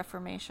up the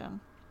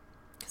Reformation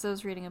because I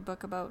was reading a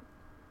book about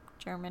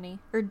Germany.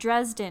 Or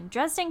Dresden.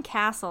 Dresden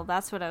Castle,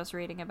 that's what I was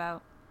reading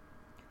about.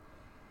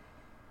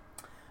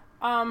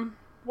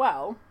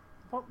 Well,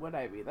 what would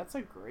I be? That's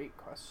a great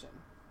question.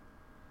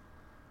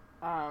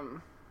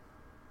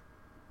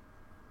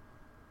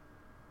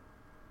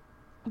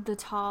 The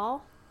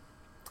Tall?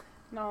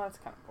 No, that's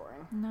kind of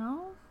boring.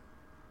 No?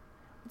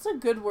 What's a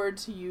good word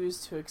to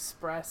use to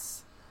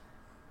express...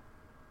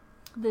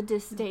 The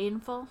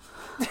Disdainful?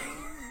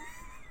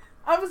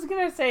 I was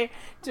gonna say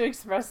to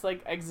express,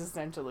 like,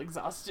 existential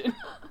exhaustion.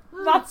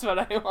 That's what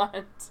I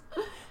want.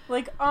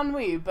 Like,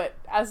 ennui, but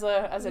as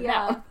a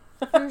noun.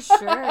 For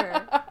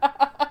sure.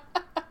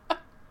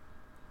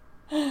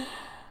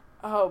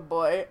 Oh,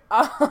 boy.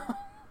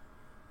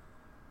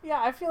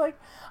 Yeah, I feel like...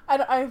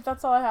 I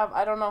that's all I have.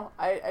 I don't know.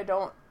 I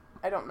don't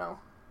know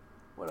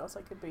what else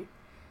I could be.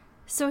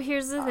 So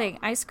here's the thing.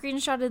 I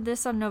screenshotted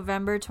this on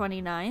November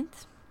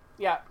 29th.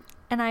 Yeah.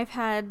 And I've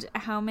had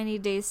how many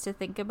days to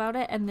think about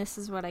it, and this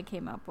is what I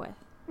came up with.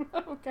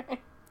 Okay.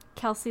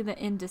 Kelsey the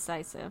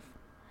Indecisive.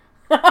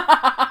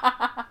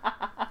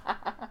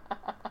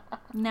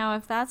 Now,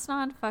 if that's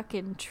not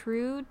fucking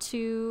true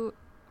to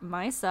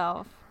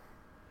myself,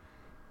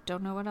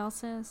 don't know what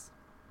else is.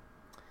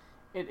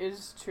 It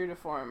is true to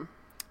form.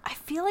 I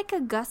feel like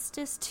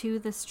Augustus II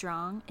the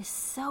Strong is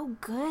so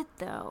good,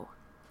 though.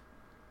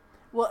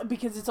 Well,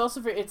 because it's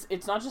also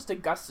it's not just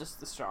Augustus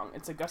the Strong,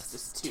 it's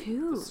Augustus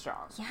II the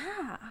Strong.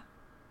 Yeah.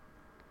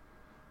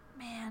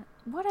 Man,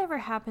 whatever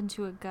happened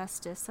to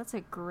Augustus? That's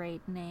a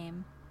great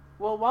name.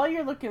 Well, while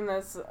you're looking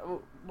this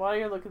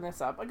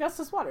up,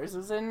 Augustus Waters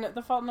was in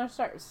The Fault in Our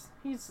Stars.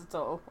 He's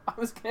still, I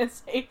was gonna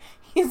say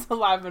he's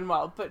alive and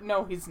well, but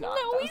no, he's not.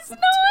 No, That he's was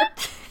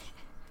not.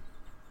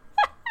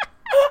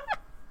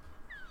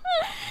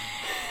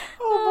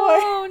 Oh boy.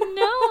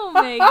 Oh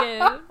no,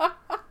 Megan.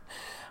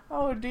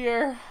 Oh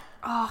dear.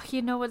 Oh,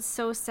 you know what's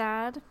so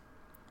sad?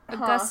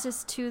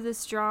 Augustus II the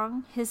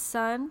Strong, his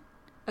son,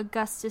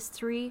 Augustus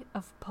III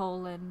of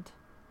Poland.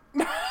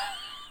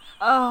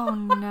 Oh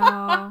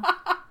no.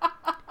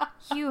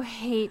 You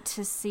hate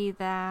to see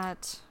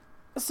that.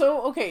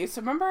 So, okay, so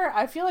remember,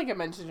 I feel like I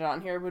mentioned it on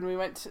here when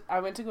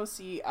I went to go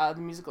see the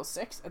musical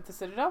Six at the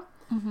Citadel.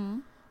 Mm-hmm.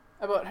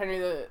 About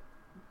Henry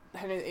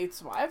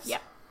VIII's wives. Yeah.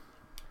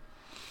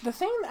 The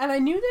thing, and I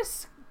knew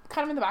this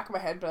kind of in the back of my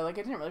head, but I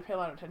didn't really pay a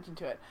lot of attention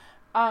to it.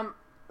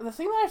 The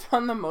thing that I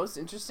found the most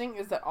interesting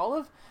is that all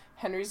of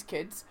Henry's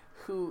kids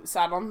who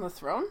sat on the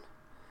throne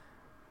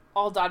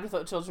all died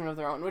without children of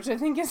their own, which I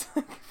think is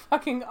like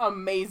fucking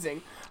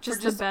amazing. Just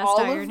for just the best all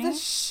irony. of the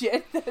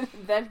shit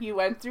that he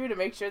went through to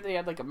make sure that he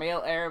had like a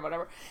male heir and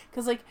whatever.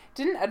 Because like,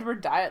 didn't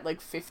Edward die at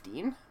like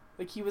 15?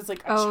 Like he was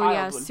like a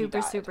child when he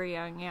died. super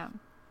young, yeah.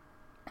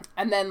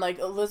 And then like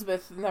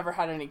Elizabeth never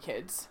had any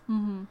kids,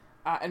 Mm-hmm.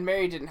 and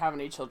Mary didn't have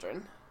any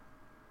children.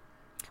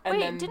 And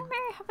Wait, then, didn't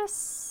Mary have a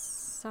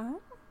son?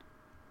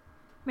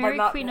 Mary,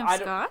 not- Queen of I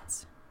don't-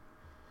 Scots?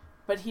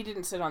 but he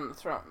didn't sit on the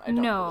throne. I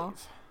don't No.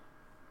 believe.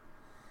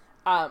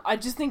 I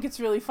just think it's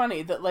really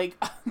funny that like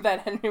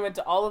that Henry went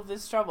to all of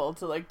this trouble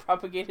to like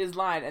propagate his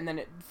line, and then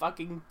it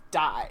fucking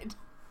died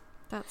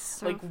That's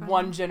so like funny.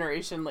 one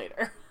generation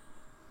later.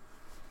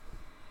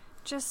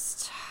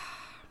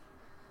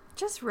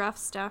 Just rough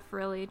stuff,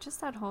 really.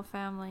 Just that whole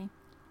family.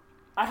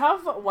 I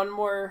have one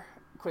more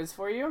quiz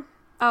for you.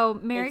 Oh,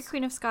 Mary, It's-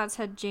 Queen of Scots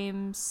had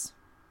James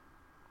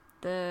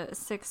the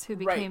Sixth, who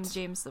became Right.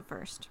 James the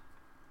First.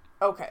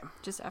 Okay,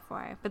 Just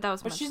FYI, but that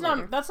was but much she's later.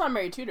 not. That's not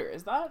Mary Tudor,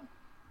 is that?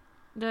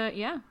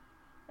 Yeah.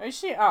 Is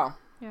she? Oh,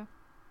 Yeah.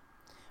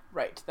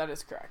 Right, that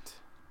is correct.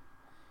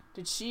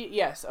 Did she?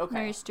 Yes. Okay.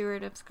 Mary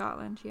Stuart of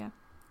Scotland. Yeah.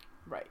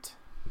 Right.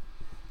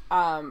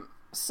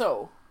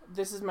 So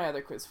this is my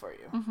other quiz for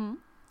you. Mm-hmm.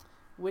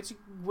 Which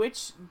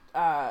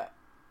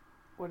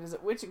what is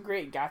it? Which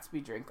Great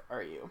Gatsby drink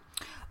are you?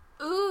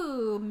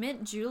 Ooh,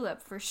 mint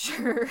julep for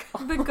sure.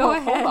 But go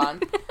ahead. Hold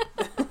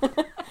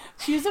on.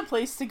 Choose a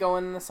place to go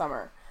in the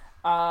summer.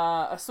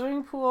 A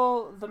swimming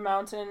pool, the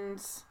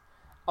mountains,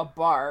 a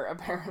bar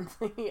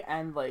apparently,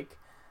 and like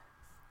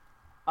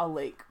a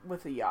lake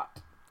with a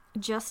yacht.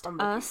 Just On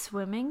the a beach.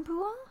 swimming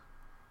pool?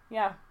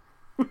 Yeah,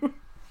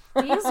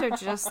 These are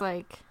just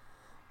like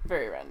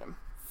very random.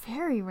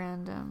 very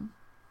random.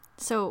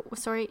 So,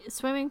 sorry,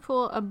 swimming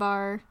pool, a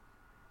bar.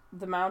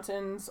 The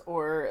mountains,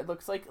 or it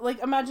looks like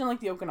imagine like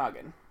the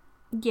Okanagan.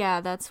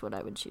 Yeah, that's what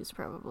I would choose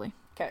probably.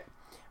 Okay.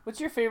 What's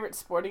your favorite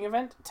sporting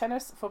event?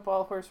 Tennis,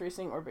 football, horse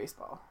racing, or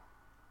baseball?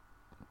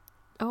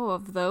 Oh,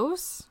 of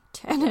those?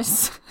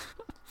 Tennis.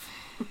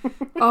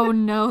 Oh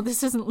no,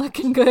 this isn't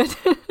looking good.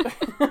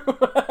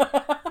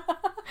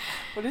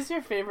 What is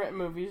your favorite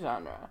movie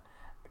genre?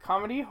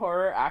 Comedy,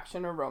 horror,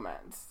 action, or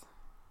romance?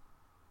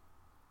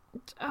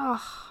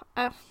 Oh,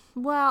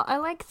 well, I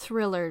like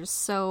thrillers,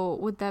 so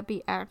would that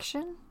be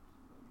action?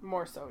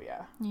 More so,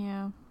 yeah.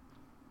 Yeah.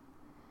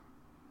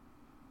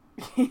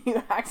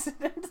 You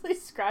accidentally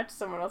scratch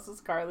someone else's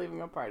car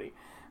leaving a party.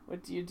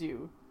 What do you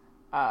do?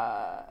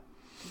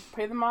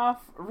 Pay them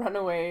off, run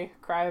away,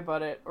 cry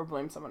about it, or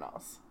blame someone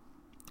else?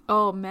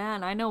 Oh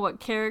man, I know what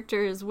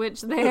character is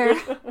which there.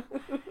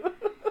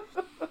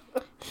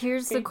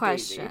 Here's Hey, the Daisy.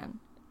 question.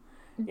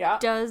 Yeah.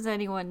 Does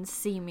anyone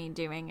see me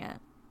doing it?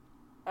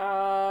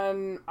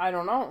 I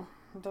don't know.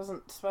 It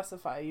doesn't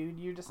specify.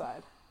 You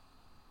decide.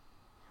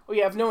 Well,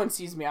 yeah, if no one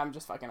sees me, I'm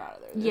just fucking out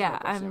of there. There's no Yeah,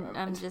 question in my I'm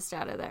mind. just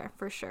out of there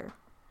for sure.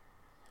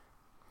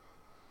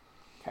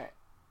 Okay.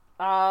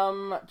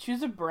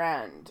 Choose a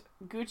brand.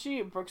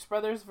 Gucci, Brooks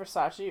Brothers,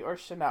 Versace, or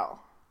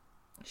Chanel.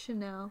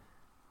 Chanel.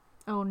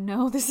 Oh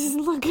no, this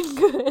isn't looking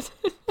good.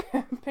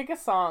 Pick a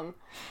song.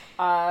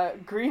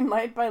 Green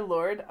Light by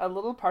Lorde, A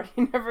Little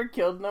Party Never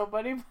Killed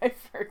Nobody by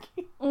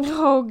Fergie,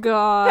 Oh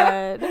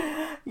god.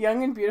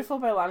 Young and Beautiful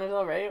by Lana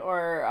Del Rey,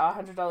 or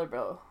 $100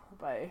 Bill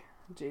by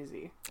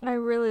Jay-Z. I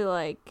really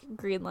like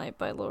Green Light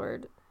by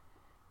Lorde.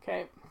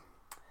 Okay.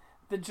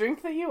 The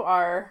drink that you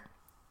are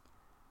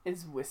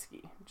is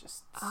whiskey.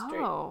 Just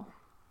straight. Oh.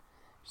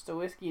 Just a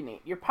whiskey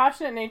neat. Your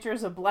passionate nature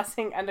is a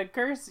blessing and a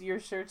curse. You're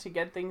sure to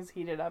get things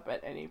heated up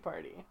at any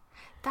party.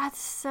 That's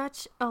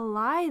such a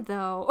lie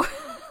though.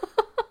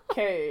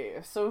 Okay,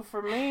 so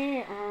for me,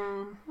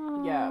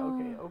 yeah,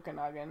 okay,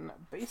 Okanagan.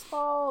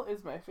 Baseball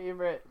is my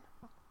favorite.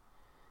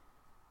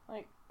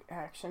 Like,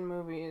 action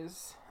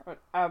movies, I would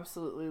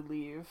absolutely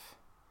leave.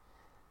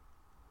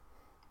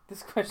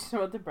 This question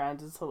about the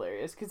brand is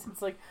hilarious, because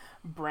it's like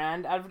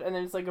brand advert, and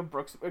then it's like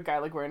a guy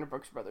like wearing a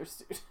Brooks Brothers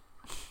suit.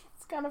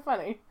 It's kind of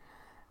funny.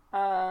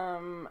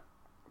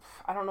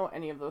 I don't know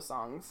any of those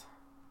songs.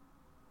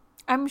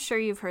 I'm sure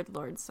you've heard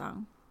Lorde's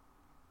song.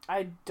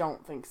 I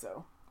don't think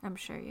so. I'm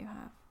sure you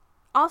have.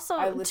 Also,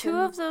 I two listened-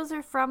 of those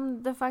are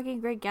from the fucking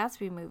Great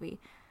Gatsby movie.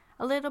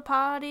 A little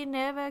party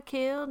never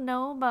killed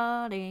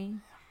nobody.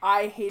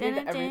 I hated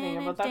everything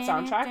about that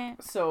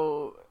soundtrack,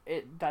 so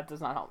that does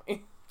not help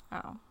me.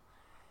 Oh.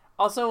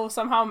 Also,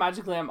 somehow,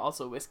 magically, I'm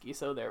also whiskey,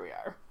 so there we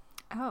are.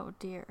 Oh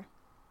dear.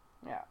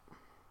 Yeah.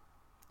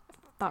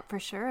 Thought for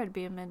sure I'd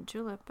be a mint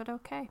julep, but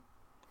okay.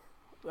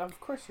 Of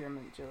course you're a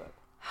mint julep.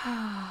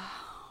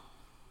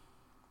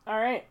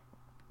 Alright.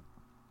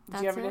 Do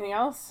you That's have it? anything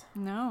else?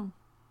 No.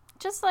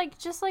 Just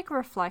like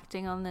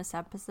reflecting on this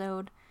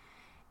episode.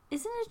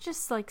 Isn't it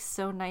just like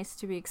so nice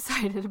to be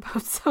excited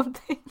about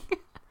something?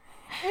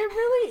 It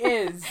really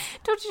is.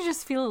 Don't you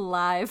just feel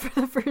alive for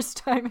the first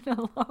time in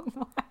a long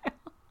while?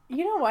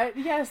 You know what?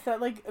 Yes,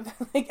 that like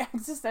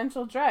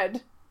existential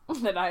dread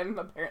that I'm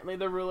apparently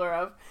the ruler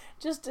of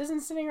just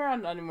isn't sitting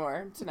around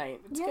anymore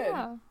tonight. It's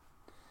good.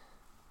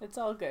 It's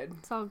all good.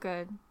 It's all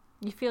good.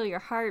 You feel your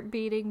heart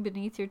beating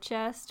beneath your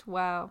chest.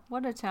 Wow,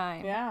 what a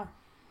time. Yeah.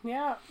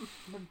 Yeah.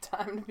 The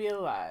time to be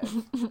alive.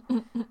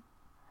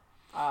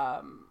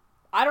 I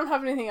don't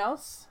have anything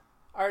else.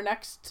 Our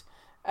next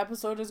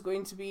episode is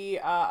going to be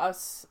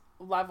us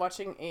live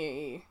watching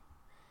a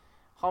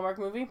Hallmark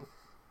movie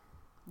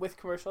with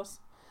commercials.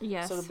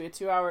 Yes. So it'll be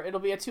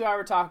a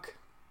 2-hour talk.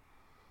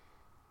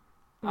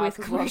 With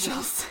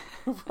commercials.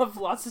 We'll have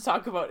lots to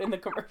talk about in the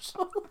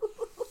commercial.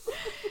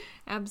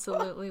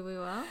 Absolutely, we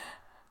will.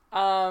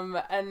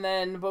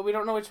 But we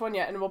don't know which one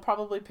yet, and we'll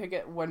probably pick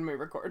it when we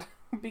record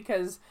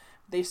because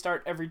they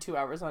start every 2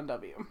 hours on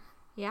W.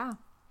 Yeah.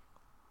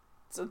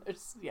 So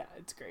it's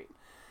great.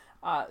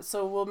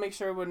 So we'll make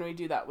sure when we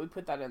do that, we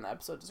put that in the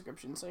episode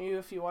description. So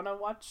if you want to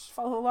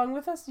follow along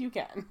with us, you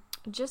can.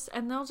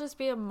 And there'll just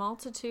be a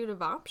multitude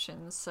of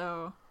options.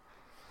 So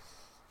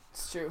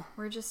it's true.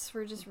 We're just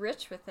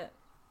rich with it.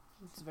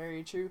 It's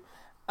very true.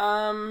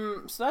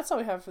 So that's all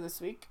we have for this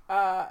week.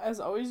 As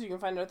always, you can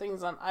find our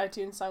things on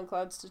iTunes,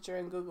 SoundCloud, Stitcher,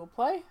 and Google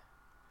Play.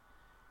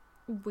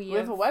 We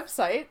have a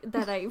website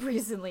that I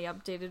recently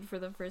updated for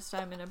the first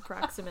time in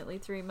approximately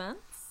 3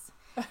 months.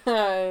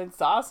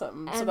 It's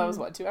awesome. And so that was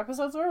 2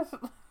 episodes worth?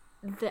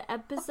 The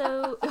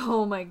episode...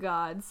 Oh my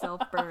god,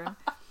 self-burn.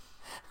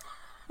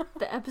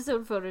 The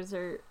episode photos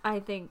are, I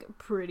think,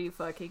 pretty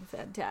fucking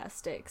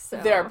fantastic. So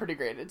they are pretty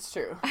great, it's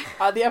true.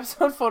 The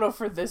episode photo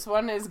for this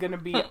one is going to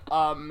be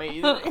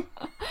amazing.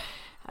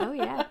 Oh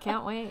yeah,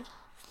 can't wait.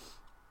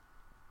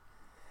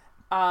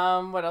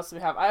 What else do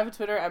we have? I have a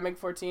Twitter at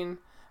Meg14.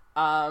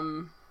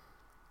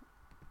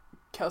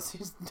 Kelsey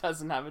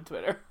doesn't have a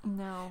Twitter.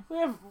 No.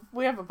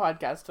 We have a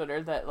podcast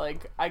Twitter that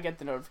I get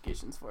the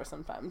notifications for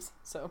sometimes.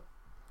 So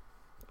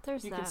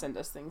there's you can send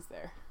us things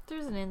there.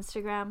 There's an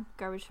Instagram,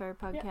 Garbage Fire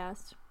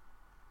Podcast.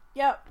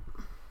 Yep.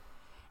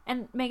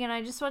 And Megan,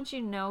 I just want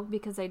you to know,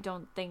 because I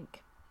don't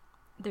think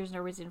there's no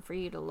reason for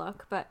you to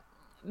look, but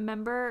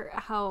remember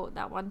how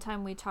that one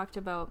time we talked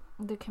about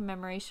the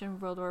commemoration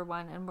of World War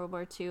I and World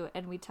War II,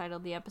 and we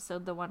titled the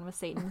episode "The One with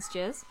Satan's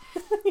Jizz"?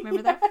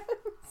 Remember that?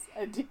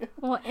 I do.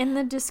 Well, in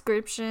the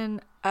description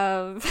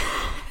of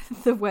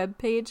the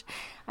webpage,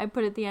 I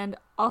put at the end,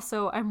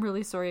 also, I'm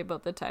really sorry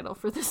about the title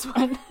for this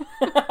one.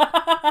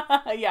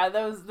 Yeah,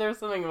 there was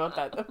something about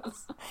that.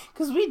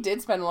 Because we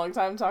did spend a long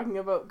time talking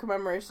about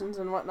commemorations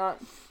and whatnot.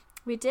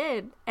 We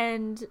did.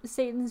 And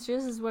Satan's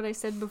Jizz is what I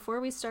said before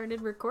we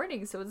started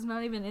recording, so it's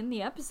not even in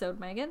the episode,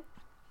 Megan.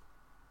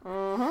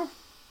 Mm-hmm.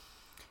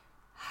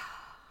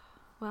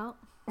 Well...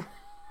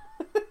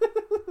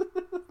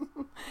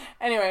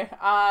 Anyway,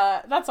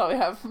 that's all we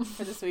have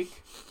for this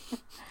week.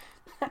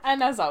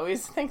 And as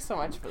always, thanks so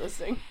much for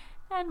listening.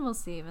 And we'll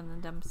see you in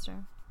the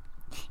dumpster.